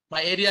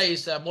 my area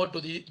is more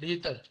to the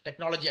digital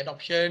technology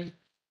adoption,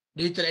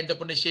 digital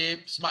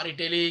entrepreneurship, smart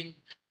retailing,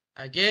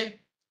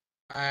 okay,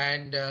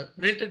 and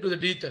related to the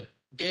digital,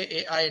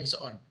 okay, AI and so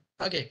on.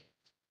 Okay.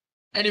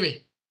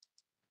 Anyway,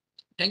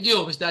 thank you,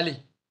 Mr. Ali.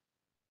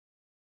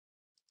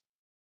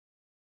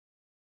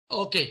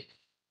 Okay.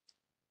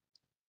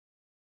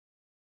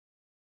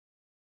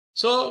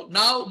 So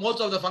now most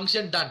of the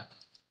function done,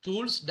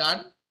 tools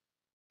done.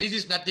 This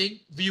is nothing,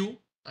 view,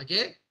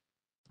 okay.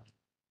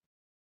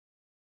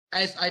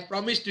 As I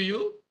promised to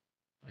you,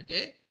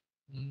 okay.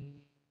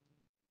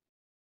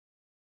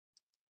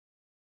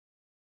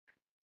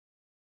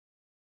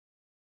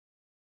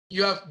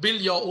 You have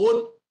built your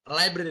own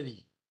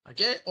library,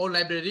 okay, own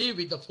library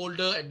with the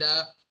folder and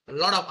a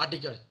lot of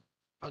articles.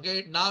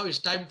 Okay, now it's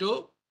time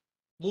to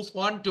move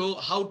on to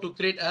how to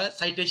create a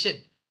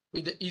citation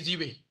with the easy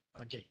way.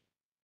 Okay.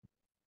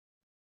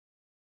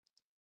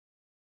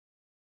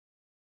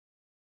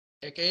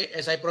 Okay,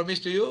 as I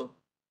promised to you.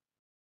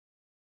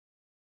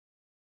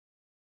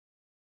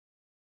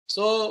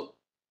 So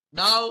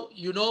now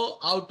you know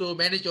how to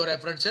manage your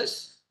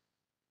references.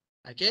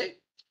 Okay.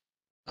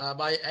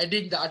 By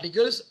adding the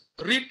articles,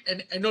 read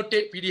and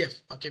annotate PDF.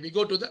 Okay, we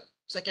go to the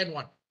second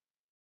one.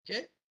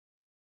 Okay.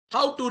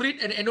 How to read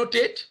and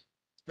annotate?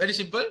 Very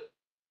simple.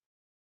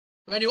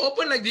 When you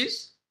open like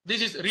this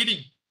is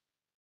reading.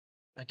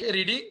 Okay,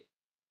 reading.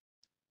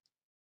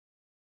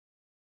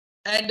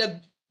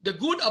 And the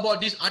good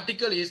about this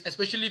article is,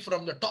 especially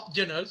from the top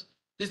journals,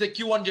 this is the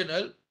Q1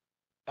 journal,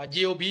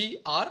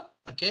 JOBR.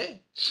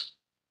 Okay.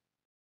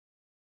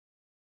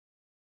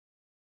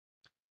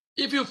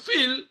 If you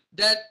feel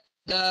that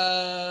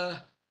the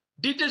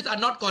details are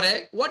not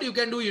correct, what you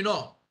can do, you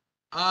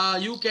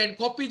can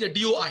copy the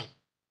DOI.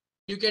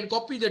 You can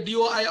copy the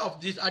DOI of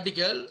this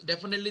article.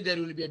 Definitely there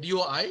will be a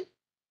DOI.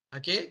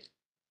 Okay.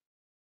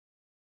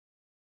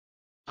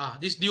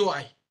 This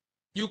DOI.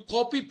 You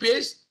copy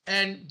paste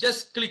and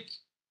just click.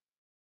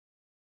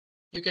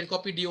 You can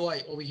copy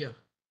DOI over here.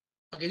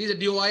 Okay, this is a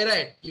DOI,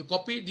 right? You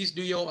copy this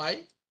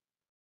DOI.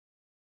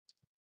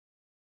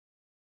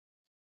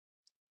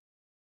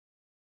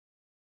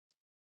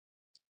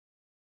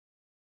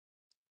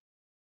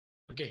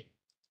 Okay.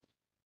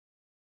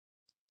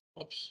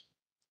 Oops.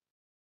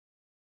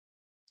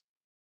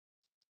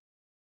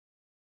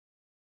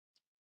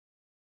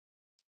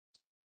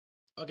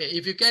 Okay,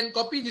 if you can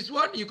copy this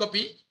one, you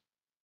copy.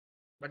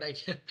 But I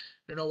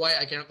don't know why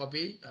I cannot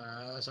copy.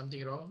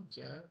 Something wrong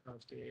here.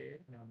 Okay,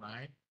 never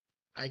mind.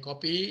 I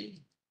copy.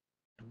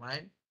 Never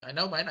mind. I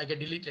know mine. I can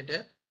delete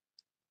later.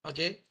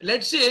 Okay,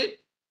 let's say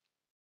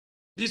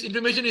this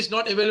information is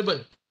not available.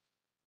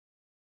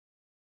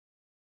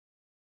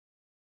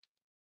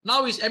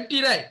 Now it's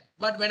empty, right?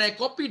 But when I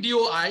copy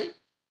DOI,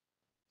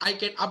 I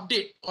can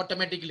update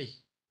automatically.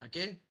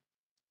 Okay,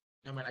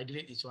 now I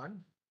delete this one.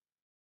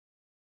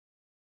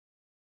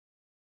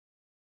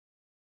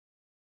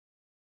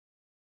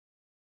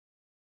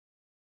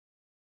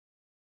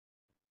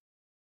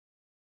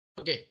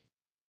 Okay,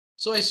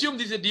 so assume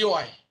this is a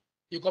DOI.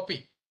 You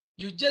copy.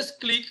 You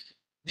just click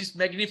this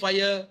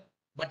magnifier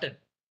button.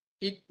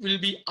 It will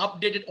be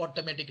updated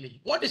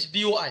automatically. What is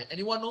DOI?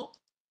 Anyone know?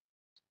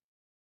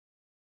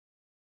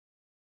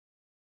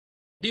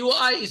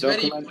 DOI is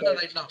very important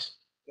right now.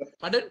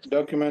 Pardon?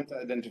 Document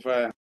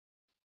identifier.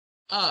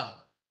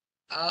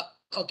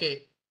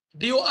 Okay.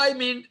 DOI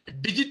means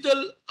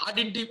digital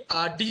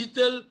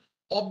digital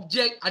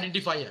object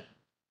identifier.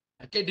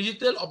 Okay,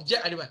 digital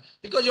object identifier.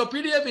 Because your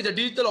PDF is a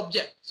digital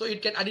object, so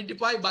it can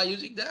identify by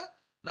using the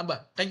number.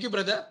 Thank you,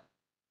 brother.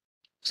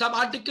 Some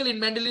article in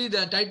Mendeley,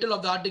 the title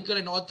of the article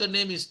and author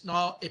name is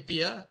now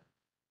appear.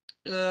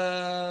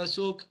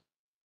 So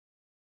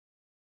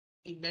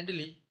in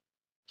Mendeley,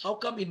 how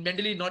come in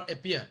Mendeley not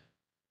appear?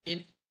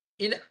 In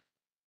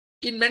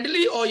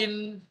Mendeley or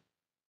in,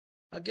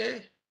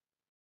 okay,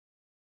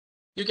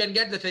 you can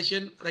get the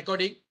session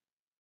recording.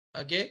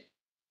 Okay,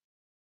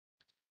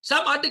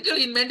 some article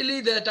in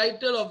Mendeley, the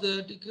title of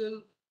the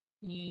article,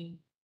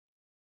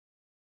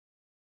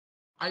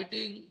 I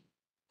think,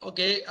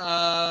 okay,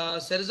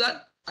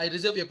 Serzan, I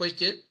reserve your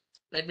question.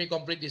 Let me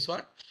complete this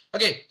one.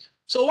 Okay,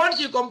 so once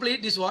you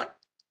complete this one,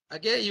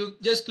 okay, you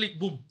just click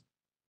boom.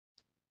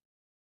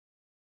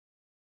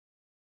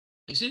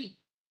 You see,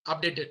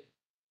 updated.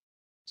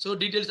 So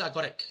details are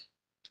correct.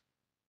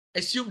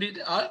 Assume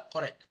details are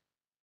correct.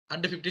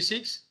 Under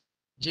 56,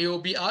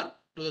 JOBR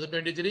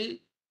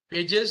 2023,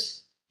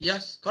 pages,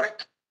 yes,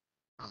 correct.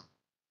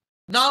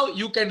 Now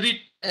you can read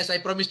as I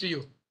promised to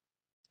you.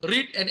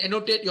 Read and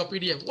annotate your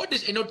PDF. What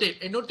is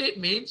annotate? Annotate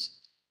means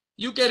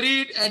you can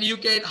read and you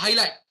can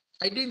highlight.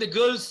 I think the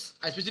girls,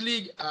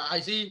 especially I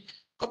see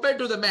compared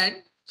to the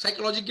man,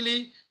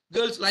 psychologically,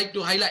 girls like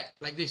to highlight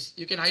like this.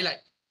 You can highlight.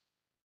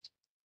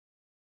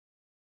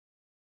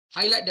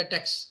 Highlight the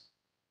text.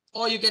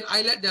 Or you can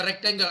highlight the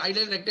rectangle.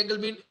 Highlight rectangle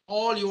means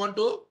all you want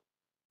to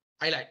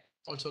highlight.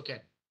 Also can.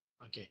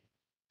 Okay.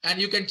 And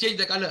you can change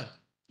the color.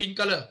 Pink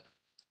color.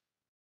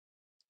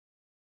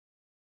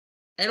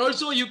 And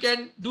also you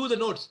can do the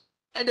notes.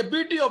 And the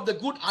beauty of the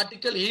good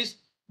article is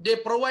they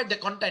provide the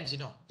contents, you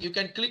know. You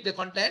can click the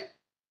content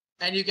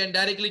and you can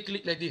directly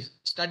click like this.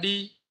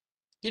 Study.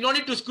 You don't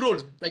need to scroll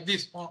like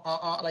this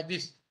like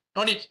this.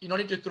 No need. You don't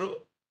need to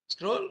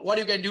scroll. What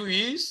you can do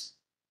is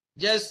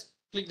just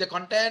click the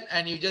content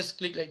and you just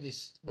click like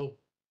this. Boom.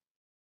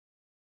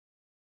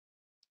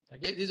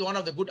 Okay. This is one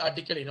of the good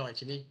article, you know,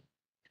 actually.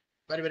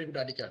 Very, very good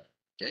article.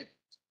 Okay.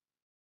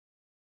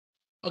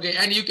 Okay.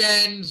 And you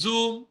can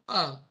zoom.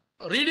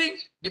 Reading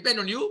depend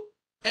on you.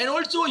 And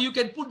also you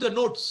can put the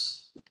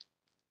notes.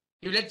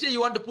 If let's say you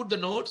want to put the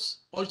notes,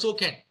 also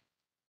can.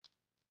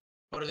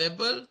 For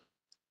example,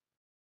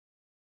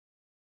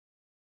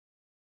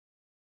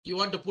 you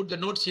want to put the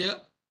notes here.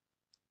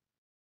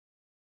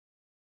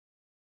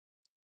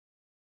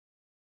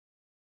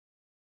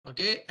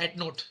 Okay, add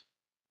note.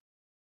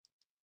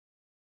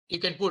 You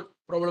can put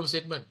problem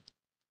statement.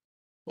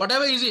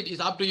 Whatever is it is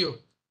up to you.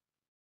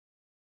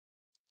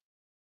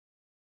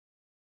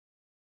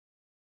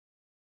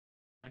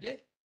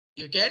 Okay,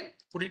 you can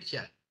put it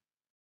here.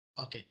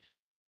 Okay.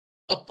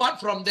 Apart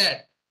from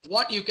that,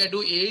 what you can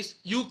do is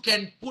you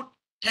can put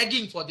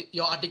tagging for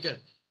your article.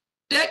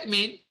 Tag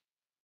mean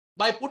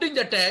by putting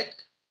the tag,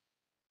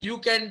 you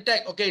can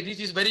tag. Okay, this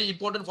is very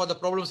important for the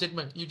problem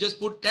statement. You just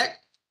put tag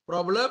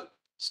problem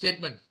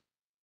statement.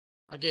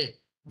 Okay,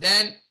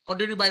 then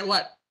continue by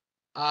what?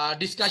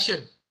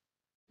 Discussion.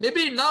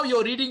 Maybe now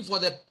you're reading for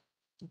the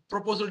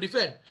proposal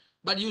defense,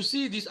 but you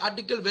see this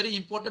article very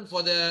important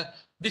for the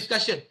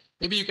discussion.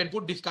 Maybe you can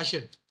put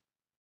discussion.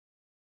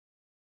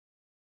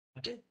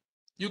 Okay,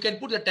 you can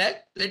put the tag.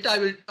 Later I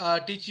will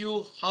teach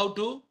you how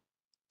to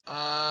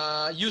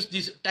use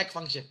this tag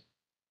function.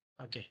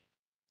 Okay,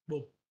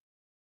 boom.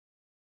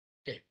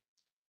 Okay,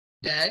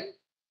 then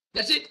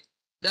that's it.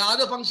 The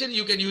other function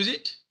you can use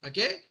it.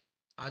 Okay,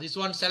 this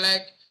one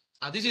select.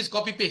 This is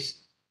copy paste.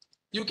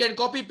 You can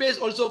copy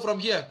paste also from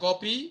here.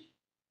 Copy,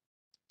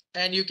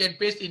 and you can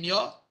paste in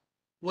your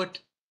Word.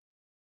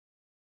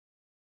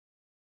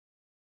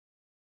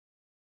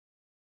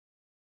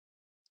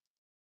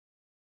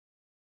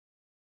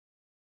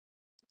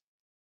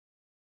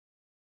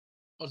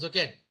 Also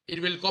can.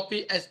 It will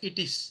copy as it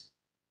is.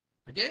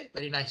 Okay,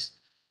 very nice.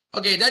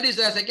 Okay, that is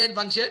the second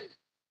function.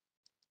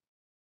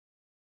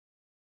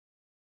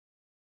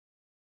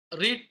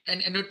 Read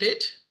and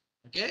annotate.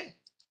 Okay.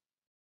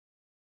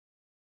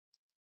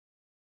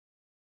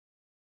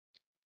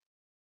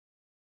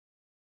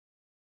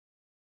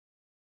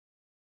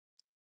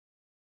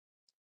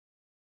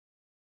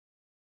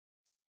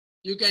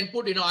 You can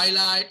put, you know,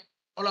 highlight,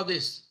 all of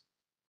this.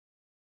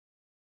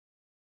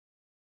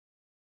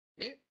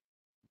 Okay.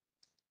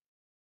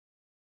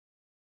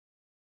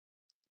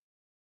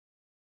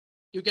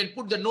 you can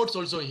put the notes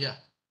also here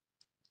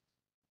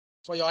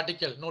for your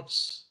article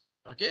notes.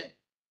 Okay.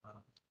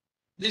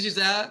 This is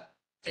a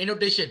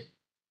annotation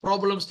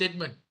problem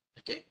statement.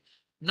 Okay.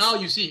 Now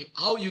you see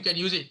how you can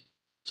use it.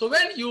 So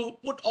when you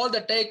put all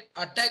the tag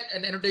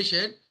and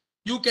annotation,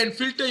 you can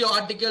filter your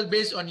article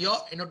based on your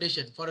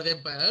annotation. For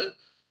example,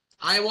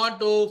 I want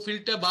to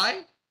filter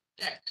by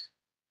tag.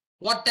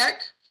 What tag?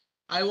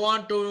 I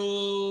want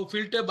to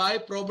filter by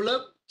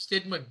problem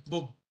statement.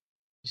 Boom.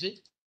 You see,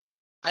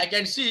 I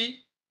can see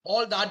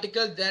all the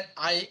articles that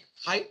I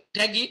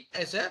tag it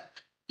as a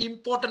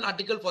important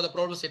article for the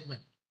problem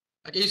statement.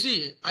 Okay, you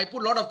see, I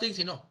put a lot of things,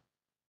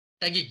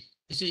 tagging.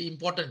 You see,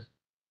 important.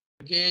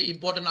 Okay,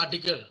 important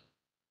article.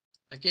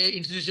 Okay,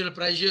 institutional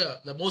pressure,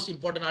 the most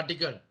important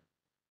article.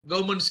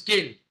 Government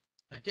scale.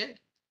 Okay,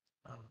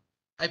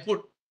 I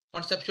put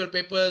conceptual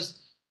papers.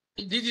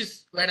 This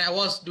is when I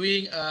was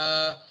doing.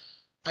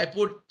 I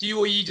put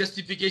TOE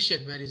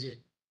justification. Where is it?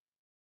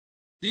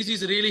 This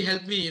is really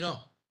helped me,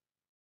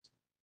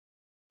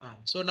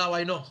 So now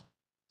I know.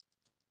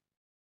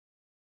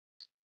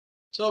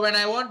 So when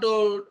I want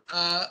to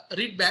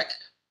read back,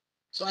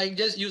 so I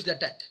just use the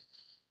tag.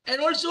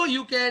 And also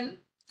you can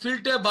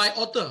filter by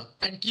author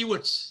and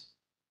keywords.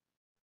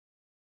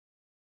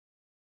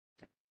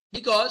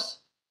 Because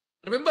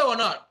remember or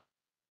not,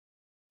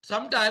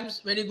 sometimes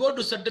when you go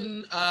to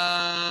certain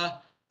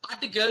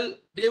article,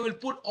 they will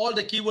put all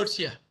the keywords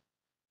here.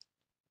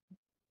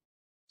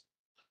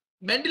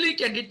 Mendeley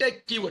can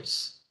detect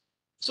keywords.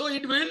 So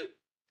it will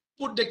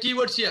put the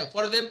keywords here.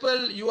 For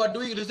example, you are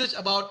doing research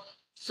about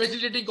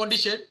facilitating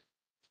condition,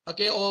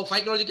 okay, or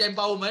psychological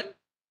empowerment.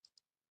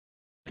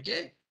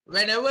 Okay,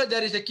 whenever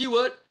there is a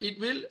keyword, it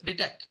will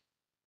detect.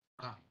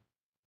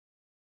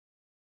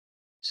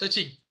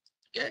 Searching.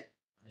 Okay,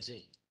 I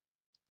see.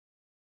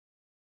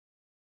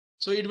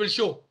 So it will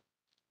show.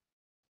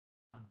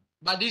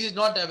 But this is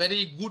not a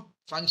very good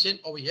function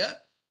over here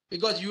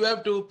because you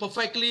have to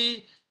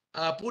perfectly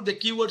put the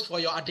keywords for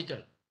your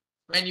article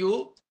when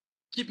you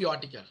keep your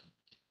article.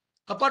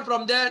 Apart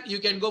from that, you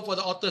can go for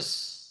the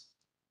authors.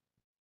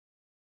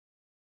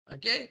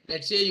 Okay,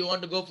 let's say you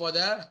want to go for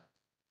the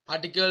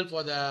article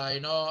for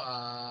the,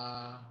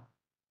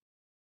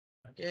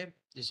 okay,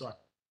 this one.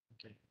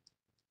 Okay,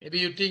 maybe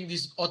you think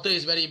this author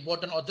is very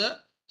important author,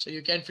 so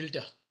you can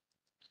filter.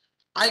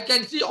 I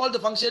can see all the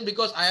function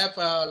because I have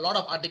a lot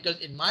of articles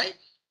in my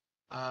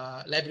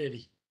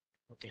library.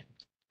 Okay.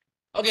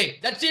 Okay,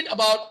 that's it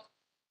about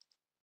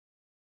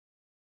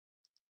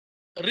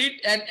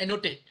read and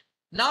annotate.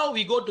 Now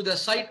we go to the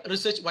cite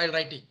research while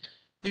writing.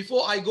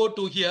 Before I go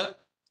to here,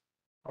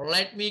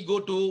 let me go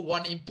to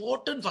one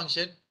important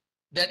function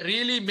that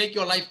really make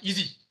your life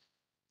easy.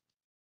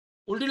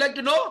 Would you like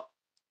to know?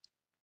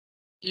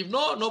 If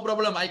no, no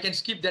problem. I can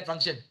skip that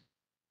function.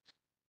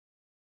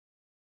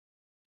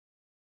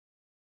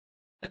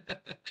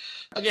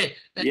 Okay,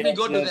 let me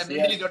go to the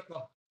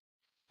Mendeley.com.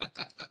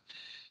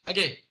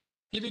 Okay,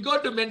 if you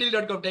go to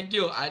Mendeley.com, thank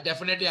you. I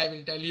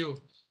will tell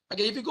you.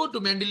 Okay, if you go to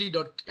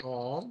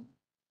Mendeley.com,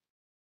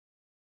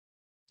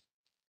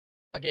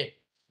 okay,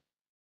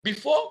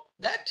 before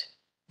that,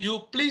 you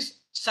please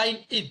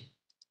sign in.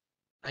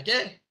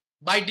 Okay,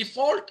 by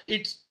default,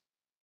 it's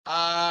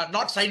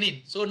not sign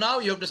in. So now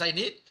you have to sign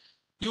in.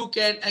 You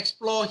can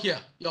explore here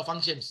your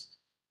functions.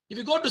 If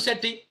you go to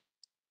setting,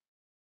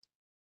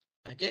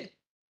 okay,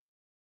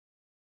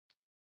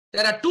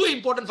 there are two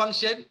important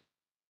functions.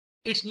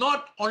 It's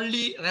not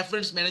only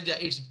reference manager,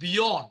 it's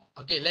beyond.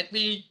 Okay, let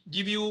me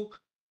give you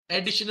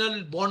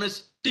additional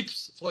bonus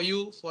tips for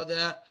you for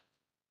the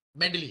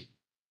Mendeley.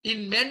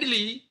 In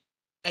Mendeley,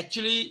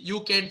 actually,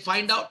 you can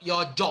find out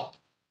your job.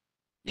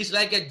 It's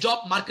like a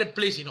job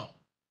marketplace,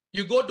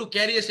 You go to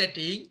career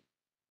setting,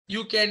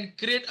 you can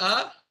create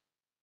a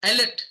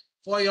alert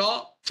for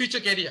your future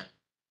career.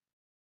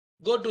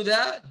 Go to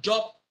the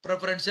job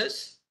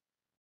preferences.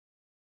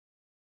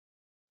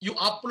 You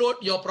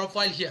upload your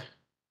profile here.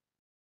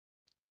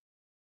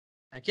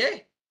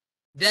 Okay.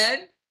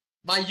 Then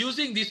by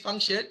using this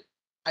function,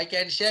 I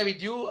can share with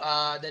you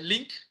the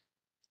link.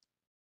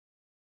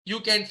 You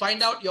can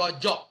find out your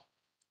job.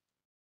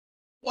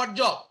 What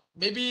job?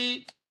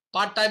 Maybe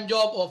part-time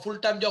job or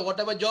full-time job,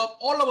 whatever job,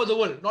 all over the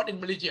world, not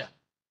in Malaysia.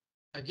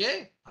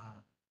 Okay.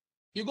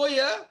 You go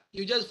here,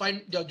 you just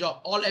find your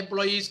job. All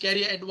employees,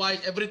 career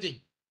advice,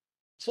 everything.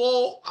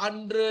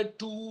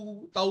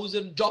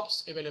 402,000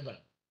 jobs available.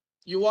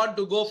 You want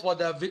to go for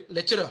the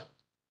lecturer.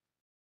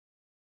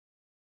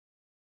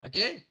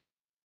 Okay.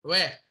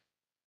 Where?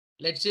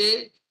 Let's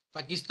say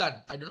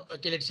Pakistan. I don't know.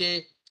 Okay, let's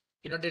say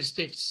United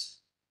States,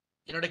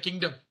 United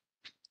Kingdom.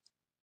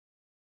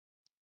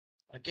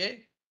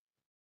 Okay.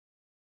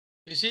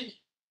 You see?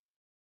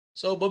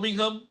 So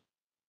Birmingham,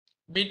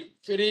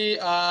 very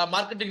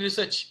marketing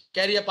research,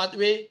 career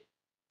pathway.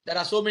 There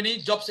are so many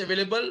jobs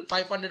available,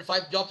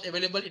 505 jobs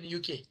available in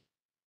UK.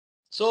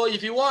 So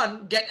if you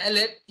want get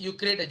alert, you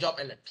create a job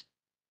alert.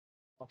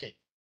 Okay.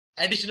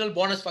 Additional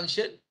bonus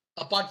function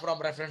apart from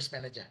reference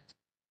manager.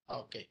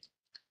 Okay.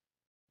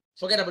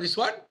 Forget about this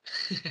one.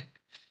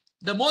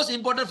 The most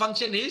important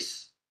function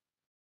is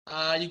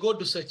you go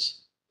to search.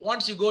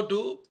 once you go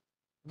to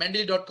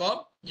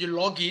mendeley.com, you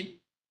log in,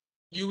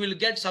 you will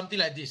get something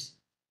like this.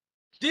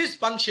 This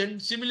function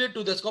similar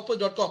to the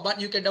scopus.com, but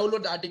you can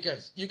download the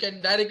articles. You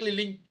can directly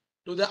link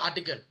to the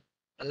article.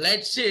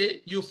 Let's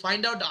say you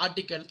find out the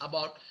article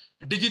about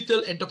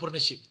digital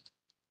entrepreneurship.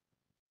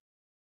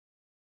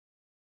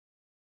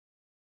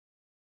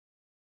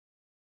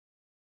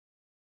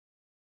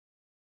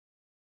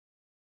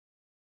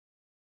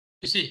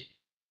 You see.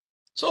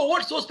 So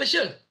what's so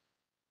special?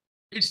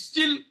 It's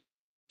still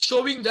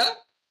showing the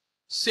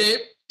same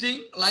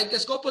thing like a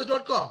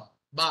scopus.com.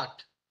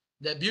 But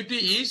the beauty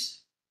is,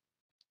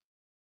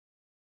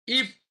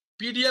 if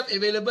PDF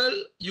available,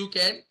 you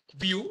can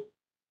view.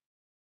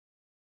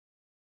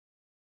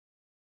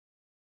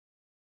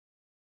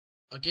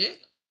 Okay.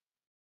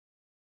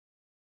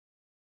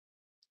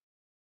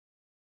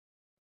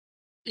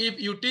 If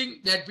you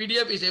think that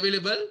PDF is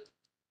available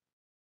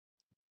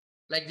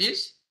like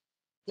this,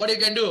 what you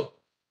can do?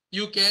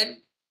 You can,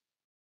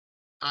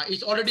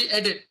 it's already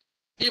added.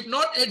 If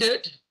not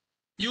added,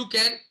 you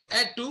can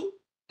add to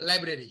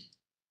library.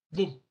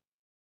 Boom.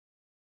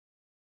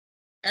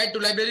 Add to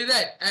library,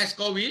 right? As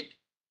COVID,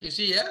 you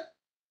see here,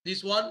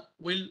 this one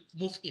will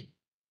move in.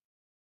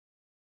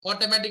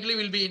 Automatically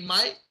will be in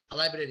my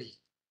library.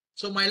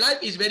 So my life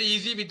is very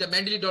easy with the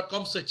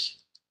mendeley.com search.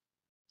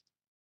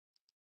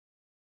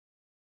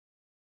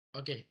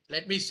 Okay,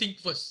 let me sync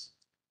first.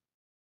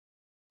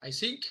 I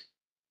sync.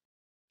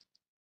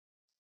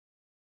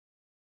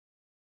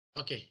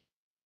 Okay.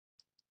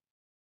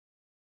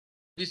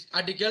 This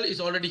article is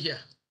already here.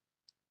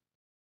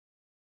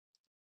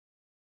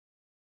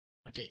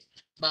 Okay,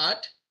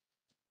 but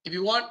if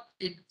you want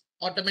it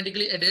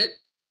automatically added,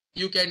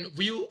 you can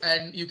view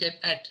and you can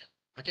add.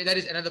 Okay, that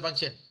is another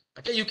function.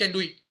 Okay, you can do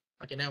it.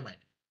 Okay, never mind.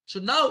 So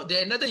now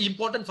the another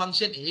important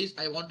function is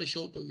I want to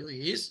show to you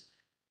is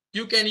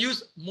you can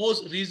use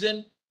most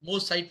recent,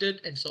 most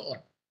cited, and so on.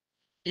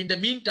 In the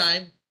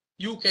meantime,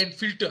 you can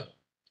filter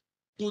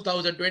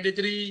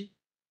 2023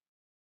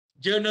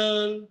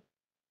 journal,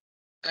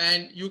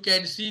 and you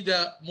can see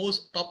the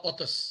most top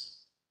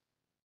authors.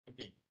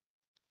 Okay.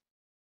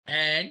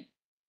 And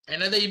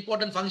another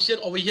important function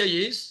over here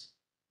is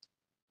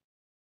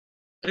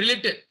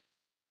related.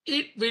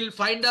 It will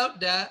find out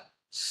the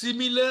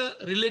similar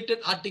related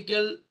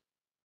article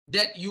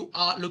that you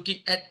are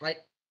looking at right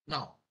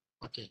now.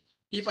 Okay.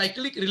 If I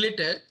click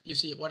related, you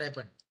see what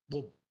happened.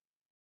 Boom.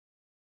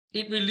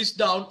 It will list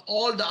down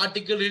all the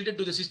articles related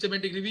to the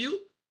systematic review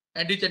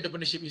and digital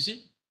entrepreneurship. You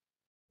see,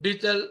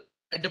 digital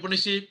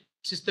entrepreneurship,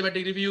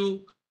 systematic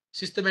review,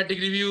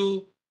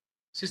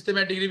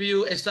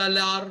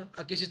 SLR,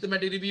 okay,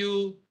 systematic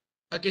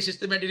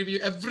review,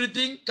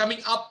 everything coming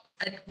up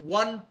at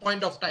one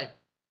point of time.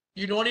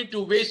 You don't need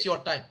to waste your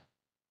time.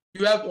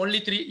 You have only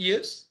 3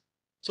 years,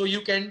 so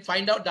you can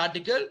find out the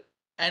article,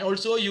 and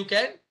also you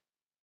can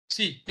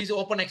see this is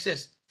open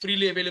access,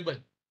 freely available.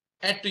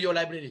 Add to your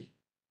library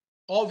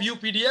or view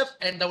PDF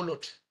and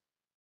download.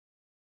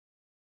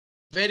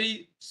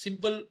 Very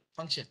simple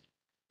function.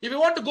 If you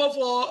want to go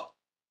for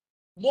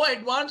more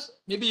advanced,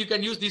 maybe you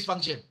can use this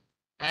function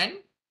and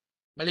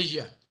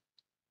Malaysia.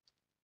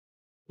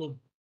 Boom.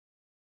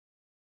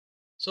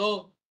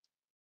 So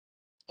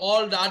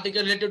all the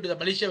article related to the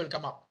Malaysia will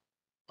come up.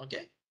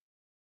 Okay.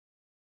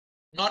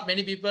 Not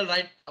many people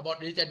write about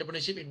digital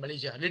entrepreneurship in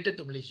Malaysia, related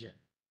to Malaysia.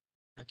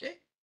 Okay.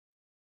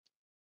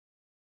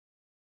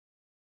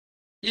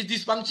 Is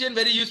this function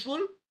very useful?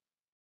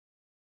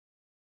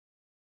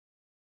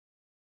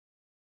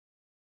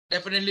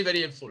 Definitely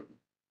very helpful.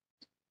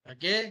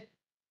 Okay.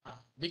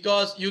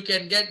 Because you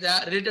can get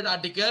the related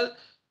article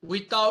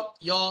without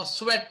your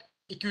sweat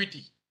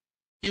equity.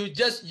 You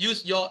just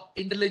use your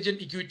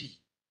intelligent equity.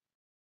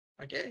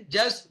 Okay.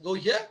 Just go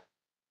here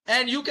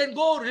and you can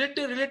go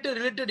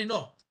related, you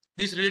know,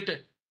 this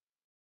related.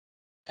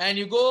 And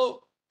you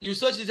go, you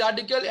search this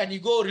article and you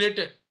go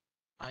related.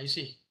 You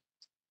see.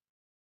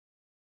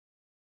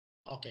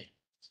 Okay.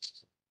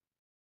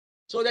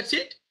 So that's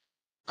it.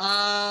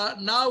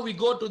 Now we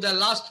go to the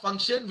last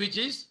function, which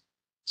is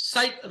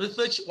cite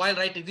research while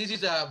writing. This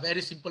is a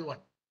very simple one.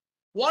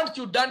 Once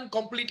you've done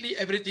completely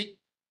everything,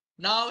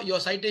 now your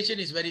citation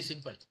is very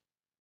simple.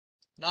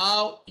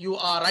 Now you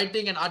are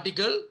writing an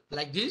article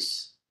like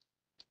this.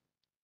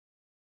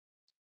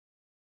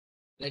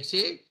 Let's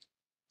say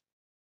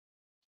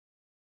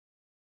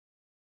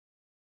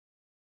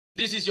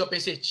this is your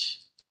passage.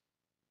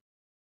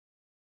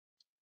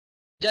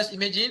 Just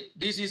imagine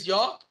this is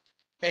your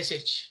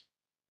passage.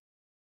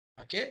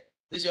 Okay,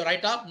 this is your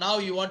write-up. Now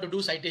you want to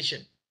do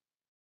citation.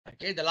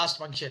 Okay, the last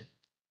function.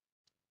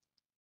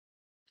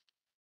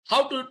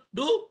 How to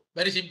do?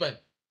 Very simple.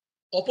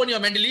 Open your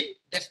Mendeley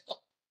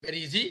desktop. Very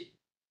easy.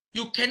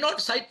 You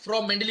cannot cite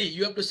from Mendeley.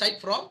 You have to cite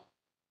from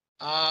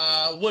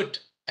Word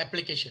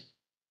application.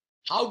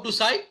 How to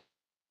cite?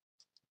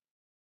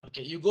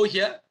 Okay, you go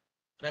here,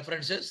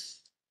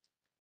 references.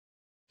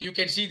 You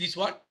can see this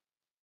one.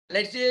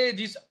 Let's say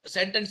these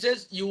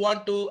sentences you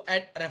want to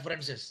add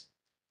references.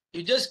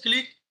 You just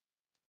click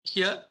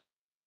here.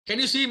 Can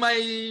you see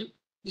my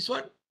this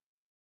one?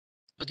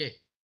 Okay.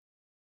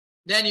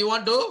 Then you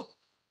want to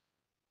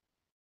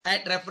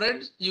add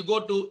reference, you go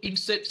to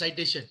insert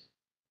citation.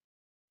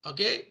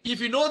 Okay, if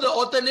you know the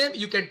author name,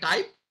 you can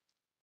type.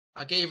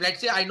 Okay, if let's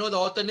say I know the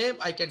author name,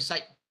 I can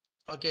cite.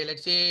 Okay,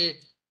 let's say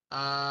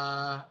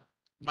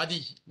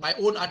Madi, my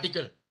own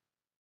article.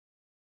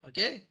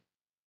 Okay,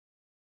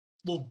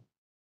 boom.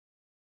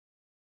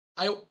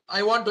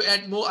 I want to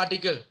add more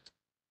article.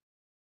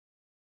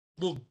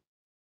 Boom.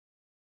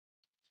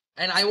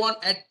 And I want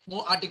add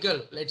more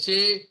article. Let's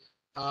say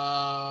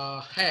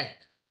hair.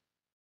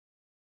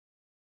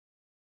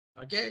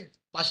 Okay,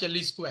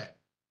 partially square.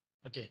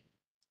 Okay,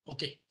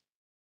 okay.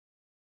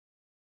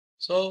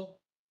 So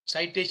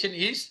citation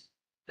is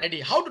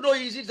ready. How to know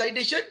is it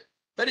citation?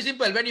 Very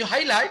simple. When you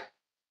highlight,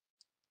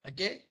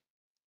 okay,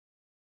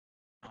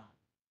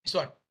 this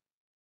one.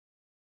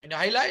 When you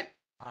highlight,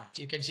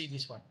 you can see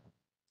this one.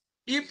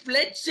 If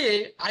let's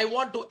say I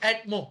want to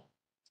add more,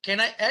 can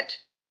I add?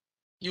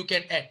 You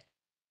can add.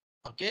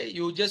 Okay,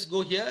 you just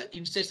go here,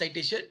 insert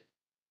citation.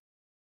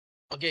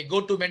 Okay,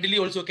 go to Mendeley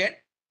also can.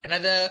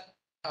 Another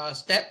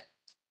step,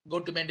 go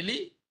to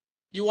Mendeley.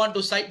 You want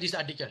to cite this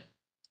article.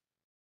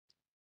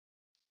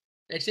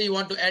 Let's say you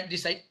want to add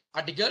this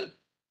article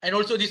and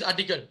also this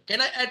article. Can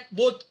I add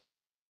both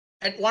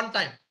at one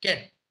time? Can.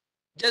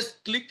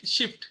 Just click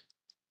shift.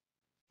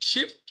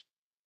 Shift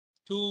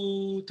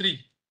 2, 3.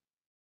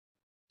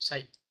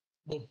 Cite.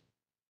 Boom.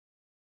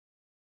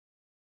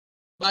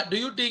 But do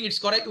you think it's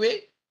correct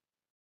way?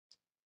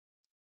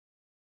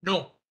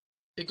 No,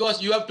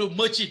 because you have to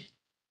merge it.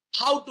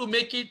 How to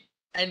make it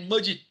and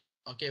merge it?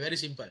 Okay, very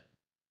simple.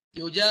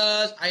 You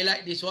just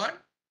highlight this one,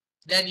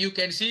 then you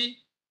can see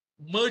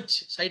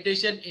merge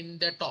citation in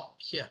the top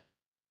here.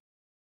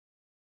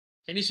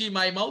 Can you see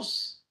my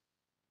mouse?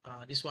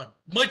 This one,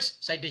 merge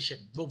citation.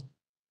 Boom.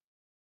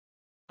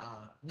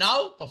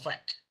 Now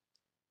perfect.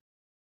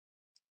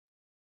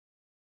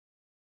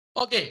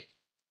 Okay,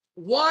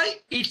 why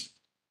it's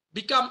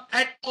become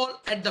at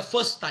all at the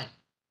first time?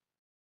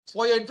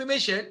 For your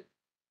information,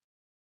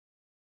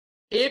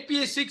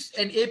 APA 6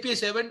 and APA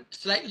 7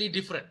 slightly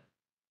different.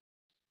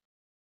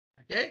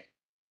 Okay.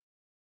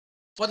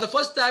 For the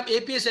first time,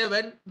 APA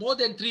 7, more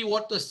than 3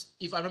 authors,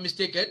 if I'm not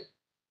mistaken.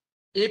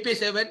 APA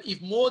 7,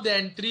 if more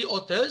than 3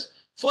 authors,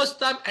 first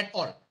time at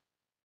all.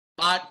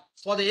 But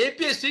for the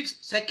APA 6,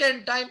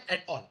 second time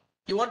at all.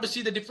 You want to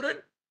see the difference?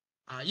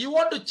 You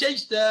want to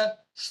change the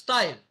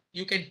style,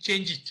 you can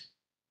change it.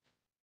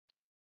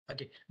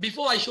 Okay.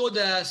 Before I show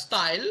the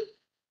style,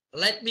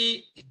 let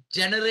me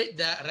generate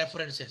the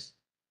references.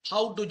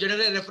 How to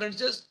generate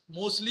references?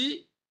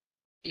 Mostly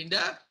in the,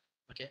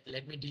 okay,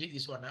 let me delete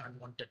this one,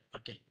 unwanted.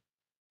 Okay.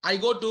 I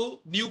go to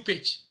new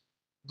page,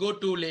 go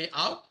to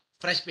layout,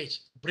 fresh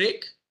page,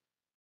 break,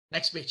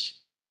 next page.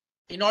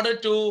 In order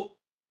to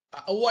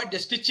avoid the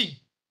stitching,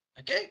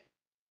 okay,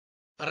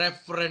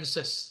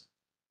 references.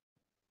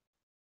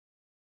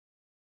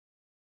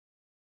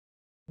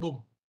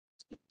 Boom.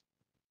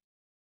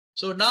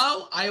 So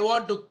now I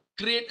want to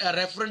create a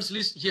reference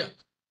list here.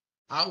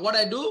 What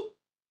I do,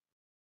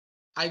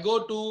 I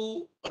go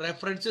to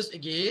references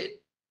again.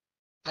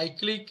 I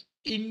click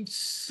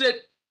insert,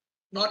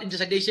 not insert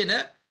citation.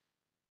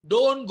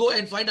 Don't go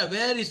and find out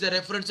where is the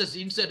references,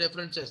 insert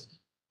references.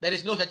 There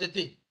is no such a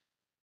thing.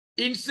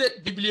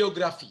 Insert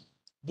bibliography.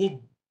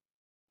 Boom.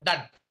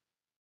 Done.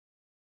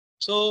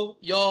 So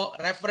your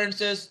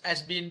references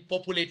has been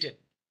populated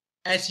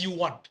as you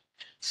want.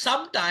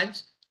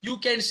 Sometimes you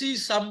can see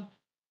some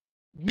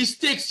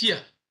mistakes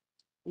here.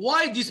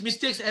 Why these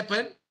mistakes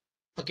happen?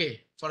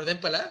 Okay, for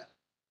example,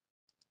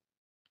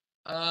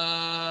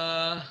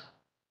 I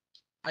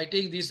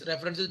think these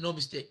references, no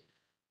mistake.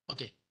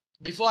 Okay,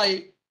 before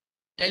I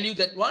tell you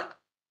that one,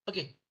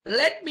 okay,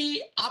 let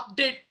me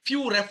update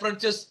few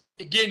references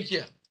again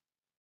here.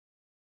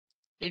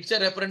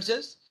 Insert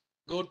references,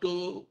 go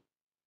to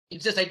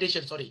insert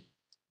citation, sorry,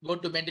 go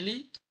to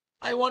Mendeley.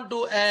 I want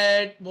to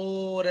add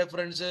more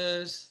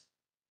references.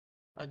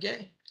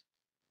 Okay,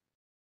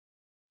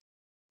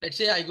 let's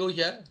say I go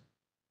here.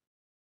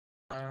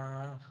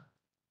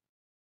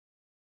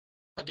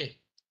 Okay,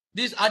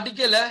 this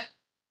article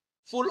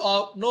full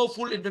of no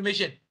full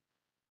information.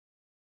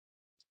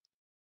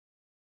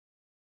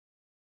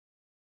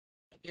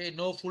 Okay,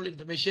 no full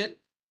information.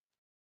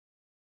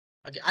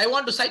 Okay, I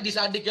want to cite this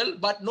article,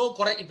 but no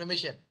correct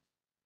information.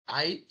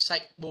 I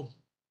cite, boom.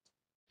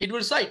 It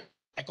will cite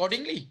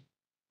accordingly.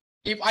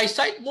 If I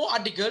cite more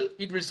article,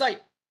 it will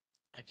cite.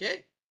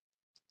 Okay.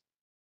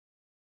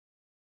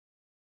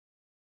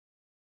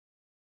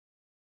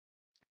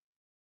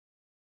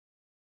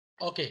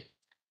 Okay.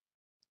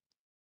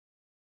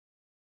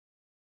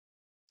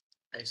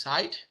 I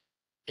cite.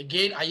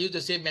 Again, I use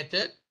the same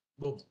method.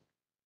 Boom.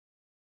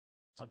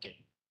 Okay.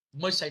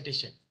 Merge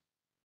citation.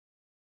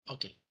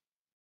 Okay.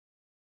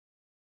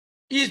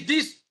 Is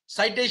this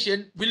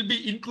citation will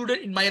be included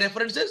in my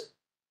references?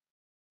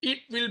 It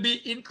will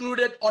be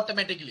included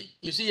automatically.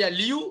 You see here,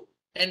 Liu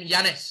and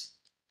Yanes.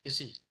 You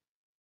see,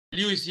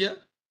 Liu is here.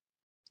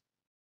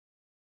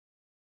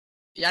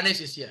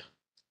 Yanes is here.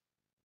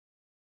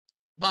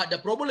 But the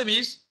problem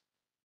is,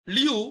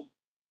 Liu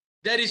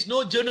there is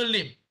no journal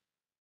name.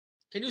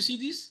 Can you see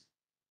this?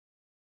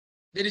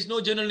 There is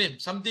no journal name,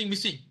 something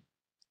missing.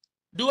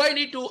 Do I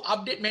need to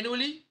update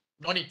manually?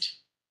 No need.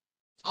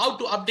 How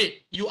to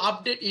update? You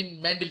update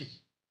in Mendeley.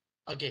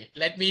 Okay,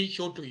 let me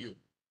show to you.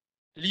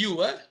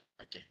 𝐿𝑖𝑤,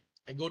 okay,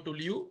 I go to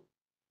𝐿IEW.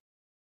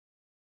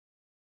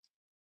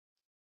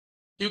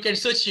 You can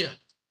search here,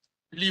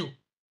 𝐿IEW.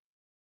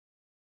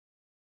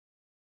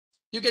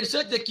 You can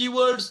search the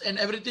keywords and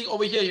everything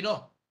over here, you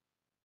know.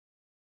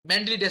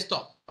 Mendeley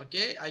desktop.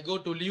 Okay, I go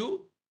to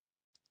𝐿IEW,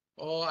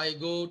 or I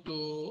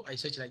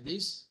search like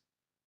this.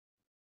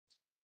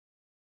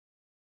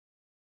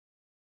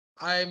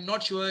 I'm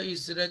not sure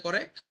is it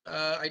correct.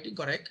 I think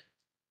correct.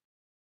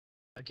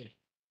 Okay.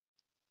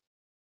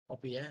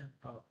 Copy, yeah.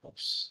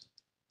 Oops.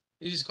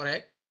 This is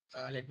correct.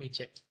 Let me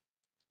check.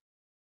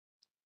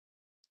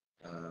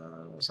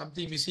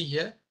 Something missing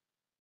here.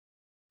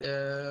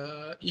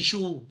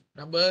 Issue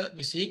number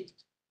missing.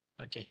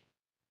 Okay.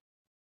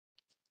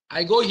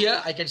 I go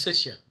here. I can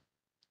search here.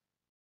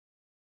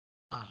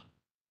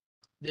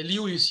 The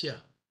𝐿IEW is here.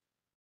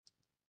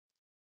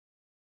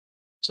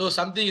 So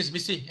something is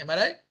missing. Am I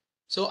right?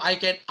 So I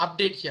can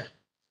update here.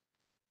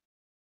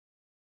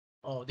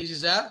 Oh, this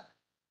is a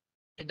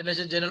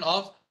International Journal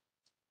of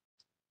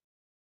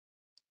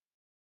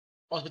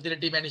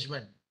Hospitality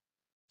Management.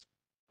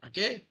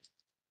 Okay.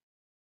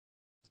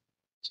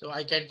 So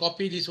I can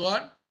copy this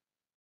one.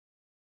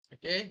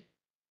 Okay.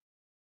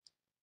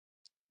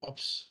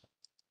 Oops.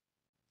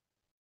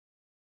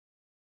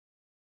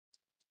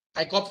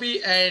 I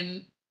copy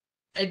and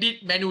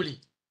edit manually.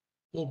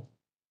 Boom.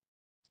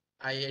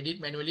 I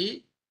edit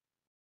manually.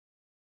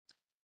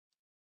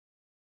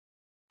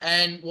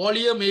 And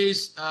volume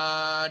is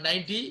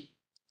 90.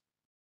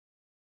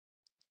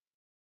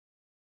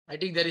 I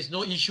think there is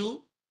no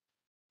issue.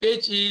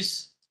 Page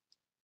is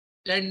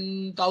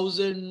 10,000,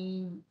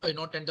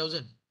 not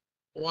 10,000,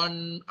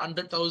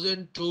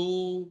 100,000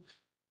 to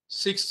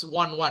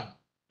 611.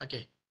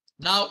 Okay,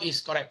 now is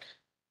correct.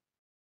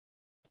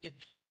 Okay.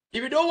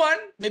 If you don't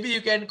want, maybe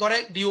you can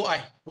correct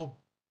DOI. Boom.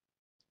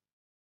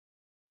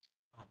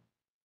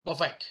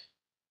 Perfect.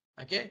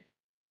 Okay.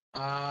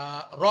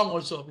 Wrong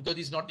also because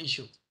it's not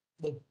issue.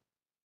 Boom.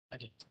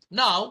 Okay.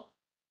 Now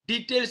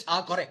details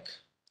are correct.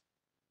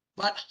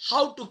 But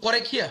how to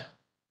correct here?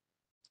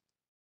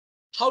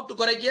 How to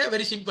correct here?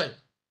 Very simple.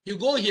 You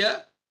go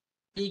here,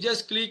 you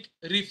just click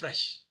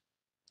refresh.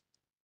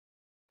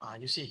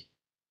 You see.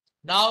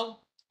 Now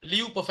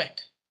𝐿IEW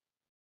perfect.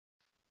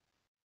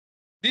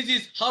 This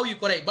is how you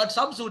correct. But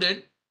some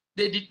students,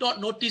 they did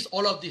not notice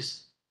all of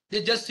this.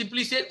 They just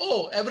simply said,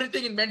 oh,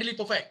 everything in Mendeley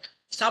perfect.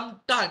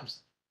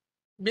 Sometimes,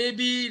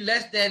 maybe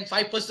less than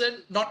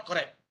 5% not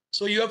correct.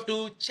 So you have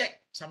to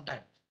check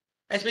sometime.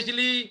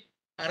 Especially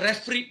a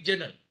refereed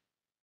journal.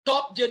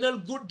 Top journal,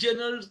 good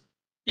journals,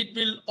 it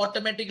will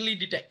automatically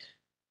detect.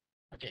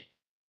 Okay.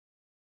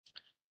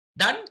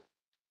 Done?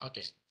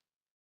 Okay.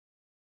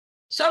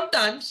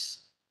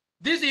 Sometimes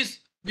this is,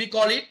 we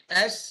call it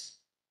as,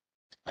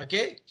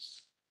 okay,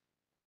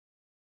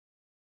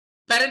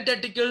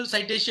 parenthetical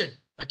citation.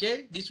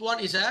 Okay. This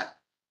one is a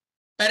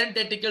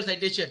parenthetical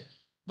citation.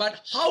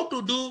 But how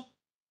to do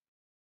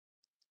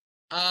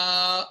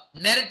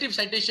narrative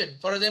citation?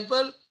 For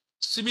example,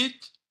 Smith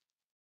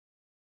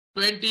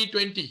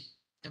 2020.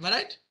 Am I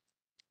right?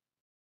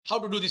 How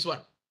to do this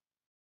one?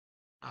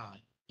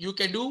 You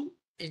can do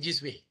in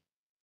this way.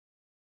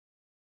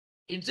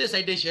 Insert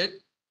citation,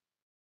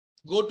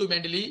 go to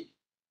Mendeley.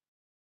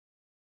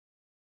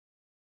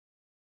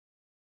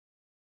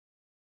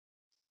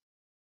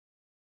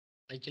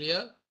 I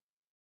clear?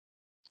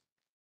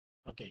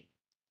 Okay.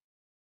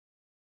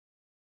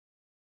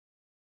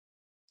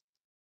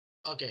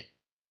 Okay.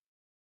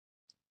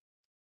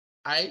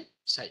 I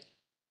cite.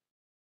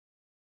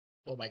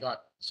 Oh my God.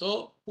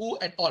 So who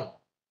and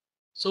all.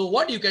 So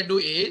what you can do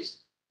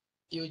is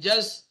you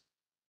just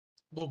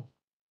boom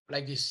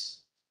like this.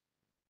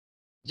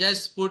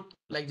 Just put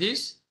like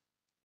this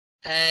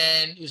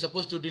and you're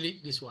supposed to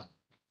delete this one.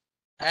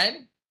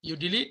 And you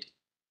delete.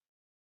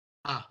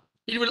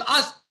 It will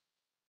ask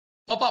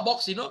pop-up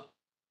box, you know,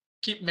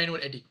 keep manual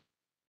edit.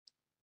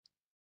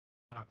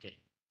 Okay.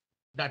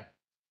 Done.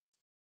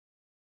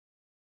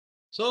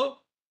 So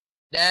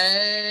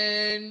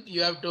then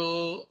you have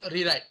to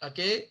rewrite.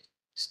 Okay.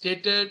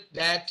 Stated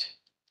that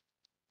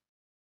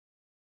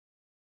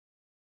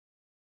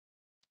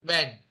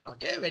when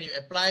you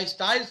apply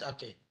styles,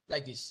 okay,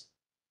 like this.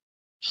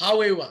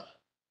 However,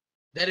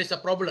 there is a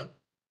problem.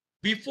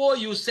 Before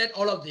you set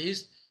all of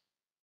this,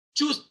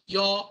 choose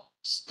your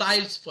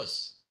styles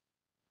first.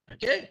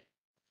 Okay.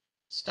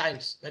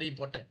 Styles, very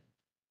important.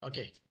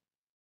 Okay.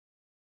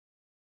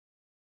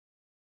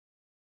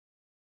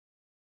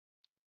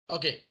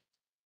 Okay.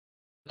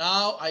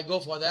 Now I go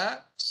for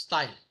the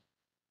style.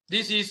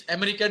 This is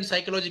American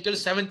Psychological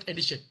 7th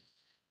edition.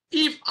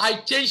 If I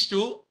change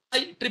to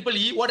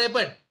IEEE, what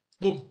happened?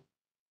 Boom.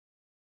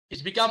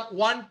 It's become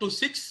 1 to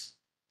 6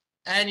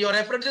 and your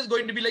reference is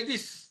going to be like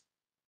this.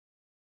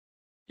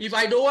 If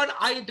I don't want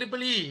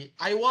IEEE,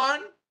 I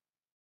want,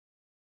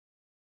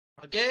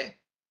 okay,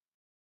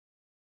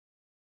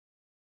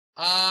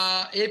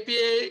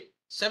 APA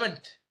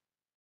 7th,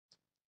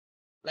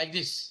 like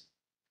this.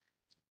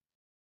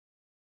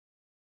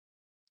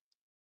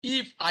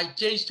 If I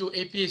change to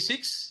APA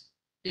 6,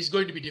 it's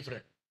going to be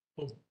different.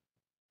 Boom.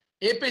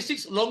 APA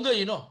 6 longer,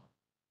 you know,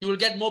 you will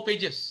get more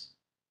pages.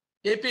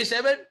 APA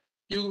 7,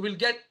 you will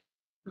get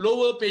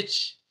lower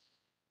page.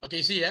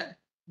 Okay, see, yeah?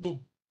 Boom.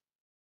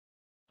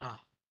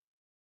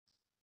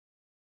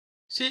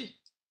 See,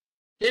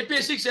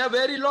 APA 6 are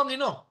very long, you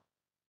know.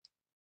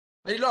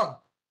 Very long.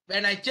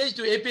 When I change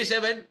to APA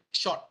 7,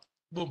 short.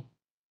 Boom.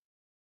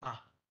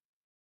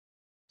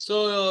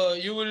 So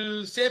you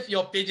will save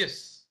your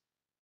pages.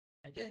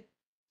 Okay.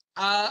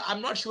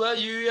 I'm not sure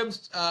UUM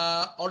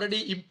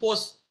already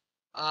imposed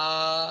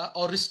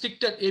or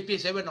restricted APA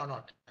 7 or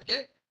not.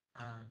 Okay.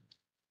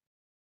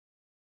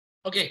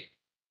 Okay.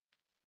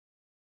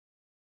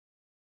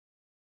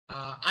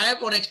 I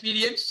have one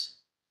experience.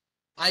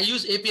 I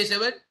use APA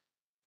 7.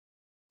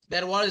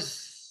 There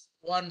was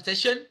one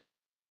session.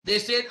 They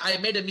said I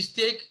made a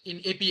mistake in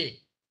APA.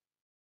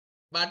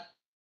 But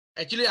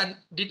actually, I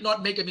did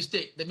not make a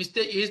mistake. The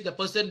mistake is the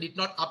person did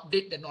not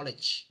update the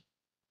knowledge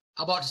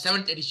about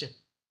 7th edition.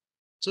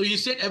 So you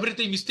said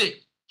everything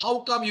mistake. How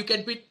come you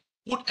can put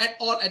at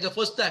all at the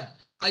first time?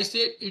 I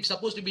said it's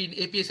supposed to be in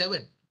APA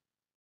 7.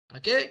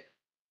 Okay,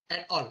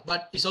 at all.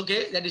 But it's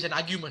okay. That is an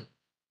argument.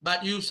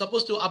 But you're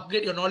supposed to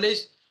upgrade your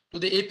knowledge to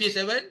the APA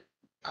 7.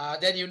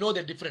 Then you know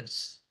the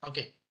difference.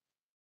 Okay.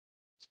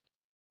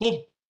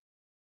 Boom.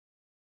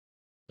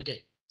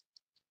 Okay.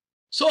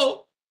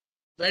 So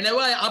whenever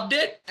I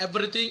update,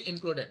 everything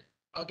included.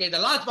 Okay. The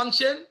last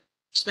function,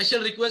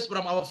 special request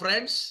from our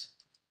friends.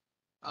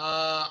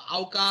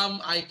 How come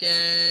I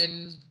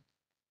can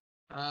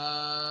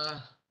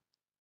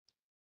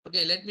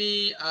okay, let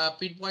me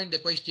pinpoint the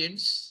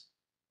questions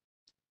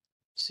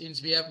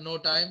since we have no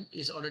time.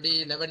 It's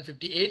already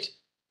 11:58.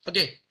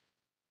 Okay.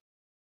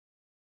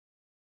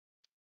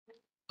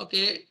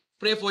 Okay,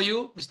 pray for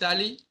you, Mr.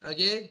 Ali.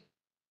 Okay.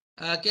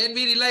 Can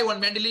we rely on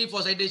Mendeley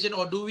for citation,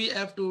 or do we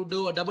have to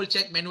do a double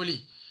check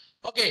manually?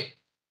 Okay,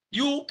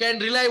 you can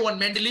rely on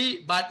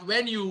Mendeley, but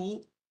when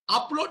you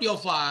upload your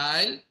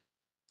file,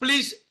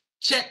 please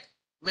check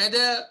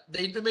whether the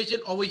information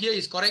over here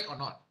is correct or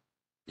not.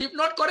 If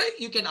not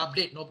correct, you can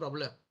update, no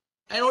problem.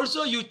 And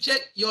also you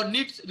check your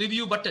needs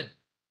review button.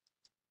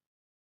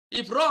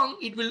 If wrong,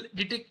 it will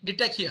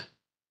detect here.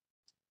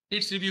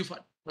 Needs review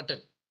button.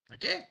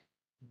 Okay.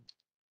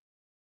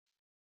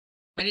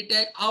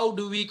 Manitech, how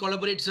do we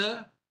collaborate,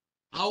 sir?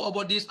 How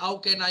about this? How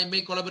can I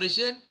make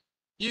collaboration?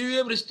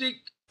 UUM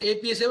restrict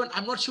APA 7.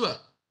 I'm not sure.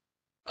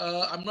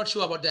 I'm not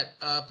sure about that.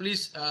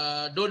 Please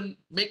don't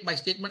make my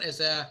statement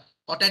as a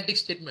authentic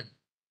statement.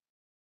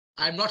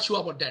 I'm not sure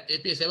about that,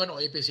 APA 7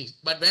 or APA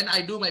 6. But when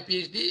I do my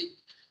PhD,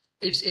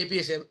 it's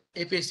APA 7,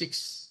 APA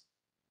 6.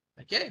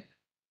 Okay.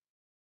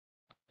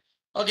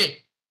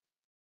 Okay.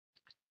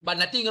 But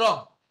nothing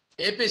wrong.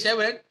 APA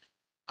 7,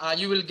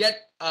 you will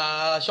get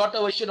a shorter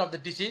version of the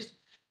disease.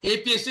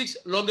 APA 6,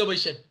 longer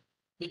version,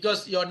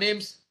 because your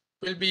names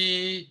will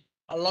be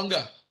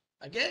longer.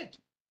 Okay.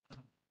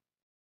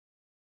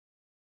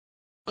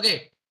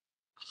 Okay.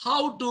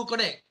 How to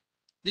connect?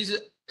 This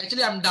is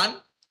actually I'm done.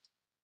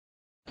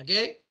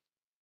 Okay.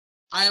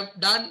 I have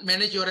done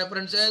manage your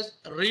references,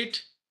 read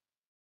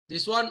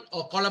this one,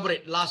 or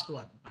collaborate, last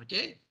one.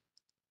 Okay.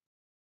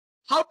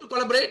 How to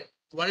collaborate?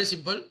 Very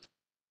simple.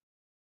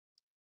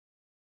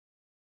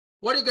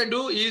 What you can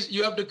do is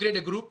you have to create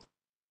a group.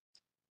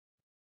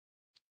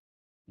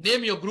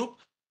 Name your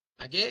group.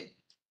 Okay.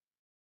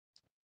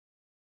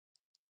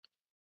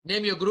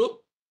 Name your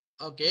group.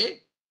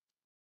 Okay.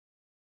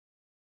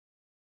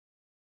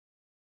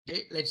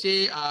 Okay. Let's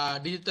say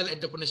digital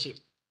entrepreneurship.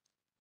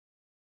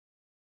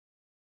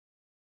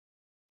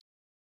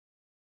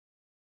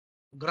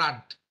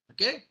 Grant.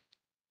 Okay.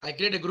 I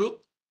create a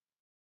group.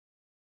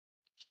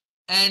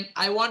 And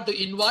I want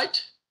to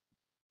invite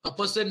a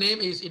person name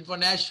is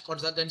𝐷𝐼𝐴𝐻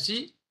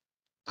Consultancy.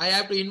 I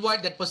have to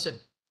invite that person.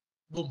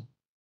 Boom.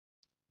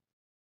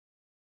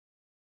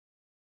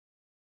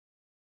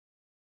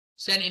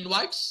 Send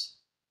invites.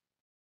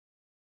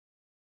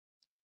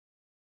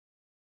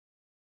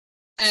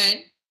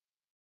 And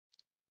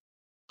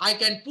I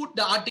can put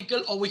the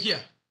article over here.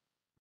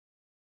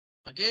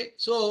 Okay.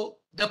 So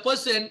the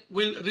person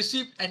will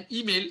receive an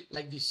email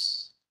like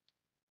this.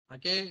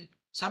 Okay.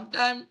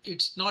 Sometimes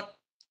it's not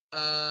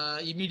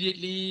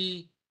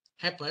immediately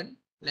happen.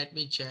 Let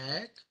me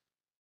check.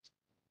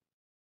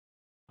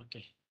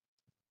 Okay.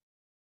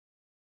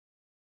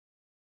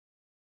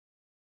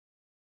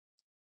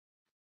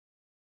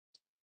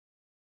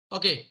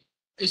 Okay.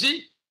 You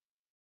see,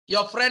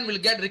 your friend will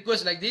get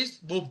request like this.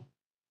 Boom.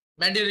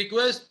 Mendeley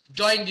request,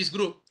 join this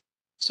group.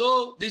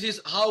 So this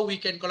is how we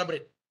can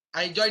collaborate.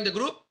 I join the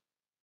group.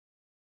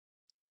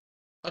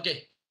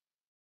 Okay.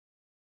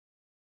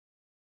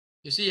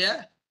 You see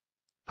here,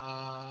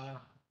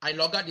 I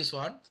log out this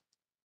one.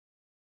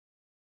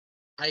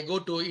 I go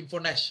to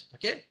𝐼𝐴𝐻.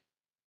 Okay.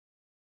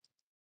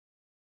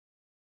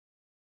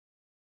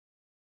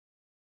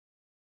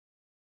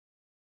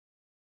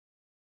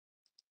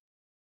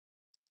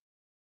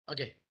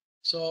 Okay.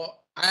 So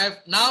I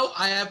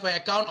have an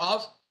account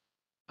of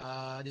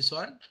this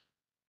one,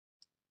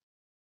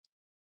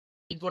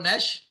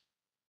 𝐸𝐴𝐻.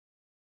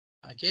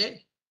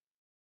 Okay.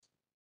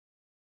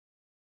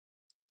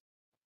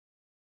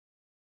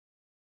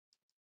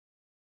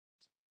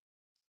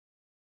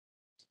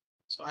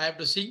 So I have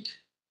to sync.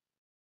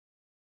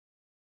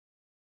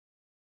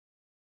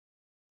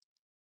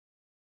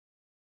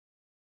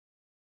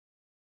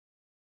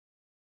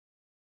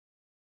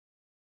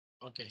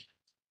 Okay.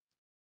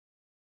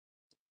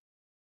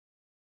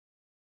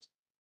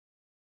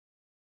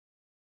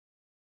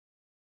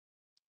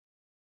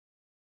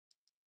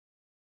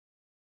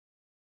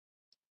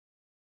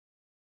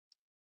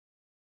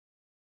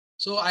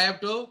 So I have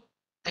to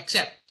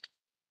accept.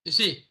 You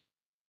see,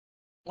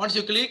 once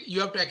you click, you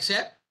have to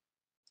accept.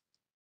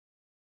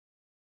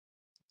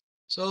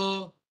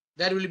 So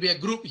there will be a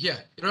group here.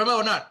 Remember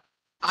or not?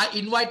 I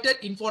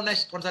invited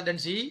𝐸𝐴𝐻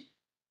consultancy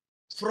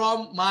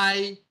from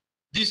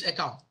this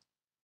account,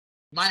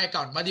 my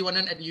account,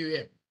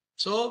 𝐷𝐴𝐴𝐻@UAM.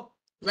 So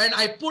when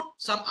I put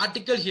some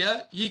article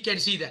here, you can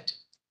see that.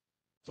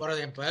 For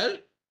example,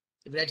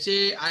 if let's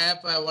say I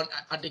have one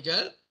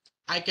article,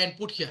 I can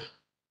put here.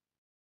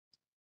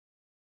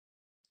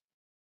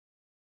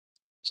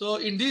 So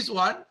in this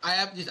one, I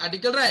have this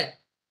article, right?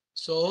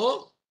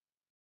 So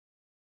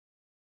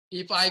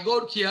if I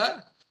go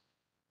here,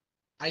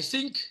 I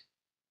sync.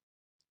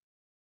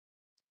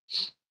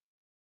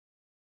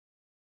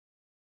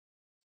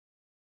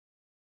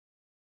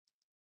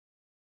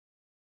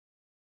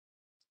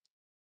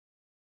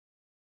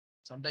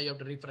 Sometimes you have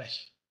to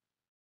refresh.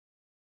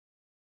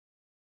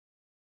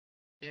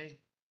 Okay.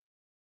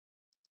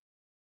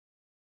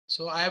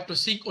 So I have to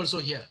sync also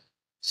here.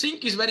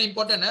 Sync is very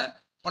important,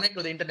 connect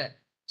to the internet.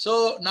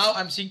 So now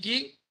I'm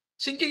syncing.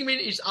 Syncing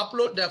means it's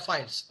upload the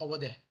files over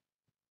there.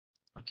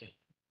 Okay.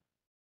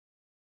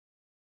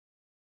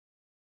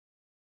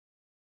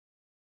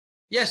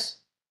 Yes.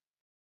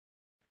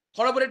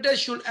 Collaborators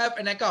should have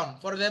an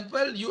account. For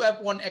example, you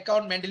have one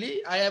account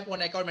Mendeley, I have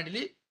one account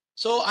Mendeley.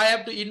 So I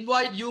have to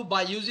invite you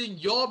by using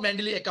your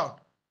Mendeley account.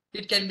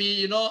 It can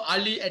be,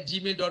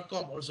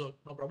 ali@gmail.com also,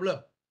 no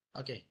problem.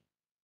 Okay.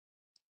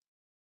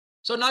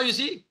 So now you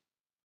see,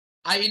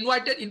 I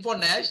invited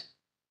𝐸𝐴𝐻.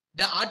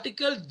 The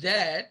article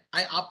that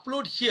I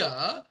upload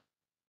here,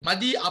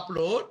 Madi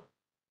upload,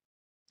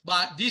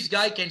 but this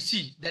guy can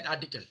see that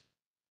article.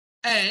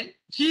 And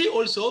he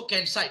also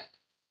can cite.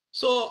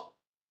 So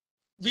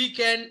we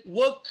can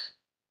work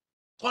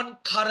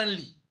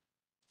concurrently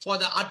for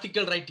the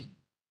article writing.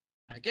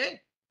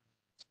 Okay.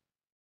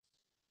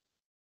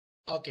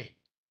 Okay.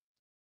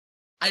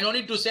 I don't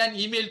need to send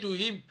email to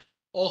him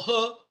or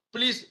her,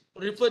 please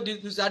refer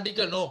this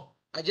article. No,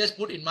 I just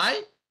put in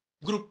my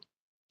group.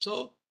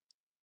 So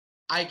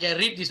I can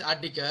read this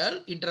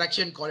article,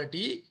 interaction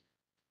quality,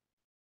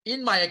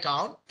 in my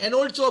account, and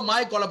also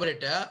my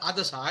collaborator,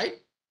 other side,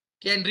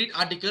 can read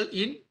article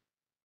in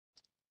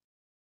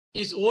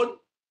his own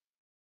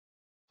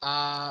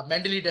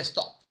Mendeley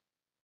desktop.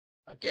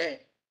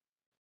 Okay.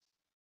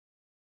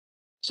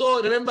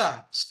 So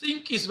remember,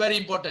 sync is very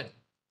important.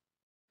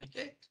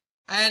 Okay.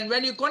 And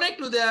when you connect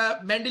to the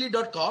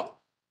mendeley.com,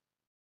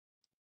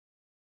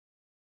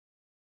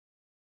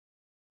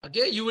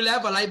 okay, you will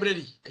have a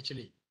library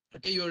actually.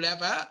 Okay, you will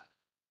have a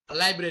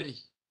library.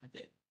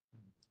 Okay,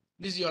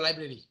 this is your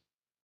library.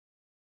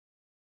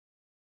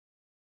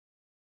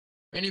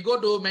 When you go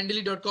to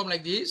mendeley.com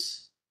like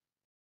this,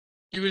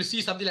 you will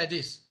see something like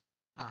this.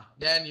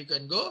 Then you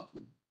can go.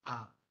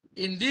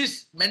 In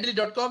this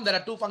mendeley.com, there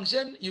are two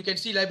functions. You can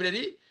see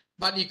library,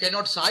 but you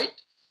cannot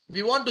cite. If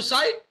you want to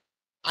cite,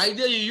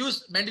 either you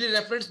use Mendeley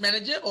Reference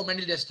Manager or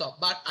Mendeley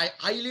Desktop, but I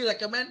highly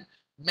recommend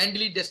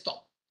Mendeley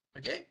Desktop.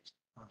 Okay,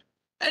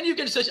 and you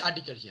can search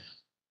article here,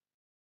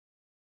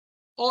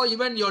 or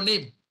even your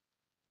name.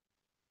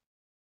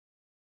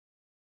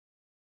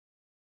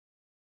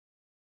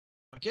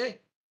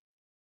 Okay.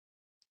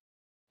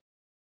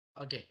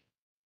 Okay.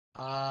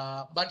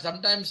 But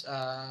sometimes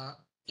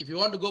if you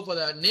want to go for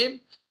the name,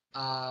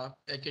 I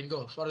can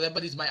go. For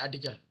example, this is my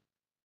article.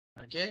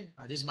 Okay,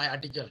 this is my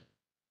article.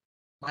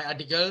 My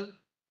article,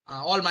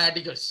 all my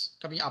articles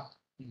coming up.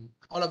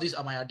 All of these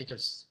are my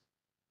articles.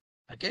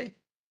 Okay,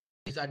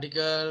 this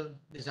article,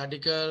 this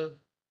article.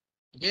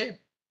 Okay.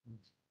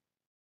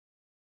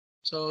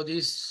 So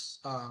this,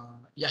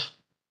 yeah,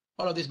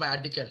 all of this my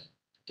article.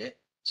 Okay,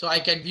 so I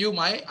can view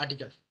my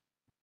article.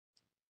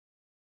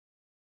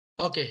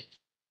 Okay.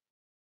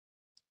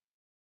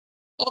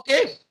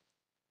 Okay,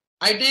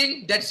 I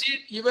think that's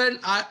it. Even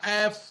I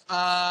have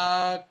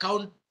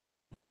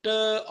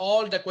counter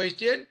all the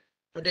question.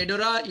 But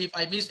Deidara, if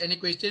I miss any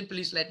question,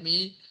 please let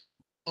me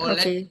or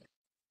Okay.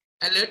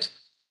 let alert.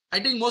 I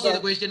think most of the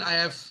question I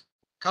have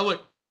covered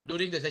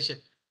during the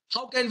session.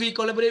 How can we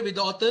collaborate with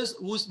the authors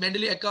whose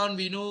Mendeley account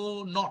we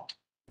know not?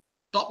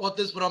 Top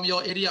authors from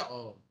your area.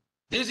 Oh,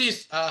 this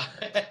is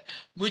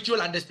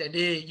mutual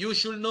understanding. You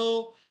should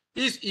know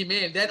his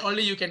email, then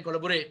only you can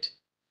collaborate.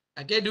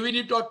 Okay, do we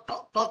need to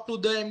talk to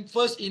them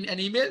first in an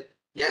email?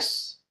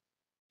 Yes,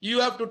 you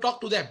have to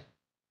talk to them.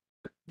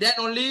 then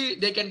only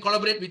they can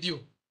collaborate with you.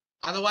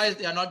 Otherwise,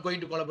 they are not going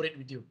to collaborate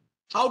with you.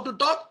 How to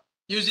talk?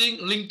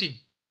 Using LinkedIn.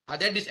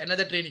 That is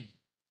another training,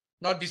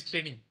 not this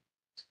training.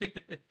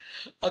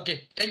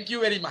 Okay, thank you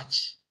very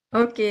much.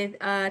 Okay,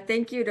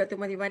 thank you, Dr.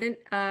 Mathivanan.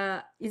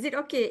 Is it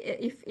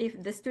okay if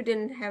the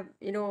student have,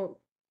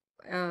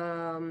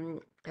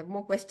 have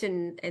more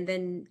question, and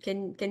then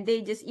can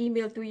they just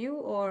email to you,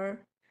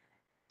 or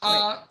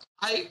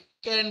I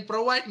can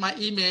provide my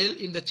email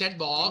in the chat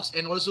box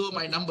and also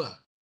my number.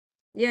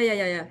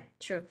 Yeah,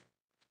 sure.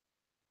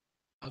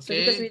 So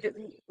because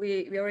Okay.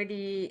 we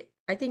already,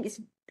 I think it's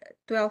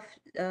 12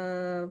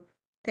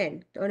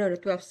 10. Oh no,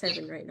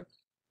 12:07 right now.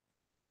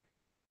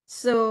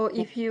 So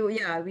if you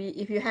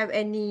have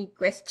any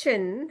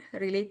question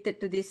related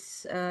to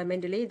this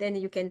Mendeley, then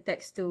you can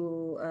text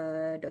to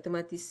Dr.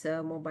 Mati's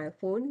mobile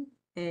phone.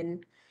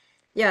 And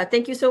yeah,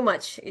 thank you so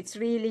much. It's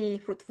really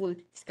fruitful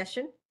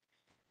discussion.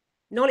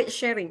 Knowledge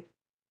sharing.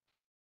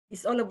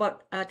 It's all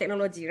about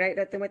technology, right,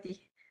 Dr. Mati?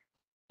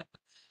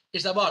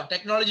 It's about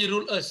technology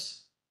rule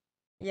us.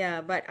 Yeah,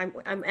 but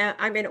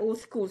I'm an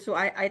old school, so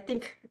I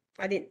think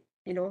I need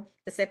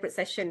a separate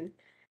session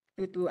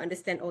to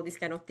understand all this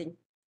kind of thing.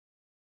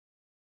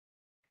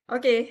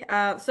 Okay,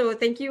 so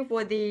thank you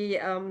for the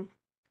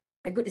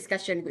a good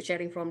discussion, good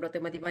sharing from Dr.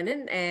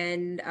 Mathivanan,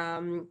 and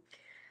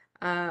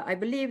I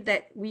believe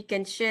that we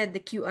can share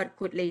the QR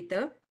code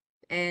later,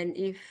 and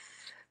if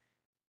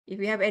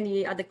we have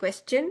any other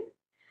question,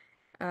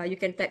 you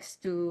can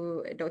text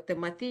to Dr.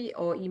 Mati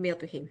or email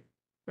to him.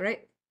 All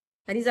right,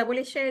 Aniza,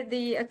 boleh share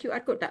the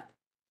QR code tak?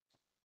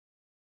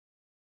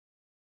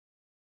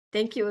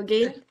 Thank you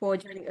again for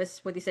joining us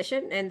for this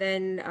session, and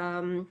then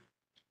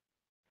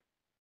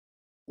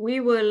we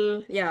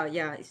will,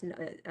 it's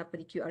apa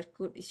the QR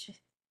code is.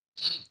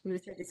 We will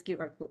share this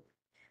QR code.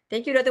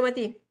 Thank you, Dr.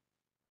 Mati.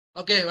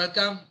 Okay,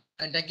 welcome,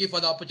 and thank you for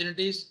the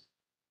opportunities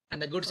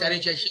and the good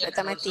sharing session Dr.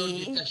 and also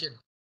Mati. discussion.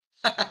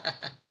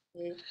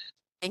 Okay.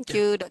 Thank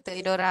you, Dr.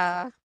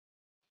 Idora.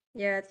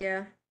 Ya,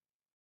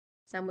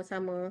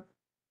 sama-sama.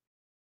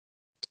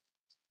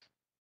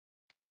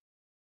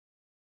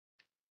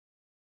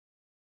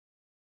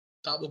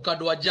 Tak buka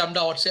 2 jam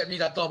dah WhatsApp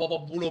ni, dah tahu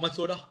berapa puluh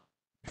masuk dah.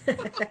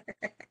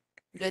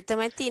 Dr.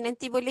 Mati,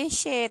 nanti boleh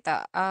share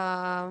tak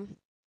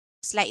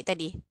slide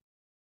tadi?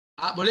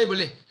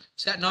 Boleh.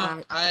 Set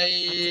now. Okay. I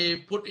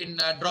put in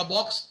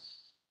Dropbox.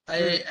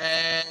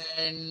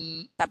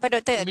 And Tak apa,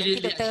 Doktor. Nanti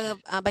immediately Doktor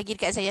bagi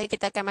dekat saya,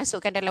 kita akan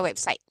masukkan dalam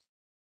website.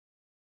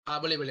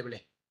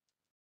 boleh.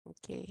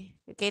 Okay.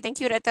 Okay, thank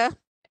you, Doktor.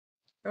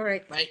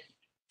 Alright. Baik.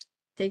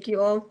 Thank you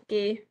all.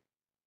 Okay.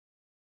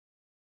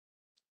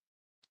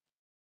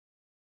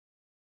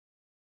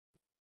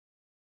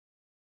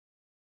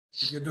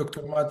 Thank you,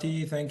 Dr.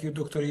 Mati. Thank you,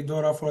 Dr.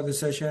 Idora, for the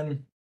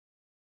session.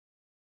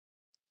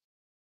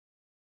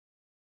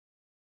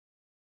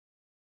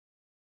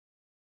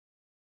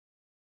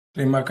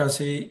 Terima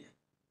kasih.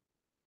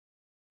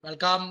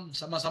 Welcome,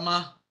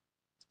 sama-sama.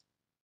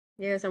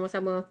 Ya,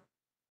 sama-sama.